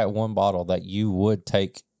 what's that one bottle that you would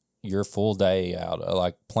take your full day out,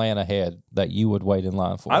 like plan ahead, that you would wait in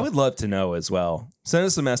line for? I would love to know as well. Send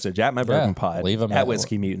us a message at my bourbon pod, at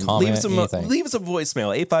Whiskey Mutant. Leave us a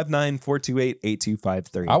voicemail,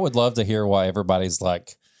 859-428-8253. I would love to hear why everybody's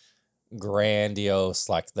like grandiose,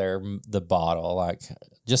 like they're the bottle. Like,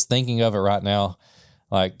 just thinking of it right now,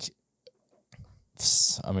 like,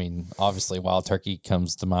 I mean, obviously Wild Turkey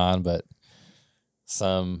comes to mind, but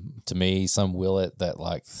some Willet that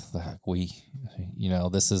like we, you know,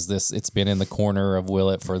 it's been in the corner of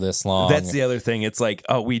Willet for this long. That's the other thing. It's like,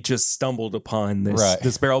 oh, we just stumbled upon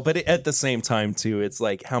this barrel, but at the same time too, it's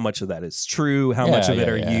like, how much of that is true? How much of it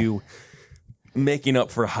are you making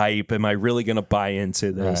up for hype. Am I really going to buy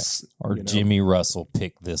into this? Right. Or Jimmy Russell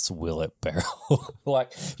picked this Willet barrel.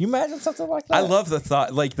 Like, you imagine something like that? I love the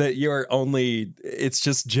thought, like that it's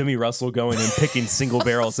just Jimmy Russell going and picking single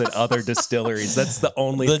barrels at other distilleries. That's the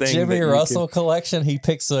only thing. The Jimmy Russell collection, he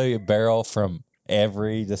picks a barrel from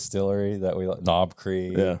every distillery that we like, Knob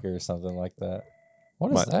Creek or something like that.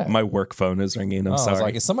 What is that? My work phone is ringing. I'm sorry. I was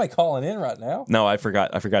like, is somebody calling in right now? No, I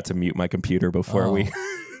forgot to mute my computer before we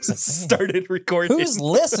started recording. Who's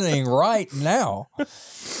listening right now?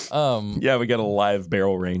 Yeah, we got a live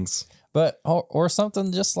barrel rings. But or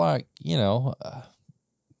something just like,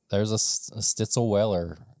 there's a Stitzel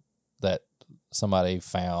Weller that somebody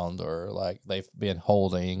found or like they've been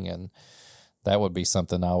holding, and that would be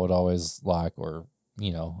something I would always like. Or,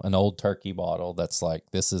 an old turkey bottle that's like,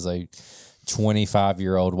 this is a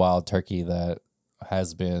 25-year-old wild turkey that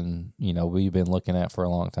has been, we've been looking at for a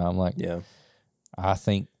long time. Like, I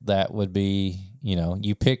think that would be,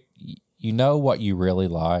 you pick, what you really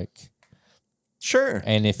like. Sure.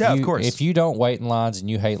 And of course. If you don't wait in lines and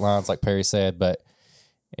you hate lines, like Perry said, but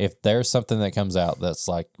if there's something that comes out that's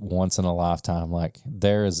like once in a lifetime, like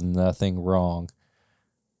there is nothing wrong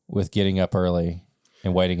with getting up early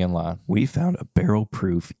and waiting in line. We found a barrel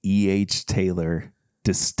proof E.H. Taylor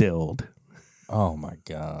distilled. Oh my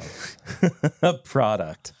God. A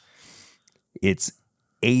product. It's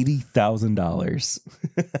 $80,000.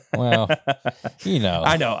 Well,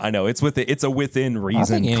 I know. It's a within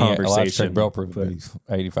reason conversation. Barrel proof would be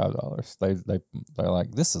 $85. They're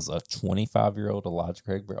like, this is a 25-year-old Elijah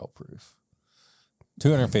Craig barrel proof.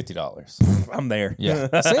 $250. I'm there. Yeah.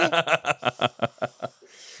 See?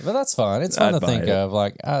 But that's fun. It's fun to think of.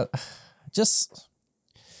 Like,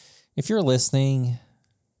 if you're listening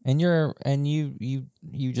and you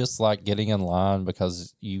just like getting in line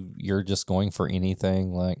because you're just going for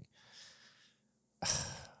anything, like,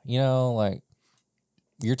 like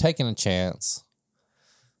you're taking a chance.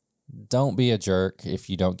 Don't be a jerk if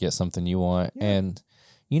you don't get something you want. Yeah. And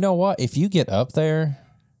you know what? If you get up there,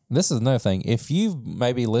 this is another thing. If you've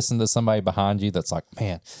maybe listened to somebody behind you that's like,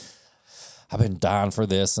 man, I've been dying for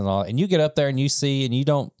this and all, and you get up there and you see and you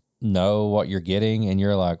don't know what you're getting, and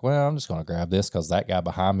you're like, well, I'm just going to grab this because that guy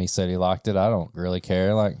behind me said he liked it. I don't really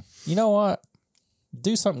care. Like, you know what?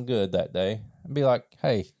 Do something good that day and be like,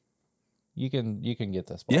 hey, you can get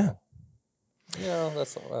this bottle. Yeah.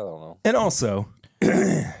 That's, I don't know. And also,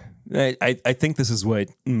 I think this is what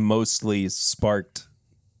mostly sparked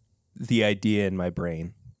the idea in my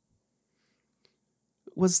brain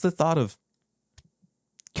was the thought of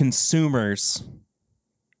consumers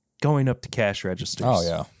going up to cash registers. Oh,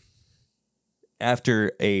 yeah.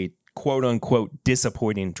 After a quote-unquote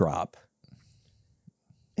disappointing drop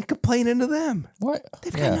and complaining to them. What?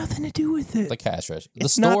 They've got nothing to do with it. The cash register.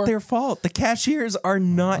 It's not their fault. The cashiers are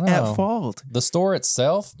not at fault. The store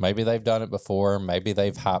itself, maybe they've done it before. Maybe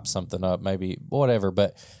they've hyped something up. Maybe whatever.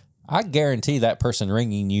 But I guarantee that person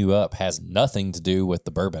ringing you up has nothing to do with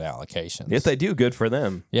the bourbon allocations. If they do, good for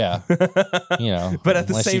them. Yeah. But at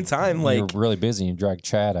the same time, like, you're really busy and you drag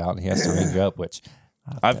Chad out and he has to ring you up, which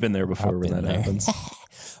I've been there before when that happens.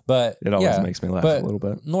 But it always makes me laugh a little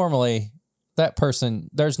bit. Normally, that person,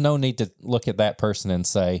 there's no need to look at that person and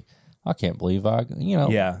say, I can't believe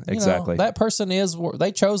Yeah, exactly. That person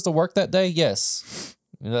they chose to work that day. Yes.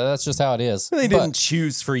 That's just how it is. They didn't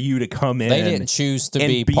choose for you to come in. They didn't choose to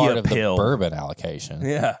be part of the bourbon allocation.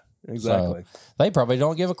 Yeah, exactly. So they probably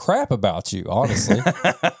don't give a crap about you, honestly.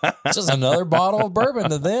 It's just another bottle of bourbon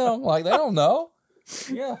to them. Like, they don't know.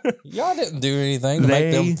 Yeah. Y'all didn't do anything to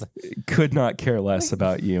make them. Could not care less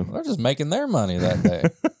about you. They're just making their money that day.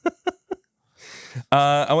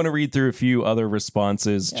 I want to read through a few other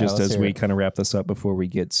responses just as we kind of wrap this up before we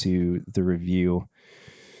get to the review.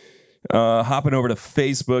 Hopping over to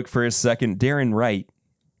Facebook for a second, Darren Wright.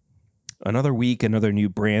 Another week, another new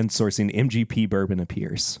brand sourcing MGP bourbon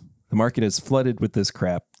appears. The market is flooded with this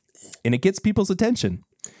crap, and it gets people's attention.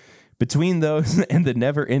 Between those and the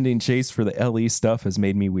never-ending chase for the LE stuff has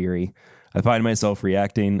made me weary. I find myself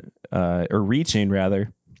reaching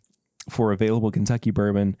for available Kentucky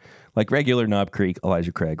bourbon like regular Knob Creek,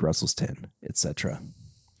 Elijah Craig, Russell's 10, etc.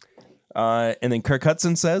 And then Kirk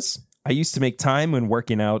Hudson says, I used to make time when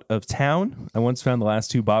working out of town. I once found the last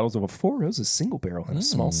 2 bottles of a Four Roses single barrel in a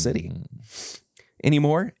small city.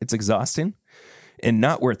 Anymore, it's exhausting and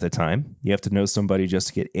not worth the time. You have to know somebody just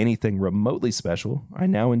to get anything remotely special. I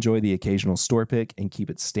now enjoy the occasional store pick and keep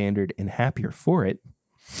it standard and happier for it.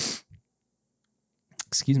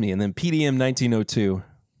 Excuse me. And then PDM 1902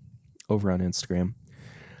 over on Instagram.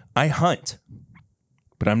 I hunt,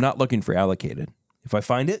 but I'm not looking for allocated. If I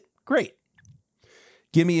find it, great.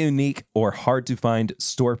 Give me a unique or hard to find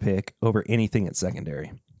store pick over anything at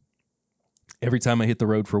secondary. Every time I hit the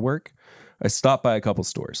road for work, I stop by a couple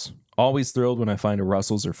stores. Always thrilled when I find a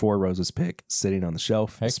Russell's or Four Roses pick sitting on the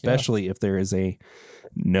shelf, Heck especially if there is a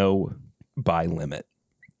no buy limit.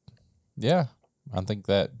 Yeah. I think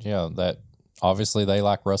that obviously they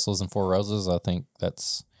like Russell's and Four Roses. I think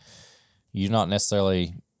that's, you're not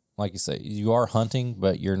necessarily, like you say, you are hunting,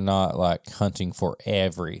 but you're not like hunting for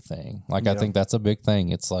everything. Like, I think that's a big thing.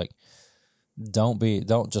 It's like,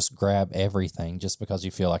 don't just grab everything just because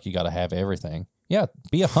you feel like you got to have everything. Yeah,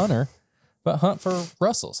 be a hunter, but hunt for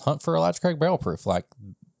Russell's, hunt for Elijah Craig Barrel Proof, like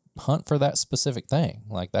hunt for that specific thing.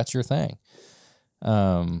 Like, that's your thing.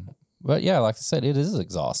 But yeah, like I said, it is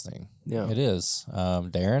exhausting. Yeah, it is.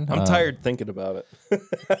 Darren, I'm tired thinking about it.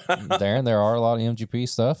 Darren, there are a lot of MGP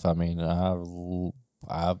stuff. I mean,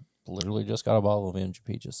 I literally just got a bottle of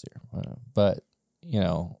MGP just here, but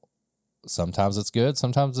sometimes it's good,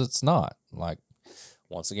 sometimes it's not. Like,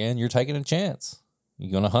 once again, you're taking a chance.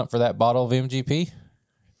 You're going to hunt for that bottle of MGP.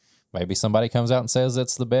 Maybe somebody comes out and says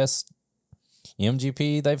it's the best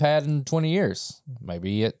MGP they've had in 20 years.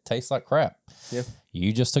 Maybe it tastes like crap. Yeah.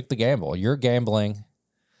 You just took the gamble. You're gambling,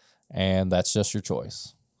 and that's just your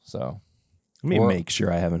choice. So let me make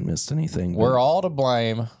sure I haven't missed anything. We're all to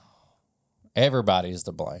blame. Everybody's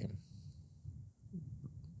to blame.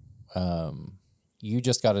 You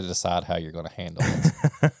just got to decide how you're going to handle it.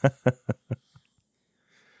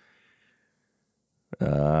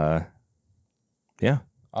 Yeah,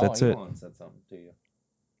 that's it. Said something to you.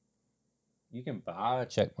 You can buy a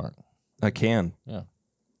check mark. I can. Yeah.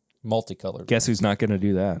 Multicolored. Guess who's not going to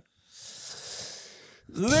do that?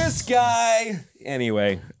 This guy.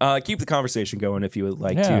 Anyway, keep the conversation going if you would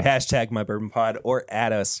like to. Hashtag My Bourbon Pod or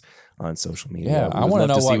add us on social media. Yeah, I want to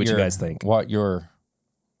know what you guys think.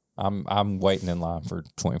 I'm waiting in line for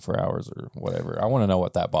 24 hours or whatever. I want to know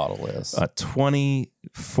what that bottle is. A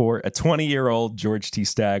 20-year-old George T.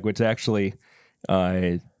 Stagg, which actually,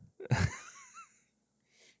 oh,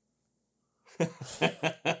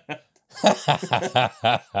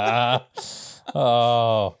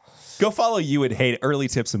 go follow You Would Hate It. Early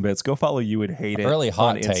Tips and Bits. Go follow You Would Hate It. Early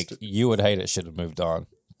hot take. You Would Hate It should have moved on.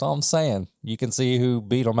 That's all I'm saying. You can see who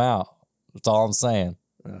beat them out. That's all I'm saying.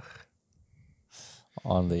 Ugh.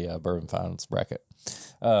 On the Bourbon Finance bracket.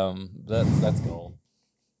 That's gold.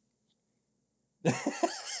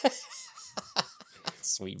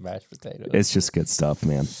 Sweet mashed potato. It's just good stuff,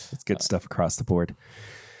 man. It's good stuff across the board.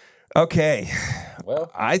 Okay. Well,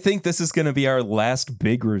 I think this is going to be our last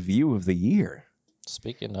big review of the year.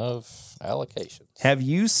 Speaking of allocations. Have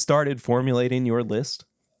you started formulating your list?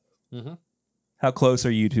 Mm-hmm. How close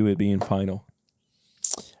are you to it being final?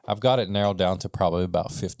 I've got it narrowed down to probably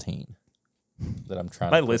about 15 that I'm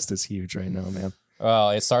trying My list is huge right now, man.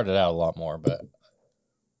 Well, it started out a lot more, but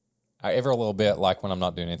every little bit, like when I'm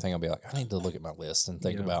not doing anything, I'll be like, I need to look at my list and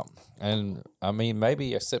think about. And I mean,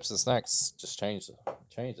 maybe a Sips and Snacks just changed it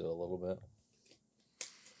a little bit.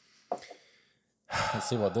 Let's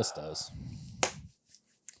see what this does.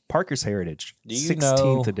 Parker's Heritage, do you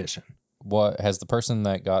 16th edition. What has the person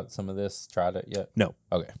that got some of this tried it yet? No.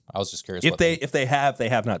 Okay, I was just curious. If they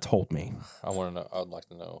have not told me. I want to know. I'd like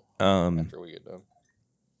to know after we get done.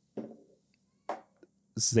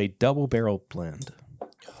 This is a double barrel blend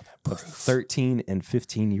of 13 and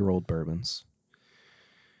 15-year-old bourbons.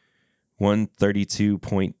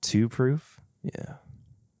 132.2 proof. Yeah.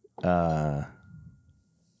 I'm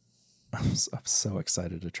so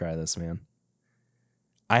excited to try this, man.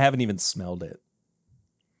 I haven't even smelled it.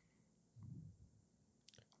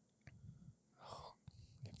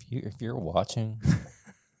 If you're watching,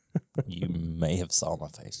 you may have saw my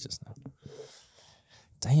face just now.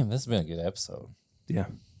 Damn, this has been a good episode. Yeah.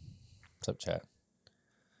 What's up, chat?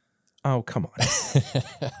 Oh, come on.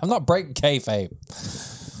 I'm not breaking kayfabe.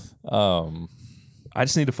 I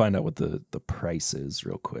just need to find out what the price is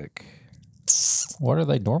real quick. What are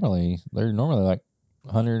they normally? They're normally like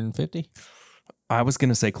 150. I was going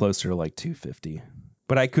to say closer to like 250,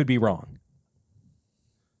 but I could be wrong.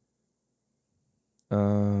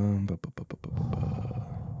 I'm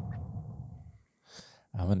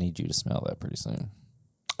gonna need you to smell that pretty soon.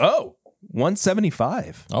 Oh,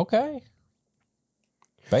 175. Okay.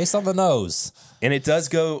 Based on the nose. And it does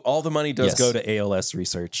go, all the money does go to ALS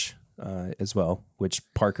research as well, which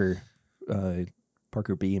Parker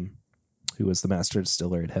Beam, who was the master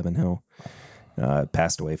distiller at Heaven Hill,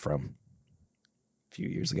 passed away from a few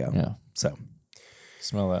years ago. Yeah. So.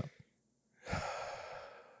 Smell that.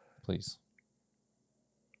 Please.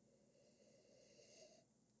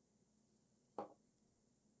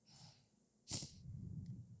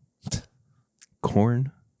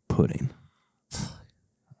 Corn pudding.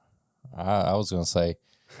 I was going to say,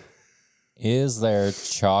 is there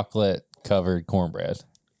chocolate covered cornbread?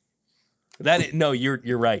 No,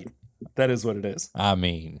 you're right. That is what it is. I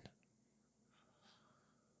mean,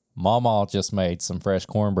 Mama just made some fresh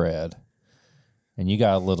cornbread, and you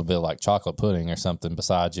got a little bit like chocolate pudding or something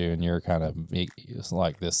beside you, and you're kind of it's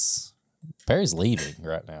like this. Perry's leaving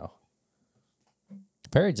right now.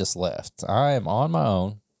 Perry just left. I am on my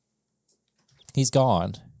own. He's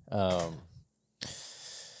gone.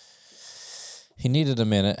 He needed a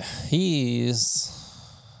minute. He's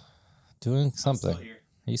doing something.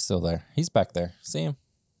 He's still there. He's back there. See him?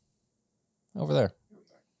 Over there.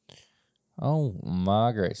 Oh,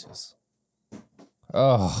 my gracious.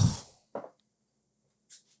 Oh.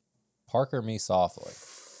 Parker me softly.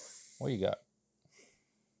 What you got?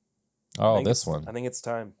 Oh, this one. I think it's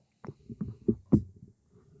time.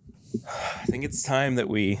 I think it's time that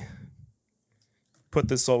we put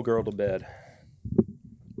this old girl to bed.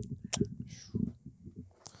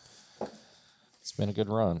 It's been a good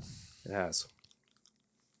run. It has.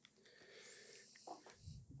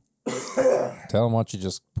 Tell them what you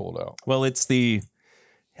just pulled out. Well, it's the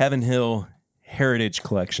Heaven Hill Heritage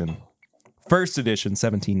Collection. First edition,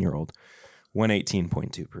 17-year-old.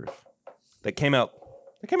 118.2 proof. That came out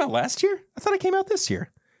last year? I thought it came out this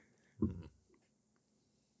year.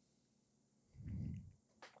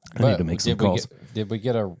 I need to make some calls. Did we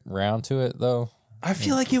get around to it, though? I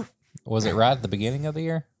feel like you... Was it right at the beginning of the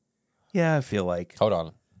year? Yeah, I feel like... Hold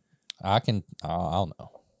on. I'll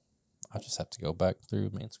know. I just have to go back through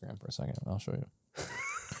my Instagram for a second. I'll show you.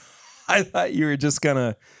 I thought you were just going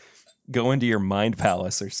to go into your mind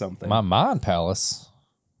palace or something. My mind palace?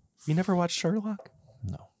 You never watched Sherlock?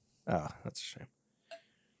 No. Oh, that's a shame.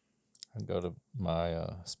 I go to my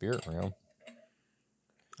spirit realm.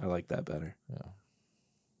 I like that better. Yeah.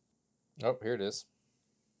 Oh, here it is.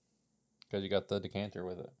 Because you got the decanter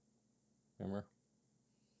with it. Remember?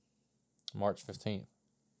 March 15th.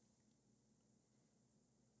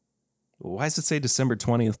 Why does it say December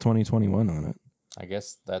 20th, 2021 on it? I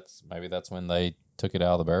guess that's when they took it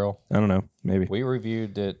out of the barrel. I don't know. Maybe. We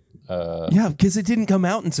reviewed it. Yeah, because it didn't come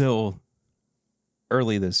out until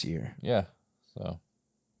early this year. Yeah. So.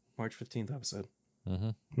 March 15th episode.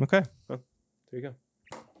 Mm-hmm. Okay. Well, there you go.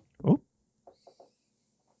 Oh.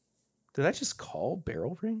 Did I just call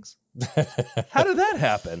barrel rings? How did that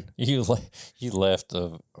happen? You left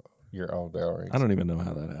of your own barrel rings. I don't even know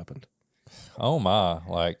how that happened. Oh my,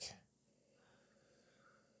 like.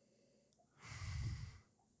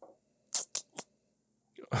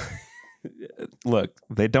 Look,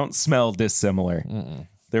 they don't smell dissimilar. Mm-mm.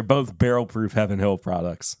 They're both barrel-proof Heaven Hill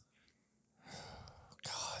products.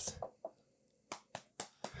 God.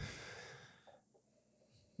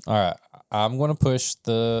 All right, I'm going to push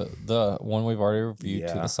the one we've already reviewed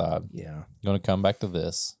to the side. Yeah. I'm going to come back to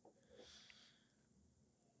this.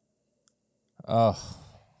 Oh.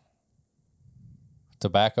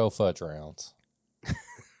 Tobacco fudge rounds.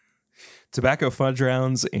 Tobacco fudge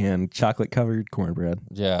rounds and chocolate-covered cornbread.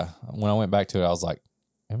 Yeah. When I went back to it, I was like,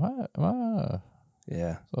 am I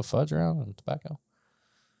Yeah. a fudge round and tobacco?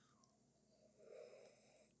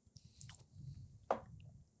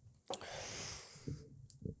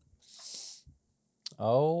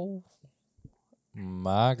 Oh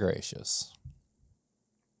my gracious.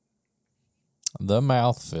 The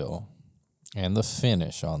mouthfeel and the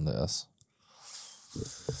finish on this.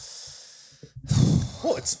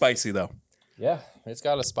 Oh, it's spicy, though. Yeah, it's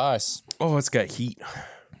got a spice. Oh, it's got heat.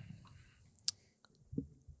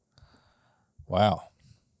 Wow.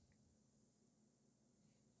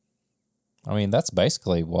 I mean, that's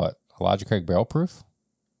basically what? Elijah Craig barrel proof?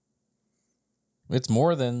 It's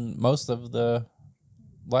more than most of the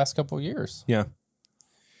last couple of years. Yeah.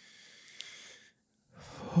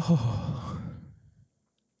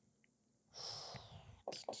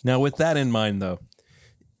 Now, with that in mind, though,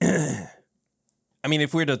 I mean,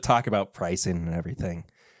 if we were to talk about pricing and everything,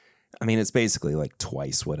 I mean, it's basically like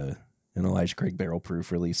twice what an Elijah Craig barrel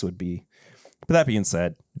proof release would be. But that being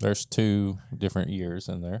said, there's 2 different years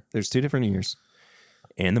in there. There's 2 different years,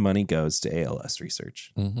 and the money goes to ALS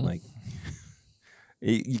research. Mm-hmm. Like,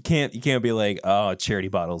 you can't be like, oh, charity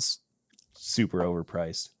bottles super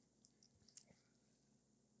overpriced.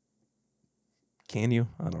 Can you?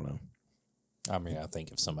 I don't know. I mean, I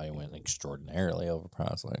think if somebody went extraordinarily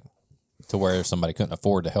overpriced, like to where somebody couldn't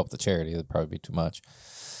afford to help the charity, it'd probably be too much.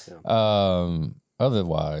 Yeah.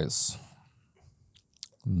 Otherwise,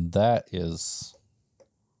 that is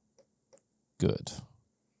good.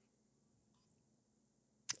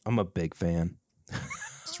 I'm a big fan.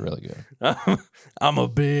 It's really good. I'm a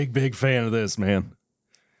big fan of this, man.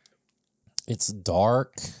 It's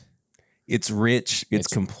dark. It's rich. It's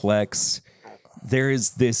complex. There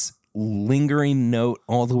is this lingering note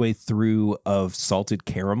all the way through of salted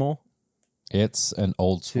caramel. It's an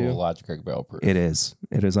old school Elijah Craig Barrel Proof. It is.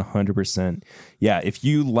 It is 100%. Yeah, if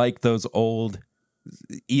you like those old,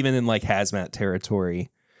 even in like hazmat territory,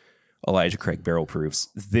 Elijah Craig Barrel Proofs,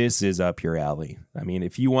 this is up your alley. I mean,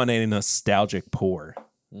 if you want a nostalgic pour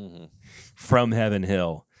from Heaven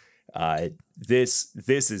Hill, this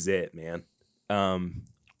is it, man.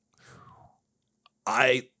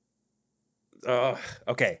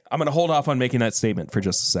 Okay, I'm going to hold off on making that statement for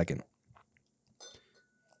just a second.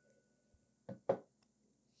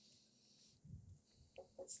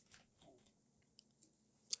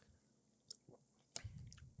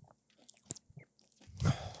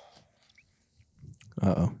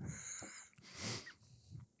 Uh-oh.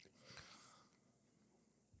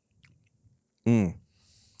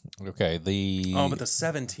 Okay, but the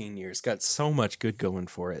 17 years got so much good going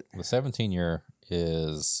for it. The 17-year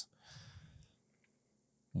is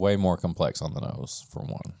way more complex on the nose, for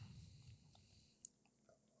one.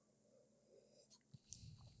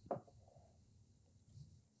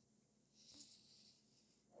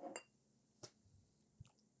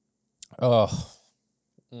 Oh.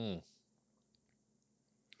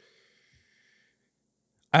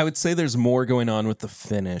 I would say there's more going on with the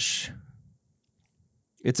finish.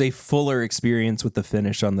 It's a fuller experience with the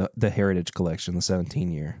finish on the Heritage Collection, the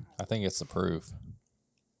 17-year. I think it's the proof.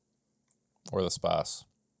 Or the spice.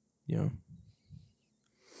 Yeah.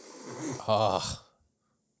 Ah.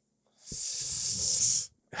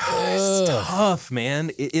 It's tough,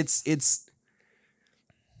 man. It's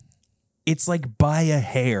like by a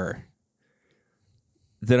hair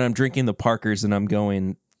that I'm drinking the Parkers and I'm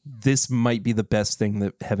going, this might be the best thing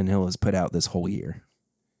that Heaven Hill has put out this whole year.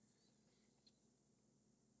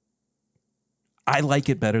 I like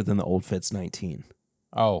it better than the Old Fitz 19.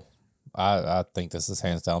 Oh, I think this is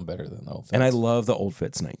hands down better than the Old Fitz. And I love the Old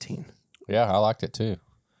Fitz 19. Yeah, I liked it too.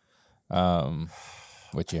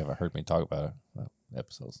 Which you haven't heard me talk about it. That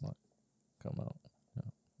episode's not come out. Yeah,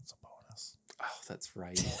 it's a bonus. Oh, that's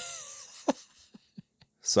right.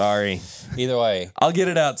 Sorry. Either way. I'll get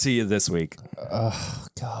it out to you this week. Oh,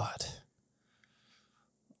 God.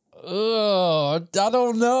 Oh, I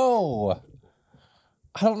don't know.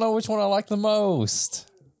 I don't know which one I like the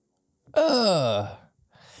most. I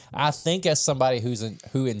think as somebody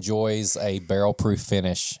who enjoys a barrel proof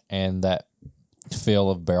finish and that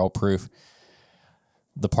feel of barrel proof,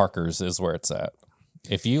 the Parkers is where it's at.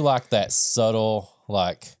 If you like that subtle,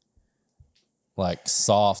 like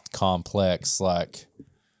soft, complex, like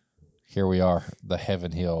here we are, the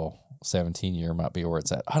Heaven Hill 17-year might be where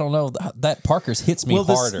it's at. I don't know. That Parker's hits me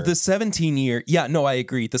harder. The 17-year, yeah, no, I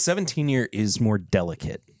agree. The 17-year is more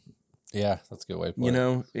delicate. Yeah, that's a good way to put it. You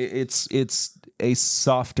know, it's a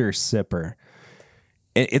softer sipper.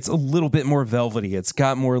 It's a little bit more velvety. It's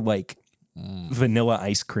got more like vanilla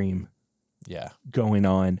ice cream going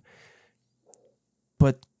on.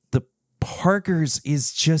 But the Parker's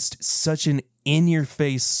is just such an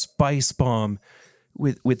in-your-face spice bomb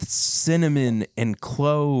with cinnamon and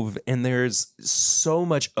clove, and there's so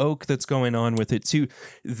much oak that's going on with it too.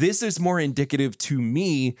 This is more indicative to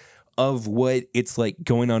me of what it's like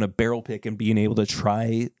going on a barrel pick and being able to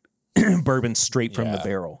try bourbon straight from the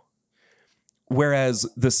barrel. Whereas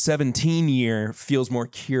the 17-year feels more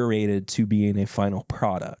curated to being a final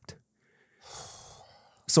product.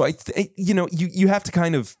 So you have to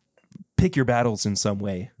kind of pick your battles in some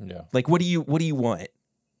way. Yeah. Like, what do you want?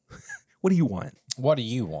 What do you want? What do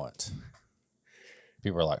you want?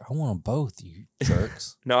 People are like, I want them both, you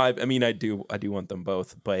jerks. No, I mean, I do want them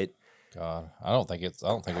both, but God, I don't think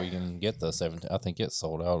we can get the 17. I think it's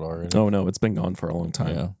sold out already. Oh no, it's been gone for a long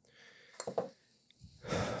time.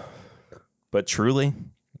 Yeah. But truly,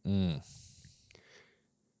 I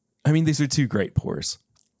mean, these are two great pours.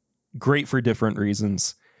 Great for different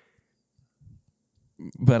reasons.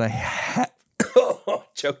 But I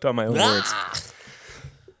choked on my own words.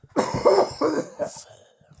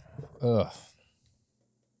 Ugh.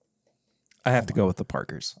 I have to go with the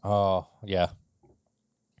Parkers. Oh, yeah.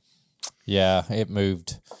 Yeah, it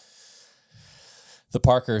moved. The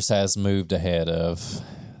Parkers has moved ahead of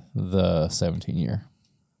the 17-year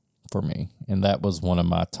for me. And that was one of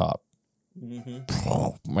my top,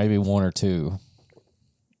 maybe one or two.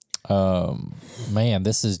 Man,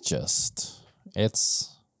 this is just,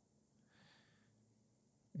 it's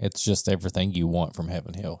just everything you want from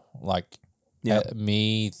Heaven Hill. Like,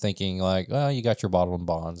 me thinking like, well, you got your bottle and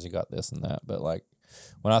bonds, you got this and that. But like,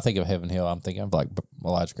 when I think of Heaven Hill, I'm thinking of like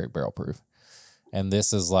Elijah Craig Barrel Proof. And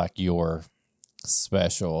this is like your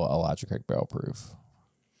special Elijah Craig Barrel Proof.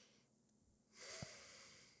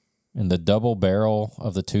 And the double barrel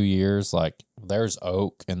of the 2 years, like there's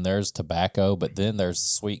oak and there's tobacco, but then there's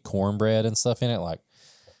sweet cornbread and stuff in it. Like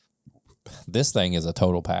this thing is a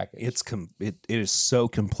total package. It is so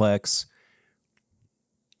complex.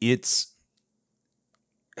 It's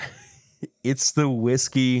the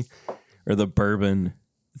whiskey or the bourbon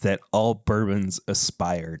that all bourbons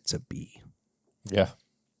aspire to be. Yeah.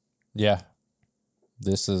 Yeah.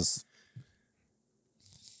 This is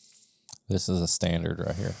a standard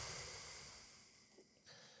right here.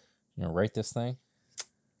 You gonna rate this thing?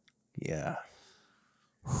 Yeah.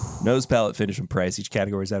 Nose, palate, finish, and price. Each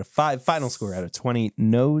category is out of 5. Final score out of 20.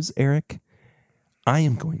 Nose, Eric, I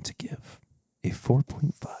am going to give a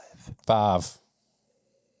 4.5. 5.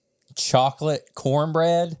 Chocolate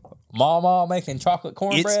cornbread. Mama making chocolate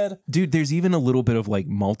cornbread. Dude, there's even a little bit of like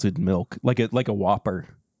malted milk, like a Whopper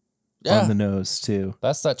on the nose too.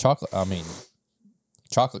 That's that chocolate. I mean,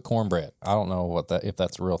 chocolate cornbread. I don't know if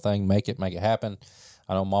that's a real thing. Make it happen.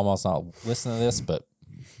 I know Mama's not listening to this, but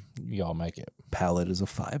y'all make it. Palate is a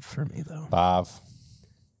 5 for me though. 5.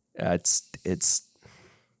 It's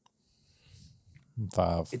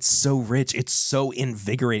 5. It's so rich. It's so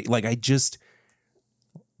invigorating. Like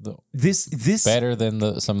this better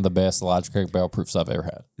than some of the best Elijah Craig barrel proofs I've ever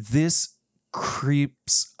had. This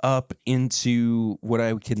creeps up into what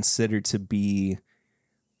I would consider to be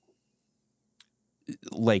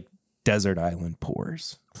like desert island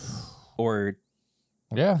pours, or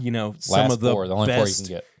some of the only pour you can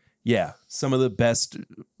get. Yeah, some of the best,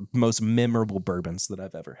 most memorable bourbons that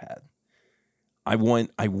I've ever had. I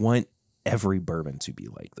want every bourbon to be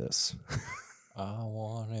like this. I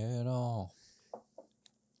want it all.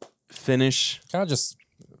 Finish. Can I just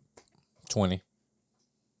 20?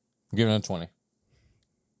 I'm giving it a 20.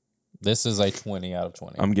 This is a 20 out of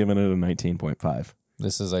 20. I'm giving it a 19.5.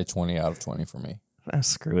 This is a 20 out of 20 for me.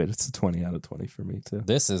 Screw it. It's a 20 out of 20 for me too.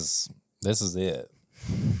 This is it.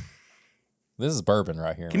 This is bourbon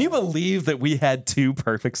right here. Can you believe that we had 2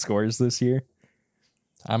 perfect scores this year?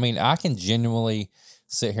 I mean, I can genuinely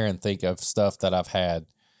sit here and think of stuff that I've had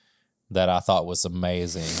that I thought was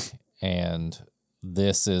amazing. And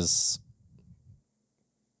this is,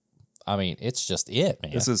 I mean, it's just it,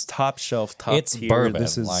 man. This is top shelf, top it's tier. Bourbon.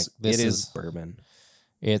 This is bourbon.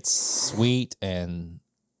 It's sweet and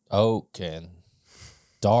oak and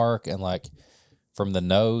dark, and like from the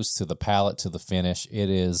nose to the palate to the finish, it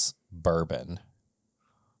is bourbon.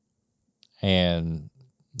 And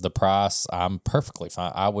the price, I'm perfectly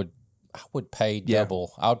fine. I would pay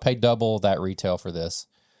double. I would pay double that retail for this.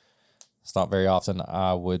 It's not very often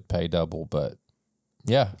I would pay double, but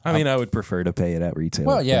yeah. I mean, I would prefer to pay it at retail.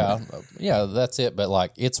 Well, yeah. Yeah, that's it. But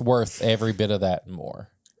like, it's worth every bit of that and more.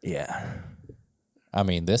 Yeah. I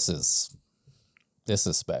mean, this is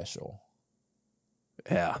special.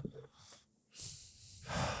 Yeah.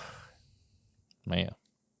 Man.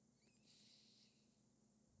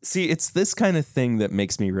 See, it's this kind of thing that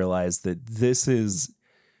makes me realize that this is,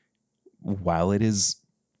 while it is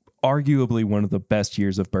arguably one of the best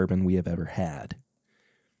years of bourbon we have ever had,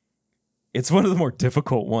 it's one of the more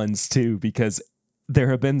difficult ones too, because there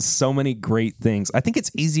have been so many great things. I think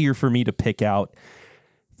it's easier for me to pick out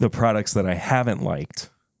the products that I haven't liked,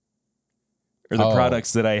 or the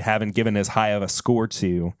products that I haven't given as high of a score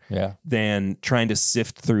to, than trying to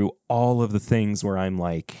sift through all of the things where I'm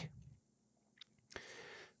like,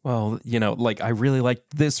 well, like I really like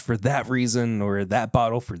this for that reason, or that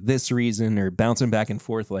bottle for this reason, or bouncing back and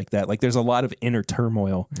forth like that. Like there's a lot of inner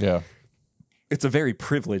turmoil. Yeah. It's a very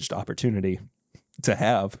privileged opportunity to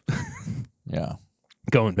have. Yeah.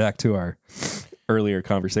 Going back to our earlier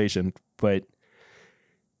conversation, but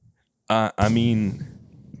I mean,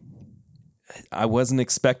 I wasn't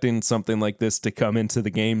expecting something like this to come into the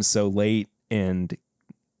game so late and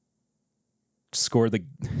score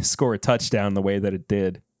a touchdown the way that it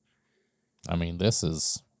did. I mean, this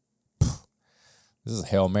is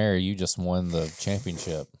Hail Mary. You just won the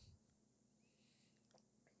championship.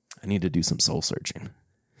 I need to do some soul searching.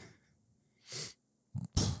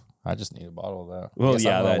 I just need a bottle of that. Well,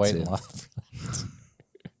 yeah, that's wait it. in line.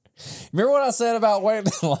 Remember what I said about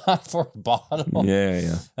waiting in line for a bottle?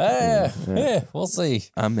 Yeah. Yeah, we'll see.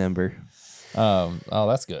 I remember. Oh,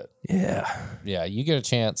 that's good. Yeah. Yeah, you get a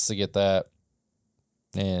chance to get that,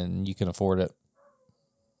 and you can afford it.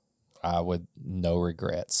 I would, no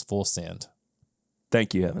regrets, full send.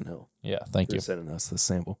 Thank you, Evan Hill. Yeah, thank you. For sending us the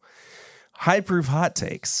sample. High proof hot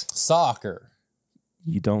takes. Soccer.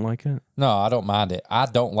 You don't like it? No, I don't mind it. I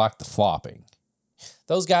don't like the flopping.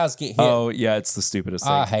 Those guys get hit. Oh, yeah, it's the stupidest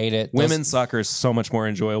thing. I hate it. Women's soccer is so much more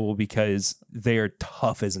enjoyable because they are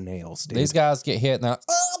tough as nails, dude. These guys get hit and they're,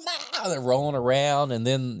 oh, they're rolling around, and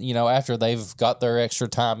then after they've got their extra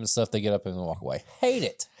time and stuff, they get up and walk away. Hate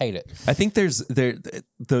it. I think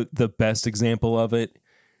the best example of it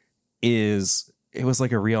was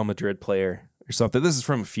like a Real Madrid player or something. This is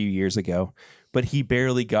from a few years ago, but he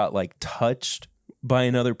barely got like touched by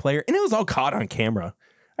another player, and it was all caught on camera.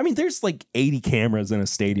 I mean, there's like 80 cameras in a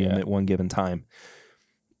stadium at one given time,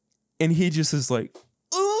 and he just is like,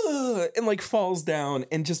 ugh, and like falls down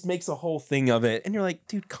and just makes a whole thing of it. And you're like,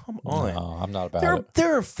 dude, come on. No, I'm not about it.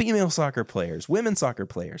 There are female soccer players, women soccer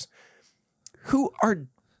players who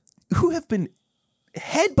have been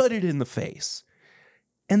headbutted in the face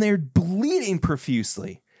and they're bleeding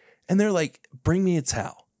profusely. And they're like, bring me a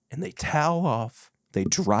towel. And they towel off, they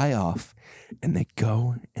dry off, and they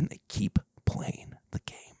go and they keep playing the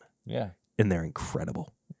game. Yeah. And they're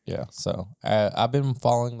incredible. Yeah. So I've been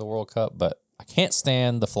following the World Cup, but I can't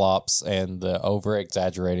stand the flops and the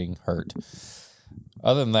over-exaggerating hurt.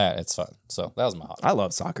 Other than that, it's fun. So that was my hot take. I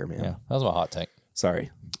love soccer, man. Yeah, that was my hot take.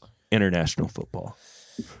 Sorry. International football.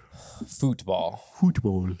 Football.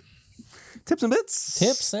 Tips and bits.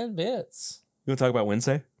 Tips and bits. You want to talk about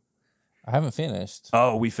Wednesday? I haven't finished.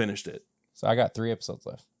 Oh, we finished it. So I got 3 episodes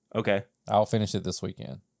left. Okay. I'll finish it this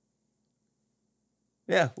weekend.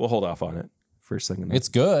 Yeah, we'll hold off on it for a second. It's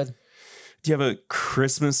good. Do you have a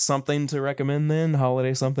Christmas something to recommend then?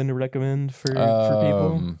 Holiday something to recommend for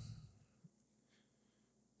people?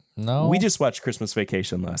 No. We just watched Christmas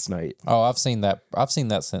Vacation last night. Oh, I've seen that. I've seen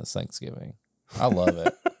that since Thanksgiving. I love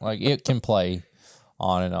it. Like, it can play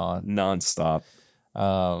on and on. Nonstop.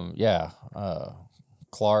 Yeah.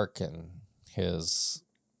 Clark and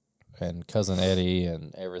cousin Eddie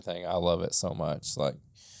and everything. I love it so much. Like,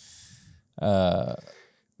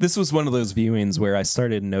 this was one of those viewings where I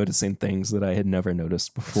started noticing things that I had never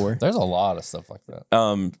noticed before. There's a lot of stuff like that.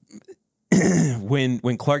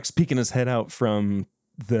 When Clark's peeking his head out from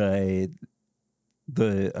the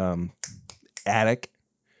attic,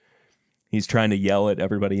 he's trying to yell at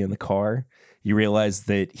everybody in the car. You realize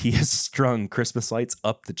that he has strung Christmas lights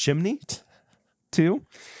up the chimney too.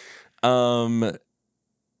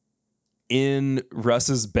 In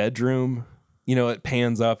Russ's bedroom, it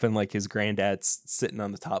pans up and like his granddad's sitting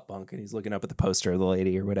on the top bunk and he's looking up at the poster of the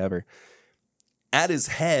lady or whatever. At his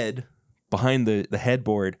head, behind the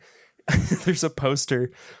headboard, there's a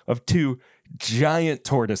poster of 2 giant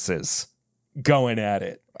tortoises going at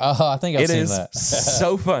it. Oh, I think I've seen that. It is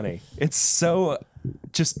so funny. It's so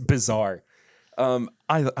just bizarre.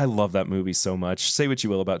 I love that movie so much. Say what you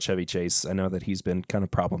will about Chevy Chase. I know that he's been kind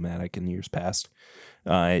of problematic in years past.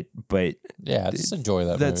 But yeah, I just enjoy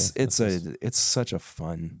that movie. It's such a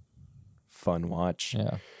fun watch.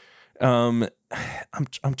 Yeah. I'm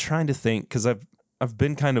trying to think because I've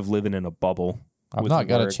been kind of living in a bubble. I've not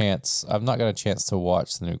got a chance to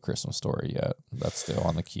watch the new Christmas Story yet. That's still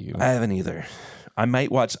on the queue. I haven't either. I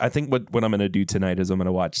might watch. I think what I'm going to do tonight is I'm going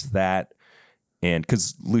to watch that, and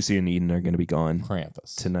because Lucy and Eden are going to be gone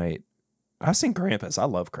Krampus tonight. I've seen Krampus. I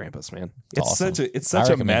love Krampus, man. It's awesome. such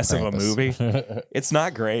a mess Krampus of a movie. It's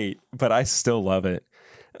not great, but I still love it.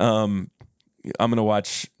 I'm going to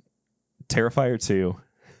watch Terrifier 2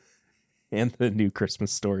 and the new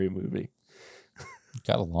Christmas Story movie.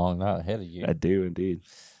 Got a long night ahead of you. I do indeed.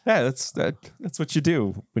 Yeah, that's what you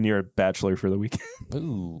do when you're a bachelor for the weekend.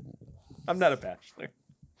 Ooh. I'm not a bachelor.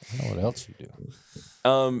 I know what else you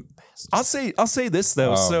do. I'll say this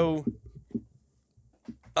though.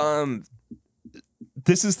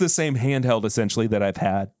 This is the same handheld essentially that I've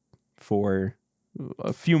had for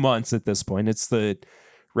a few months at this point. It's the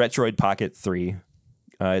Retroid Pocket 3.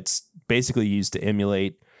 It's basically used to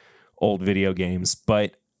emulate old video games,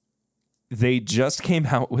 but they just came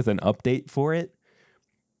out with an update for it,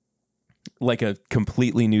 like a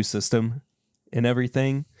completely new system and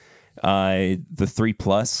everything. The 3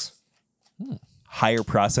 Plus, higher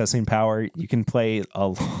processing power. You can play a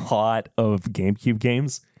lot of GameCube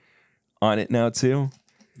games on it now too.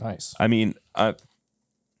 Nice. I mean, I'll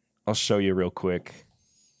show you real quick.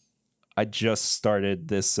 I just started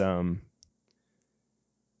this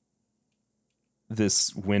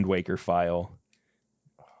this Wind Waker file,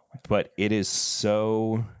 but it's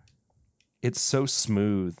so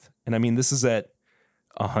smooth. And I mean, this is at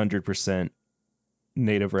 100%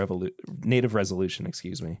 native resolution,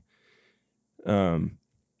 excuse me. I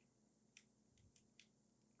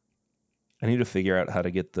need to figure out how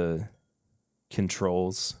to get the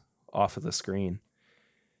controls off of the screen.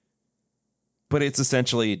 But it's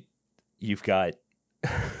essentially you've got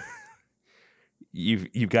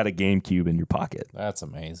you've got a GameCube in your pocket. That's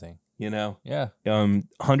amazing. You know? Yeah.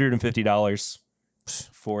 $150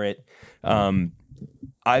 for it.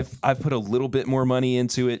 I've put a little bit more money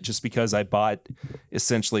into it just because I bought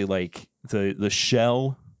essentially like the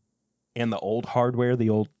shell and the old hardware, the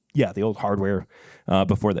old hardware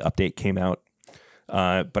before the update came out.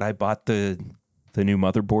 But I bought the new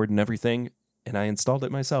motherboard and everything, and I installed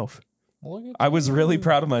it myself. I was really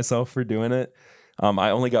proud of myself for doing it.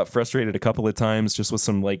 I only got frustrated a couple of times just with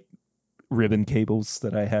some like ribbon cables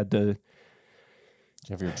that I had to.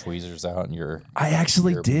 You have your tweezers out and your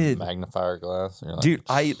did magnifier glass. Like, dude,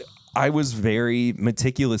 I was very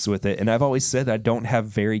meticulous with it, and I've always said I don't have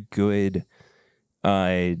very good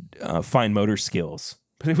fine motor skills,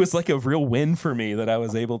 but it was like a real win for me that I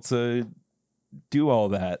was able to do all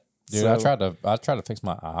that. Dude, so, I tried to fix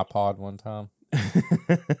my iPod one time.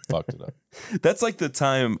 Fucked it up. That's like the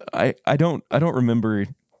time I don't remember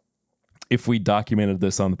if we documented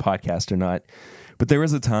this on the podcast or not, but there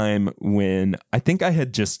was a time when I think I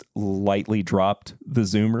had just lightly dropped the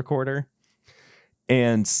Zoom recorder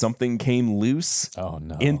and something came loose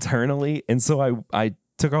internally. And so I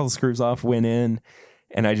took all the screws off, went in,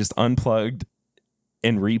 and I just unplugged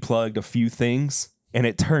and replugged a few things, and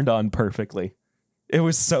it turned on perfectly. It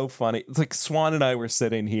was so funny. It's like Swan and I were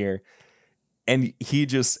sitting here, and he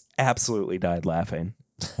just absolutely died laughing.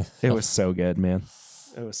 It was so good, man.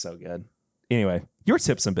 It was so good. Anyway, your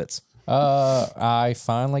tips and bits. I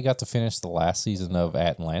finally got to finish the last season of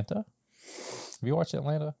Atlanta. Have you watched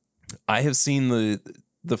Atlanta? I have seen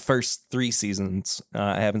the first 3 seasons.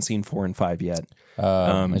 I haven't seen 4 and 5 yet.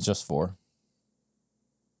 It's just 4.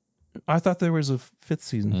 I thought there was a 5th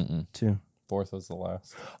season too. 4th was the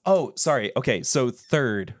last. Oh, sorry. Okay, so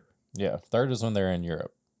 3rd. Yeah, 3rd is when they're in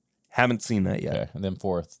Europe. Haven't seen that yet. Okay, and then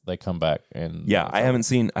 4th they come back and I haven't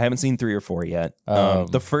seen 3 or 4 yet.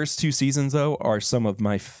 The first 2 seasons though are some of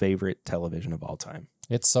my favorite television of all time.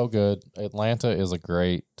 It's so good. Atlanta is a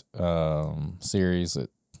great series. It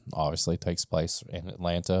obviously takes place in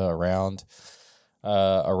Atlanta around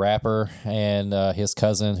a rapper and his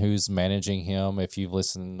cousin who's managing him. If you've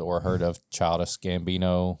listened or heard of Childish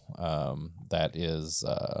Gambino, that is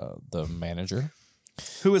the manager.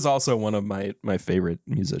 Who is also one of my favorite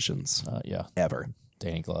musicians ever.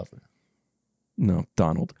 Danny Glover. No,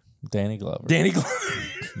 Donald. Danny Glover. Danny Glover.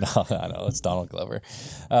 No, I know. It's Donald Glover.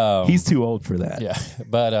 He's too old for that. Yeah.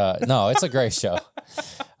 But no, it's a great show.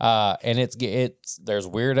 And it's there's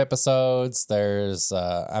weird episodes. There's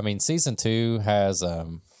season 2 has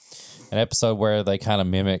an episode where they kind of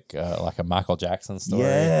mimic like a Michael Jackson story.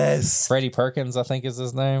 Yes. Freddie Perkins, I think is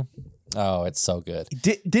his name. Oh, it's so good.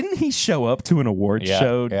 Didn't he show up to an award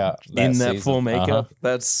show in that full makeup?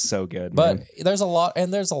 That's so good. But man. there's a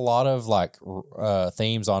lot of like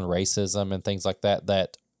themes on racism and things like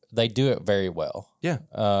that they do it very well. Yeah.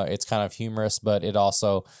 It's kind of humorous, but it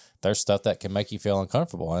also there's stuff that can make you feel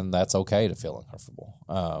uncomfortable, and that's okay to feel uncomfortable.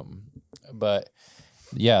 But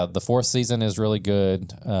yeah, the 4th season is really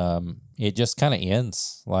good. It just kind of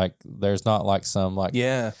ends like there's not like some like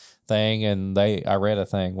thing, and I read a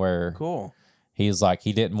thing where he's like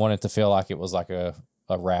he didn't want it to feel like it was like a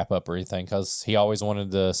wrap up or anything, because he always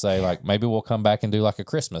wanted to say like maybe we'll come back and do like a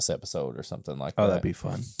Christmas episode or something like that. Oh, that'd be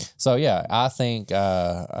fun. So yeah, I think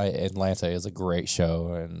Atlanta is a great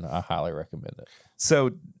show, and I highly recommend it.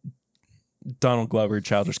 So Donald Glover,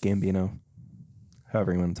 Childish Gambino,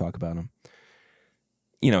 however you want to talk about him,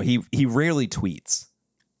 he rarely tweets,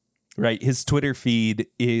 right? His Twitter feed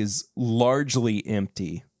is largely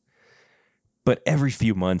empty, but every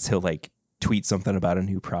few months he'll like tweet something about a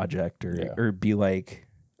new project or be like,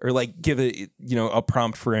 or like give a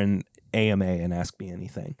prompt for an AMA and ask me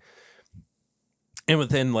anything. And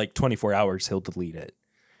within like 24 hours, he'll delete it.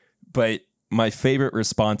 But my favorite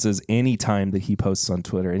responses anytime that he posts on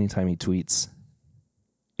Twitter, anytime he tweets,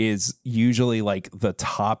 is usually like the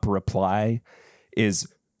top reply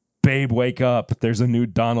is, "Babe, wake up. There's a new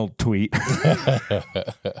Donald tweet."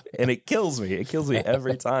 And it kills me. It kills me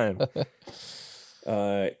every time.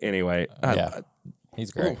 Anyway.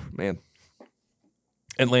 He's great. Man.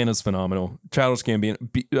 Atlanta's phenomenal. Childish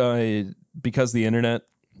Gambino, because the internet.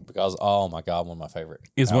 Because, oh my God, one of my favorite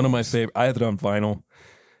is albums. One of my favorite. I have it on vinyl.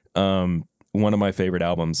 One of my favorite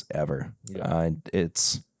albums ever. Yeah.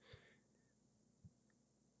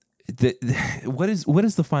 What is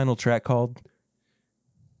the final track called?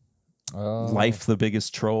 Life the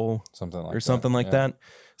Biggest Troll, something like that.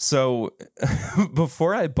 So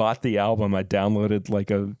before I bought the album, I downloaded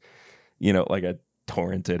like a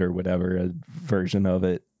torrented or whatever a version of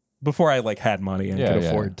it before I like had money and could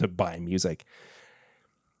afford to buy music.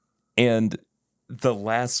 And the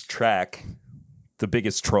last track, The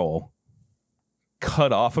Biggest Troll,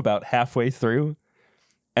 cut off about halfway through.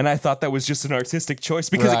 And I thought that was just an artistic choice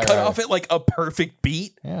because it cut off at like a perfect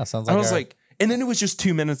beat. Yeah, sounds like And then it was just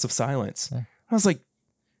 2 minutes of silence. Yeah. I was like,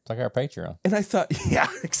 It's like our Patreon. and I thought, yeah,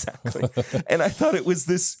 exactly. And I thought it was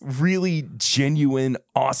this really genuine,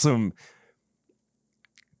 awesome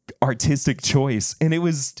artistic choice. And it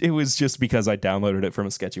was just because I downloaded it from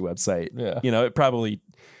a sketchy website. Yeah. You know, it probably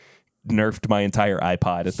nerfed my entire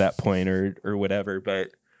iPod at that point or whatever. But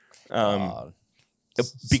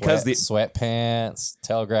because the Sweatpants,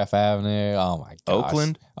 Telegraph Avenue. Oh my gosh.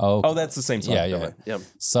 Oakland. Oh, that's the same song. Yeah, yeah. Never mind. Yep.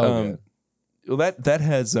 So good. Well, that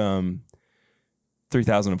has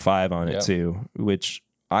 3005 on it Yep. too, which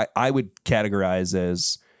I would categorize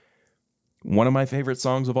as one of my favorite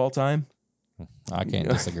songs of all time. I can't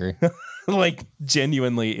disagree. Like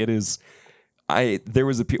genuinely, it is. There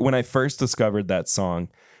was when I first discovered that song,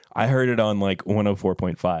 I heard it on like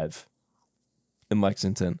 104.5 in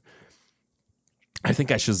Lexington. I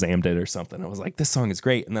think I Shazammed it or something. I was like, this song is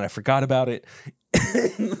great. And then I forgot about it.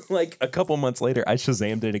 Like a couple months later, I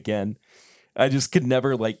Shazammed it again. I just could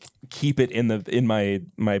never like keep it in my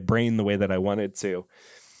brain the way that I wanted to.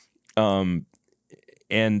 And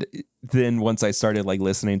then once I started like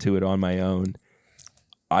listening to it on my own,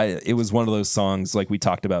 it was one of those songs like we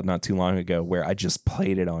talked about not too long ago where I just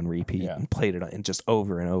played it on repeat and played it and just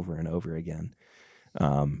over and over and over again.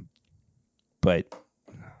 But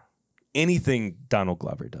anything Donald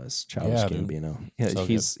Glover does, Childish Gambino, So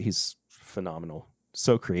he's phenomenal,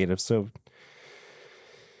 so creative, so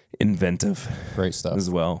inventive, Great stuff as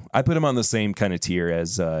well. I put him on the same kind of tier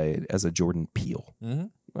as a Jordan Peele. Mm-hmm.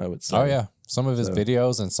 I would say. Oh yeah, some of his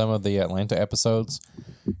videos and some of the Atlanta episodes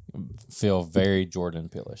feel very Jordan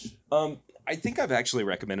Peele-ish. I think I've actually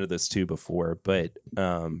recommended this too before, but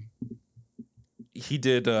he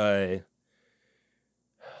did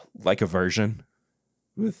like a version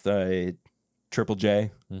with Triple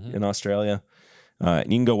J in Australia.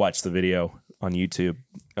 And you can go watch the video on YouTube.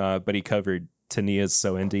 But he covered Tania's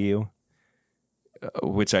 "So Into You,"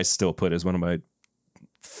 which I still put as one of my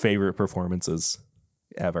favorite performances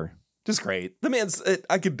ever. Just great. The man's.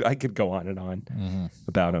 I could go on and on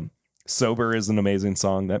about him. "Sober" is an amazing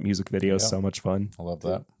song. That music video is so much fun. I love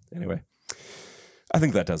that. Anyway, I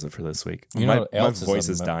think that does it for this week. You know My what else voice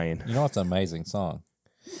is dying. You know what's an amazing song?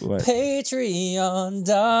 What?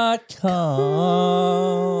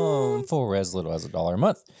 Patreon.com for as little as $1 a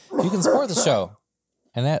month. You can support the show.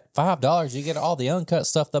 And at $5, you get all the uncut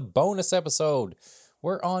stuff, the bonus episode.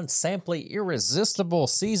 We're on Samply Irresistible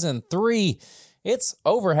Season 3. It's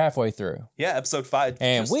over halfway through. Yeah, episode 5.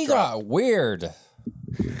 And we got weird.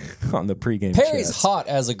 on the pregame. Perry's chats. hot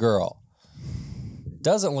as a girl.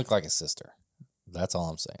 Doesn't look like a sister. That's all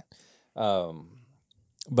I'm saying.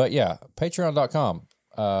 But yeah, patreon.com.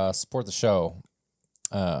 Support the show.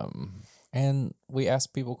 And we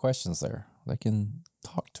ask people questions there. They can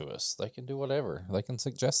talk to us. They can do whatever. They can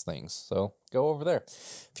suggest things. So go over there.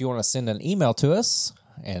 If you want to send an email to us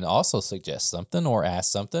and also suggest something or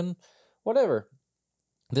ask something, whatever.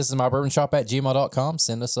 This is mybourbonshop@gmail.com.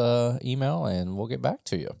 Send us an email and we'll get back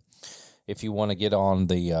to you. If you want to get on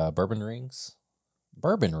the Bourbon Rings.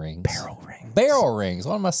 Barrel rings.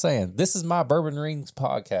 What am I saying? This is my Bourbon Rings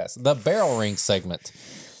podcast. The barrel ring segment.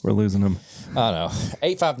 We're losing them. I know.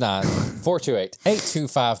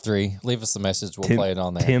 859-428-8253. Leave us a message. We'll play it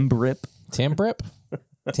on there. Tim Brip. Tim Brip?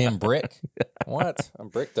 Tim Brick? What? I'm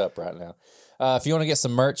bricked up right now. If you want to get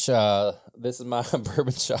some merch, this is my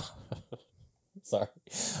bourbon shop. Sorry.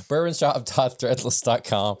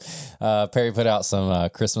 Bourbonshop.threadless.com. Perry put out some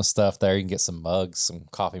Christmas stuff there. You can get some mugs, some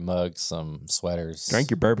coffee mugs, some sweaters. Drink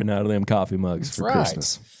your bourbon out of them coffee mugs for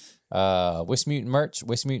Christmas. Whiskey Mutant merch,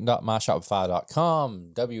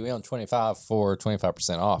 whiskeymutant.myshopify.com, WM25 for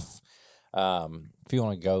 25% off. If you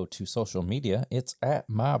want to go to social media, it's at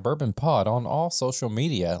My Bourbon Pod on all social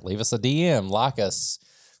media. Leave us a DM, like us,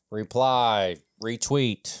 reply,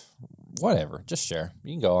 retweet, whatever. Just share.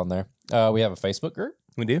 You can go on there. We have a Facebook group.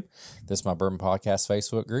 We do. This is My Bourbon Podcast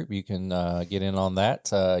Facebook group. You can get in on that.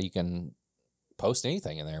 You can post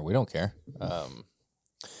anything in there. We don't care.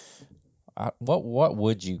 What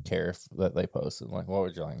would you care that they posted? Like, what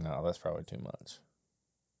would you like? No, that's probably too much.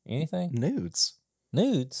 Anything? Nudes.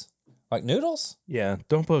 Nudes? Like noodles? Yeah,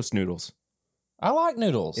 don't post noodles. I like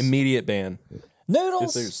noodles. Immediate ban.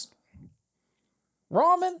 Noodles?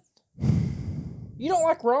 Ramen? You don't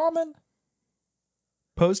like ramen?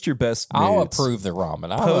 Post your best nudes. I'll approve the ramen.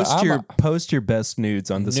 Post your best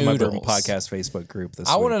nudes on this My Bourbon Noodles. Podcast Facebook group this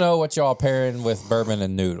I week. want to know what y'all pairing with bourbon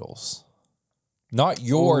and noodles. Not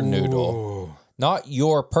your noodle. Not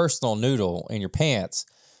your personal noodle in your pants.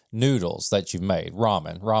 Noodles that you've made.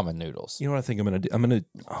 Ramen noodles. You know what I think I'm gonna do? I'm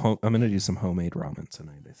gonna do some homemade ramen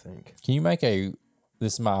tonight. I think. Can you make this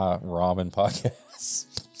is my ramen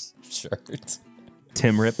podcast shirt?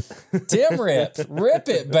 Tim Rip. Tim Rip. Rip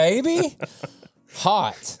it, baby.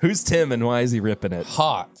 Hot. Who's Tim and why is he ripping it?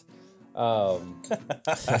 Hot.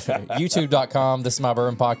 YouTube.com. This is my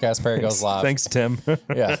bourbon podcast. Perry Goes Live. Thanks, Tim.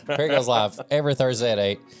 Yeah, Perry Goes Live every Thursday at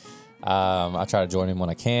 8. I try to join him when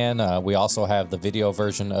I can. We also have the video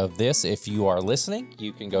version of this. If you are listening,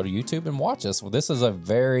 you can go to YouTube and watch us. Well, this is a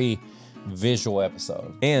very visual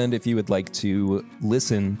episode. And if you would like to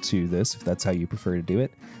listen to this, if that's how you prefer to do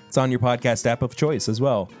it, it's on your podcast app of choice as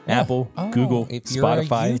well. Yeah. Apple, Google, if you're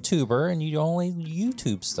Spotify. a YouTuber and you only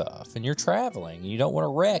YouTube stuff and you're traveling and you don't want to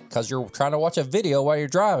wreck because you're trying to watch a video while you're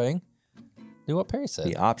driving, do what Perry said.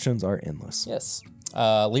 The options are endless. Yes.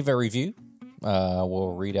 Leave a review.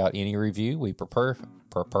 We'll read out any review. We prefer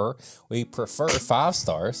 5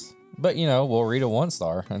 stars, but we'll read a 1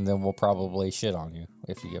 star and then we'll probably shit on you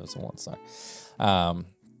if you give us a 1 star.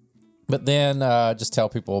 But then just tell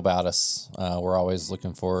people about us. We're always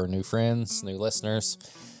looking for new friends, new listeners,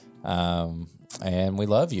 and we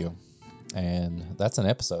love you. And that's an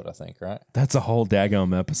episode, I think, right? That's a whole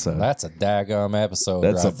daggum episode. That's a daggum episode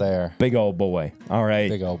there. Big old boy. All right.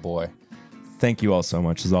 Big old boy. Thank you all so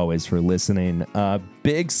much, as always, for listening.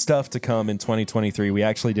 Big stuff to come in 2023. We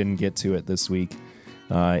actually didn't get to it this week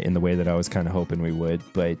in the way that I was kind of hoping we would,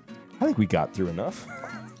 but I think we got through enough.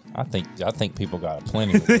 I think people got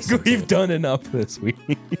plenty. I think we've done enough this week.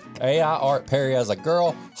 AI Art Perry as a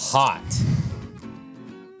girl, hot.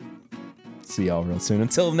 See y'all real soon.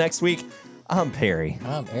 Until next week, I'm Perry.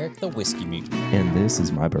 I'm Eric the Whiskey Mutant. And this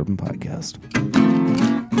is My Bourbon Podcast.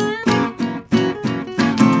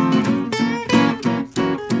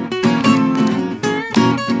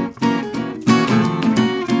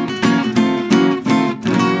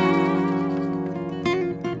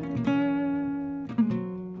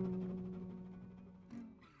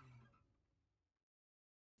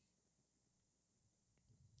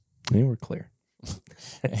 And we're clear.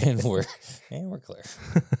 and we're clear.